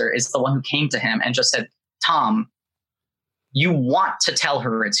supervisor is the one who came to him and just said, Tom, you want to tell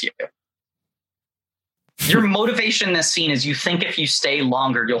her it's you. Your motivation in this scene is you think if you stay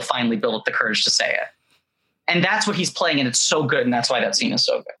longer, you'll finally build up the courage to say it. And that's what he's playing, and it's so good, and that's why that scene is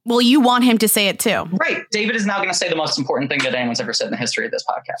so good. Well, you want him to say it too. Right. David is now going to say the most important thing that anyone's ever said in the history of this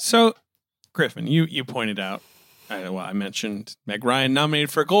podcast. So, Griffin, you pointed out, I mentioned Meg Ryan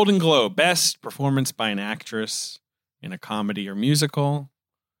nominated for a Golden Globe, Best Performance by an Actress in a Comedy or Musical.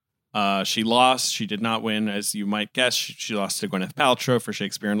 She lost. She did not win, as you might guess. She lost to Gwyneth Paltrow for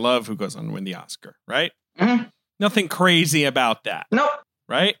Shakespeare in Love, who goes on to win the Oscar, right? Mm-hmm. Nothing crazy about that. Nope.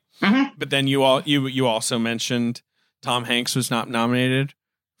 Right? Mm-hmm. But then you also mentioned Tom Hanks was not nominated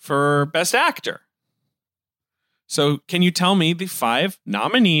for Best Actor. So can you tell me the 5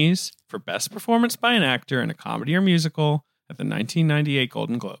 nominees for Best Performance by an Actor in a Comedy or Musical at the 1998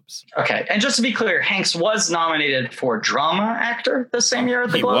 Golden Globes? Okay, and just to be clear, Hanks was nominated for Drama Actor the same year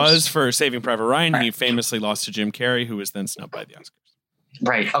at the Globes? He was for Saving Private Ryan. Right. He famously lost to Jim Carrey, who was then snubbed by the Oscars.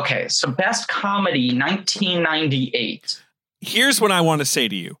 Right, okay. So Best Comedy, 1998. Here's what I want to say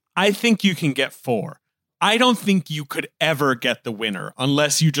to you. I think you can get 4. I don't think you could ever get the winner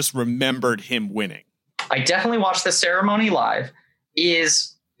unless you just remembered him winning. I definitely watched the ceremony live.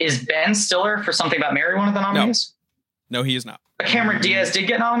 Is Ben Stiller for Something About Mary one of the nominees? No, he is not. But Cameron Diaz did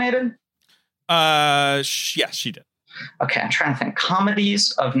get nominated? Yes, she did. Okay, I'm trying to think.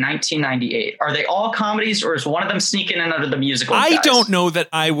 Comedies of 1998. Are they all comedies, or is one of them sneaking in under the musical? I don't know that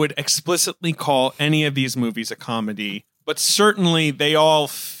I would explicitly call any of these movies a comedy, but certainly they all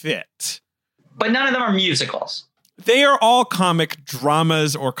fit. But none of them are musicals. They are all comic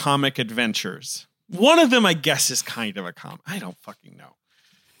dramas or comic adventures. One of them, I guess, is kind of a comedy. I don't fucking know.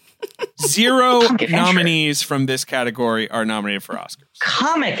 0 nominees from this category are nominated for Oscars.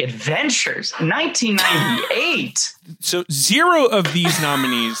 Comic Adventures, 1998. So 0 of these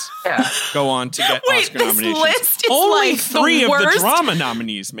nominees go on to get Oscar nominations. List is Only like 3 the of the worst. drama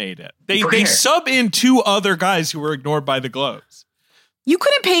nominees made it. They sub in 2 other guys who were ignored by the Globes. You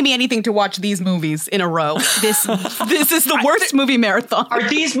couldn't pay me anything to watch these movies in a row. This is the worst movie marathon. Are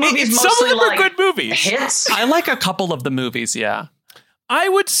these movies Some mostly of them like are good movies. hits? I like a couple of the movies, yeah. I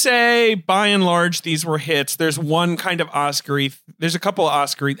would say, by and large, these were hits. There's one kind of Oscar-y. There's a couple of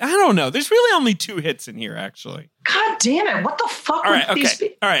Oscar-y. I don't know. There's really only 2 hits in here, actually. God damn it! What the fuck? All right, would these okay.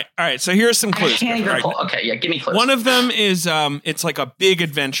 be? All right. So here's some I clues. can't even All right. pull. Okay, yeah, give me clues. One of them is it's like a big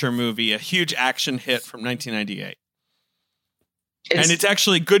adventure movie, a huge action hit from 1998. And it's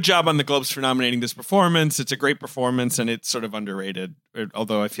actually good job on the Globes for nominating this performance. It's a great performance, and it's sort of underrated.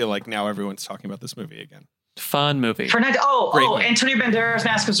 Although I feel like now everyone's talking about this movie again. Fun movie. Great movie. Antonio Banderas,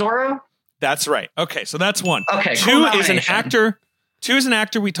 Mask of Zorro. That's right. Okay, so that's one. Okay, 2 cool is an nomination. actor. 2 is an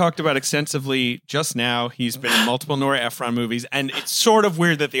actor we talked about extensively just now. He's been in multiple Nora Ephron movies, and it's sort of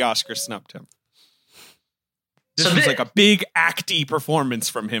weird that the Oscars snubbed him. This was like a big acty performance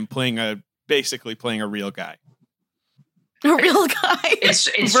from him basically playing a real guy. A real guy. It's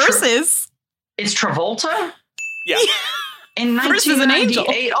versus. It's Travolta. Yeah. In Versus an angel.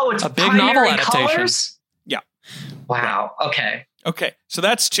 1998. Oh, it's A big Primary novel adaptation. Colors? Yeah. Wow. Okay. Okay, so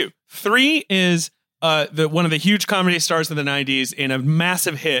that's 2. 3 is one of the huge comedy stars of the 90s in a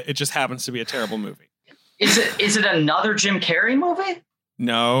massive hit. It just happens to be a terrible movie. Is it another Jim Carrey movie?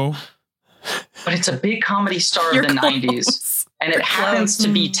 No. But it's a big comedy star You're of the close. 90s. And it You're happens close.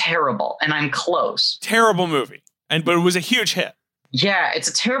 to be terrible. And I'm close. Terrible movie. But it was a huge hit. Yeah, it's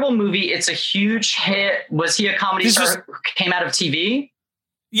a terrible movie. It's a huge hit. Was he a comedy star who came out of TV?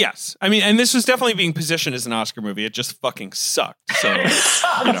 Yes. I mean, and this was definitely being positioned as an Oscar movie. It just fucking sucked. So, you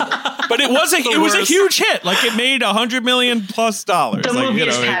know. But it was a huge hit. Like it made $100 million plus. The movie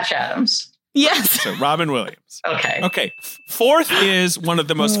is Patch Adams. Yes. So Robin Williams. Okay. 4th is one of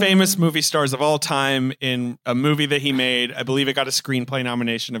the most famous movie stars of all time in a movie that he made. I believe it got a screenplay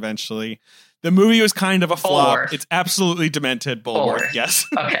nomination eventually. The movie was kind of a flop. Bulworth. It's absolutely demented. Bulworth. Yes.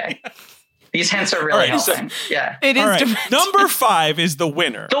 Okay. These hints are really helping. Yeah. It is. All right. Demented. Number 5 is The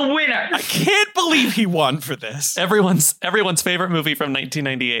Winner. The Winner. I can't believe he won for this. Everyone's favorite movie from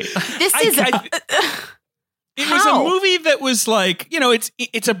 1998. This is. It was a movie that was like,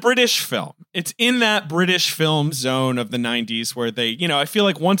 it's a British film. It's in that British film zone of the 90s where they, I feel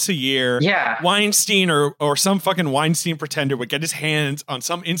like once a year, Weinstein or some fucking Weinstein pretender would get his hands on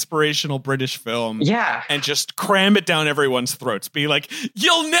some inspirational British film. Yeah. And just cram it down everyone's throats. Be like, you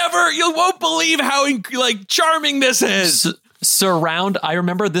won't believe how charming this is. Surround. I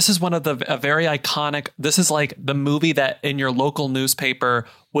remember this is one of a very iconic. This is like the movie that in your local newspaper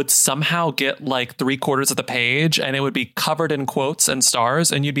would somehow get like 3/4 of the page and it would be covered in quotes and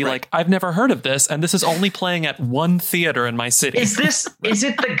stars. And you'd be like, I've never heard of this. And this is only playing at one theater in my city. Is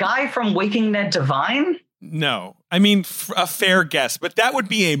it the guy from Waking Ned Divine? No. I mean, a fair guess, but that would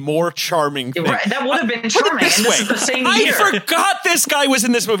be a more charming thing. Right, that would have been charming. And this is the same year. I forgot this guy was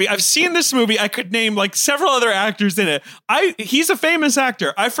in this movie. I've seen this movie. I could name like several other actors in it. He's a famous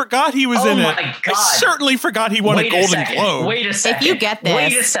actor. I forgot he was in it. My God. I certainly forgot he won a Golden Globe. Wait a second. If you get this.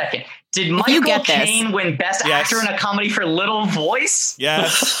 Wait a second. Did Michael Caine win Best Actor in a Comedy for Little Voice?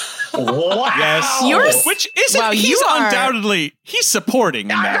 Yes. Wow. Yes. Which isn't he's undoubtedly he's supporting in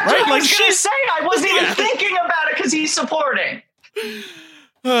that, right? I was gonna say I wasn't even thinking about it because he's supporting.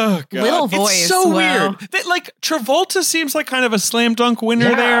 Oh god. Little Voice. It's so weird. That like Travolta seems like kind of a slam dunk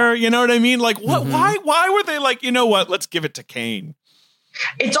winner there. You know what I mean? Like what why were they like, you know what, let's give it to Caine?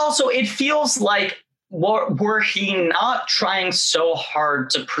 It feels like were he not trying so hard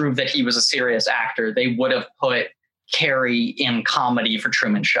to prove that he was a serious actor, they would have put Carey in comedy for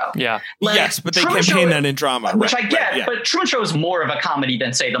Truman Show. Yeah. Yes, but they campaign that in drama. Which I get, but Truman Show is more of a comedy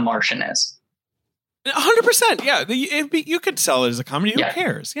than, say, The Martian is. 100%. Yeah. You could sell it as a comedy. Who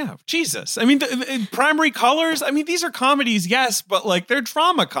cares? Yeah. Jesus. I mean, the Primary Colors, I mean, these are comedies, yes, but like they're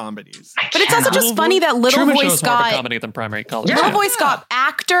drama comedies. But it's also just funny that Little Truman Voice Show's more of got a comedy than Primary Colors. Little Voice got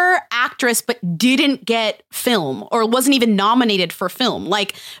actor, actress, but didn't get film or wasn't even nominated for film.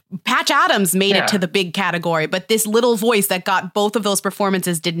 Like Patch Adams made it to the big category, but this Little Voice that got both of those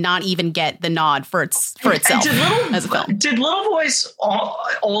performances did not even get the nod for itself as a film. Did Little Voice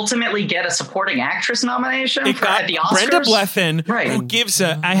ultimately get a supporting actress nomination at the Oscars? Brenda Blethyn, who gives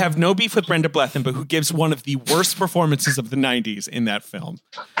I have no beef with Brenda Blethyn, but who gives one of the worst performances of the 90s in that film.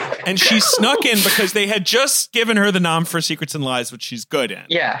 And she snuck in because they had just given her the nom for Secrets and Lies, which she's good in.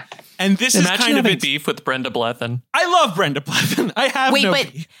 Yeah. And this is kind of a beef with Brenda Blethyn. I love Brenda Blethyn. I have no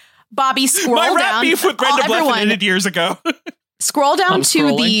beef. Bobby, scroll My down. rap beef with Brenda Blethyn ended years ago. Scroll down to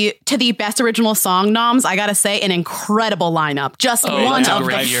Unscrolling. the best original song noms. I gotta say, an incredible lineup. Just one that's a of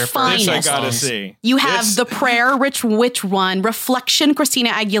great the year for This I finest. gotta songs. see. You have The Prayer, which won, Reflection, Christina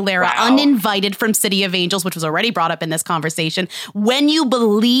Aguilera, Wow. Uninvited from City of Angels, which was already brought up in this conversation. When You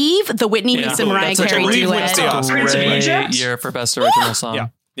Believe, the Whitney Yeah. Houston Mariah That's such a Carey great duet. list, yeah. Prince of Great Egypt? year for best original song. Yeah.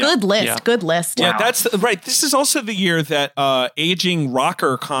 Yeah. Good list. Yeah. Good list. Yeah, Wow. that's right. This is also the year that aging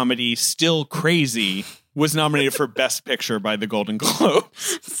rocker comedy Still Crazy was nominated for Best Picture by the Golden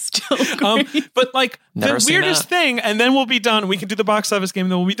Globes. Still great. But like Never the seen weirdest that. thing, and then we'll be done. We can do the box office game,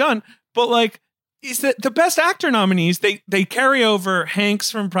 and then we'll be done. But like, is that the Best Actor nominees? They carry over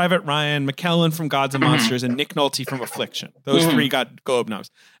Hanks from Private Ryan, McKellen from Gods and Monsters, and Nick Nolte from Affliction. Those three got Globe noms,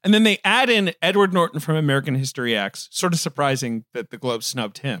 and then they add in Edward Norton from American History X. Sort of surprising that the Globe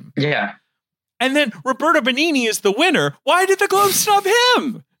snubbed him. Yeah. And then Roberto Benigni is the winner. Why did the Globe snub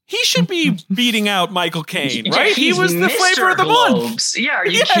him? He should be beating out Michael Caine, Yeah, right? He he's was the Mr. flavor of the month. Globes. Yeah, are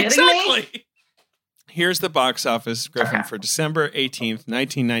you kidding me? Here's the box office, Griffin, Okay. for December 18th,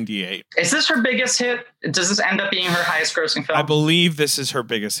 1998. Is this her biggest hit? Does this end up being her highest grossing film? I believe this is her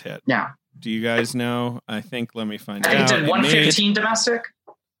biggest hit. Yeah. Do you guys know? I think, let me find I think out. it did 115 domestic.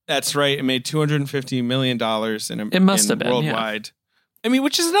 That's right. It made $250 million It must have been, yeah. worldwide. I mean,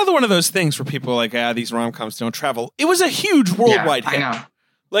 which is another one of those things where people are like, these rom-coms don't travel. It was a huge worldwide Yeah, hit. I know.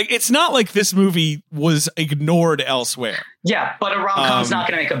 Like, it's not like this movie was ignored elsewhere. Yeah, but a rom-com's not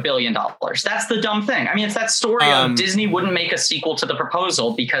going to make $1 billion. That's the dumb thing. I mean, it's that story of Disney wouldn't make a sequel to The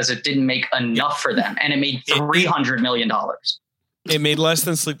Proposal because it didn't make enough for them, and it made $300 million. It made less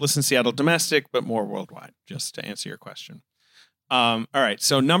than Sleepless in Seattle domestic, but more worldwide, just to answer your question. All right.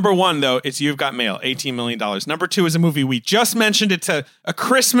 So number one, though, is You've Got Mail, $18 million. Number two is a movie we just mentioned. It's a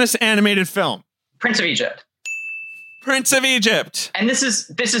Christmas animated film. Prince of Egypt. Prince of Egypt. And this is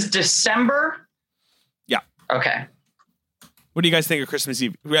December? Yeah. Okay. What do you guys think of Christmas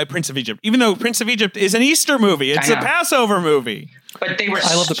Eve? Prince of Egypt. Even though Prince of Egypt is an Easter movie. It's I a know. Passover movie. But they were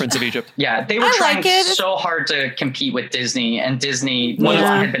I love the Prince of Egypt. Yeah, they were I trying like it. so hard to compete with Disney, and Disney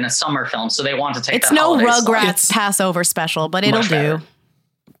Mulan had been a summer film, so they wanted to take It's that no holiday slot. Rugrats Passover special, but it'll Much better. do.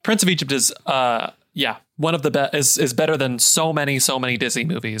 Prince of Egypt is one of the best is better than so many Disney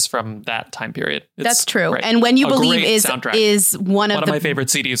movies from that time period. It's That's true. great. And When You A Believe great is soundtrack. one of one of the my favorite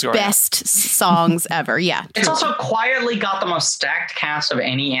CDs growing up. best songs ever. Yeah. It's also quietly got the most stacked cast of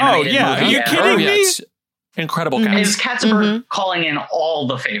any Oh, animated yeah. movie Are you ever. kidding Oh, me? yeah, it's incredible Is cast. Katzenberg calling in all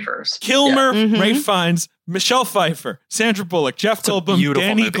the favors? Kilmer, Ray Fiennes, Michelle Pfeiffer, Sandra Bullock, Jeff a Goldblum, beautiful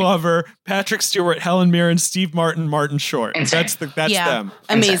Danny movie. Glover, Patrick Stewart, Helen Mirren, Steve Martin, Martin Short. Insane. That's Yeah. them.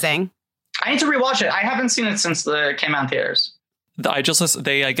 Amazing. I need to rewatch it. I haven't seen it since it came out in theaters. I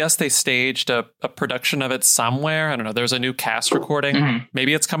guess they staged a production of it somewhere. I don't know. There's a new cast recording. Mhm.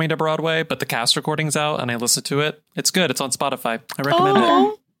 Maybe it's coming to Broadway, but the cast recording's out, and I listened to it. It's good. It's on Spotify. I recommend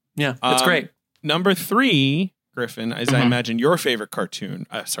it. Yeah, it's great. Number three, Griffin, is I imagine your favorite cartoon,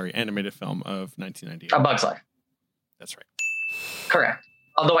 animated film of 1998. A Bug's Life. That's right. Correct.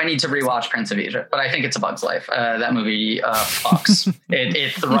 Although I need to rewatch Prince of Egypt, but I think it's A Bug's Life. That movie fucks.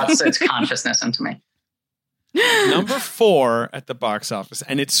 It thrusts its consciousness into me. Number four at the box office,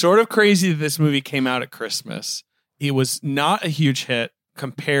 and it's sort of crazy that this movie came out at Christmas. It was not a huge hit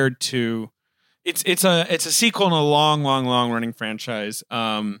compared to it's a sequel in a long running franchise.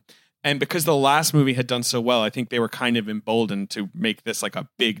 And because the last movie had done so well, I think they were kind of emboldened to make this like a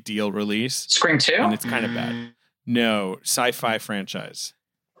big deal release. Scream 2? And it's kind of bad. No, sci-fi franchise.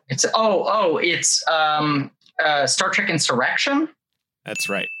 It's Star Trek Insurrection? That's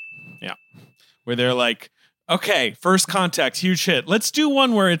right. Yeah. Where they're like, okay, First Contact, huge hit. Let's do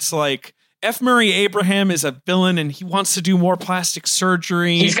one where it's like F. Murray Abraham is a villain and he wants to do more plastic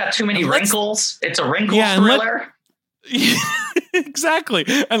surgery. He's got too many And let's- wrinkles. It's a wrinkle Yeah, and thriller. Exactly.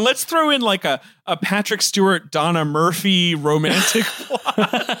 And let's throw in like a Patrick Stewart, Donna Murphy romantic plot.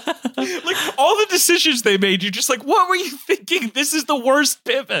 Like all the decisions they made, you're just like, what were you thinking? This is the worst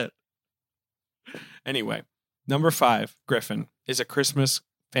pivot. Anyway, number five, Griffin, is a Christmas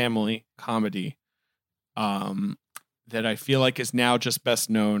family comedy that I feel like is now just best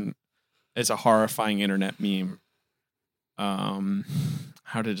known as a horrifying internet meme.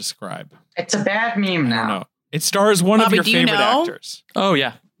 How to describe? It's a bad meme I don't now. know. It stars one Bobby, of do your you favorite know? actors. Oh,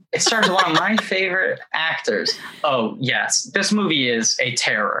 yeah. It stars one of my favorite actors. Oh, yes. This movie is a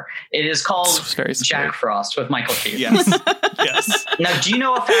terror. It is called It's very scary. Jack Frost with Michael Keaton. Yes. Yes. Now, do you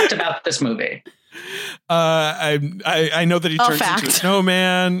know a fact about this movie? I know that he turns fact. into a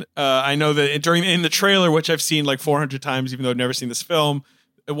snowman. I know that in the trailer, which I've seen like 400 times, even though I've never seen this film,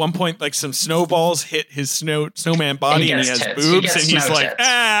 At one point, like some snowballs hit his snowman body, and he has tits. boobs, and he's like, tits.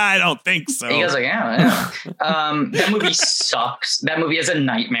 I don't think so. He goes like, yeah. That movie sucks. That movie is a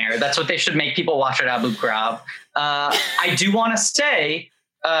nightmare. That's what they should make people watch at Abu Ghraib. I do want to say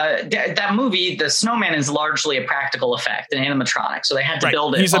that movie, the snowman, is largely a practical effect, an animatronic. So they had to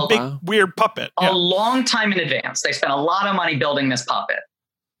build it. He's a big, weird puppet. A long time in advance. They spent a lot of money building this puppet.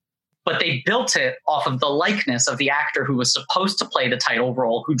 But they built it off of the likeness of the actor who was supposed to play the title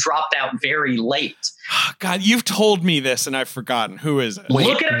role, who dropped out very late. God, you've told me this and I've forgotten. Who is it?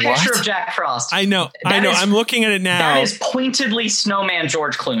 Look at a picture of Jack Frost. I know. I'm looking at it now. That is pointedly snowman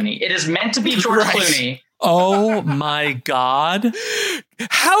George Clooney. It is meant to be George Clooney. Oh my God.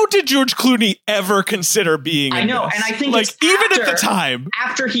 How did George Clooney ever consider being in this? And I think like, it's even at the time.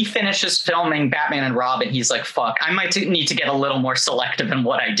 After he finishes filming Batman and Robin, he's like, fuck, I might need to get a little more selective in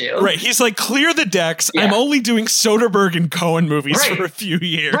what I do. Right. He's like, clear the decks. Yeah. I'm only doing Soderbergh and Coen movies for a few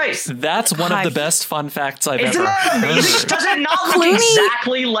years. Right. That's one of the best fun facts I've Isn't ever that amazing? heard. Does it not look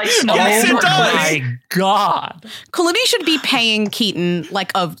exactly like Snowman? Yes, it does. Oh my God. Clooney should be paying Keaton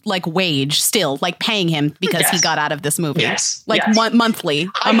like wage still, like paying him because he got out of this movie. Yes. Like monthly,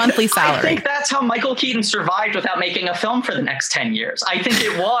 a monthly salary. I think that's how Michael Keaton survived without making a film for the next 10 years. I think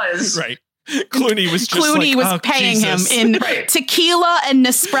it was. Right. Clooney was just paying Jesus. him in tequila and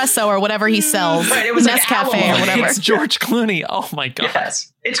Nespresso or whatever he sells. Right. It was Nescafe like or whatever. It's George Clooney. Oh my God.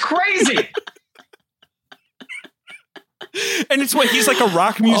 Yes. It's crazy. And it's what he's like a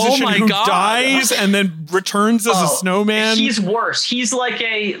rock musician who dies and then returns as a snowman. He's worse. He's like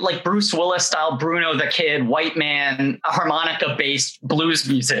Bruce Willis style Bruno the Kid, white man, a harmonica based blues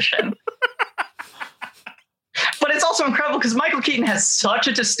musician. But it's also incredible because Michael Keaton has such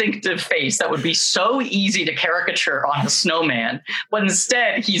a distinctive face that would be so easy to caricature on a snowman. But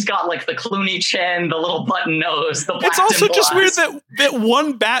instead, he's got like the Clooney chin, the little button nose, the black. It's also just weird that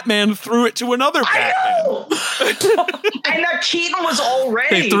one Batman threw it to another Batman. I know. And that Keaton was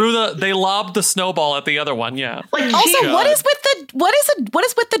already. They lobbed the snowball at the other one. Yeah. Like also, what is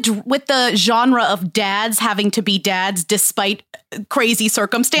with the genre of dads having to be dads despite crazy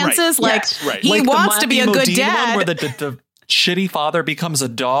circumstances? Right. Like yes, right. he like wants to be a good dad, where the shitty father becomes a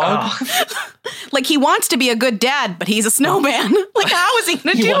dog. Like he wants to be a good dad, but he's a snowman. Like how is he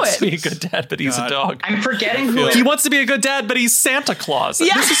going to do it? He wants to be a good dad, but he's a dog. I'm forgetting who he wants to be a good dad, but he's Santa Claus.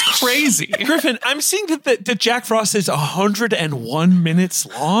 Yeah. This is crazy. Griffin, I'm seeing that Jack Frost is 101 minutes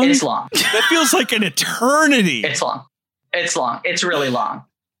long. It's long. That feels like an eternity. It's long. It's long. It's really long.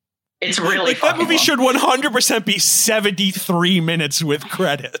 It's really like that movie long. should 100% be 73 minutes with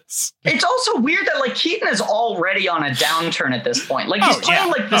credits. It's also weird that like Keaton is already on a downturn at this point. Like he's playing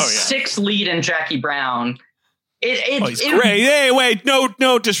like the sixth lead in Jackie Brown. He's great. Hey, wait,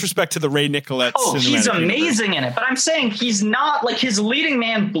 no disrespect to the Ray Nicolette. Oh, he's amazing in it. But I'm saying he's not like his leading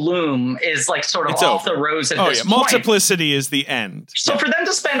man Bloom is like sort of off the rose at this point. Multiplicity is the end. So for them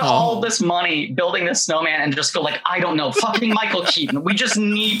to spend all this money building this snowman and just go like, I don't know, fucking Michael Keaton. We just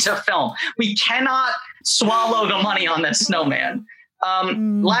need to film. We cannot swallow the money on this snowman.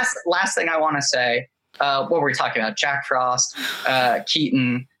 Last thing I want to say, what were we talking about? Jack Frost,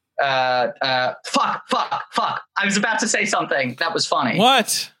 Keaton. Fuck. I was about to say something that was funny.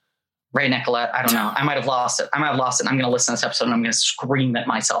 What? Ray Nicolette. I don't know. I might have lost it. I'm going to listen to this episode and I'm going to scream at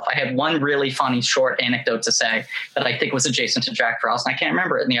myself. I had one really funny short anecdote to say that I think was adjacent to Jack Frost, and I can't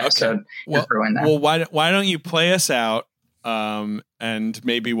remember it in the episode. Okay. Well, why don't you play us out? And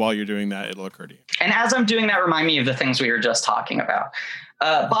maybe while you're doing that, it'll occur to you. And as I'm doing that, remind me of the things we were just talking about.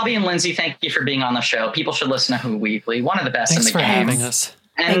 Bobby and Lindsay, thank you for being on the show. People should listen to Who Weekly. One of the best in the game. Thanks for having us.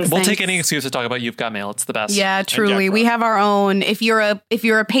 And we'll take any excuse to talk about You've Got Mail. It's the best. Yeah, truly. We have our own. If you're a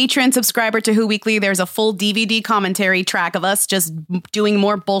patron subscriber to Who Weekly, there's a full DVD commentary track of us just doing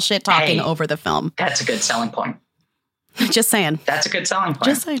more bullshit talking over the film. That's a good selling point. Just saying. That's a good selling point.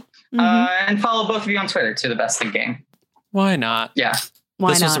 Just saying. Mm-hmm. And follow both of you on Twitter to the best in the game. Why not? Yeah.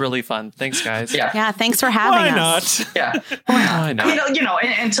 This was really fun. Thanks, guys. Yeah. Thanks for having us. Not? Yeah. Why not? You know,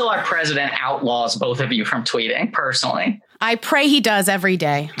 until our president outlaws both of you from tweeting personally. I pray he does every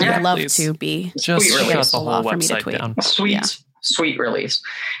day. Yeah, I'd love please. to be. Just shut the a whole lot for me to website tweet. down. Sweet release.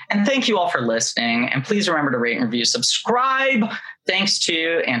 And thank you all for listening. And please remember to rate and review, subscribe. Thanks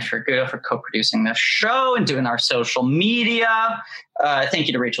to Anne Fergudo for co-producing this show and doing our social media. Thank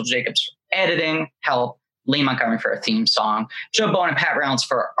you to Rachel Jacobs for editing, help. Lee Montgomery for our theme song, Joe Bone and Pat Reynolds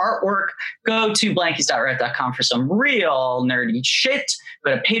for our artwork. Go to blankies.reddit.com for some real nerdy shit.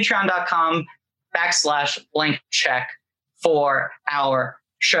 Go to patreon.com/blankcheck for our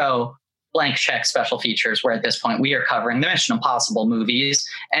show Blank Check special features, where at this point we are covering the Mission Impossible movies.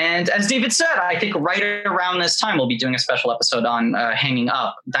 And as David said, I think right around this time we'll be doing a special episode on Hanging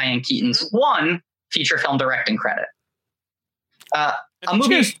Up, Diane Keaton's one feature film directing credit. A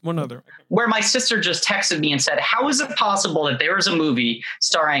movie one other where my sister just texted me and said, how is it possible that there is a movie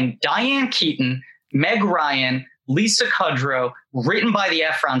starring Diane Keaton, Meg Ryan, Lisa Kudrow, written by the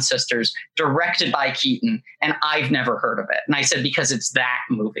Efron sisters, directed by Keaton, and I've never heard of it? And I said, because it's that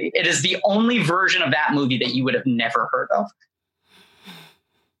movie. It is the only version of that movie that you would have never heard of.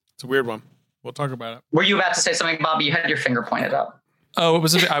 It's a weird one. We'll talk about it. Were you about to say something, Bobby? You had your finger pointed up. Oh,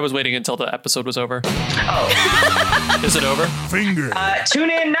 I was waiting until the episode was over. Oh. Is it over? Finger. Tune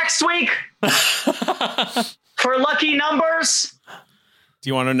in next week for Lucky Numbers. Do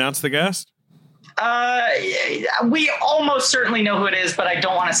you want to announce the guest? We almost certainly know who it is, but I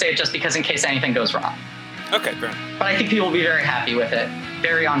don't want to say it just because in case anything goes wrong. Okay, great. But I think people will be very happy with it.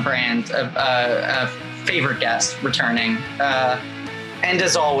 Very on brand. A favorite guest returning. And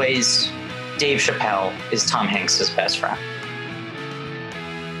as always, Dave Chappelle is Tom Hanks' best friend.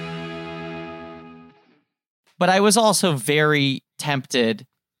 But I was also very tempted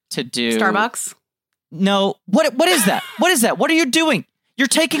to do Starbucks. No, what is that? What is that? What are you doing? You're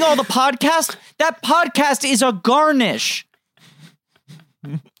taking all the podcast? That podcast is a garnish.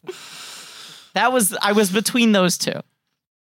 I was between those two.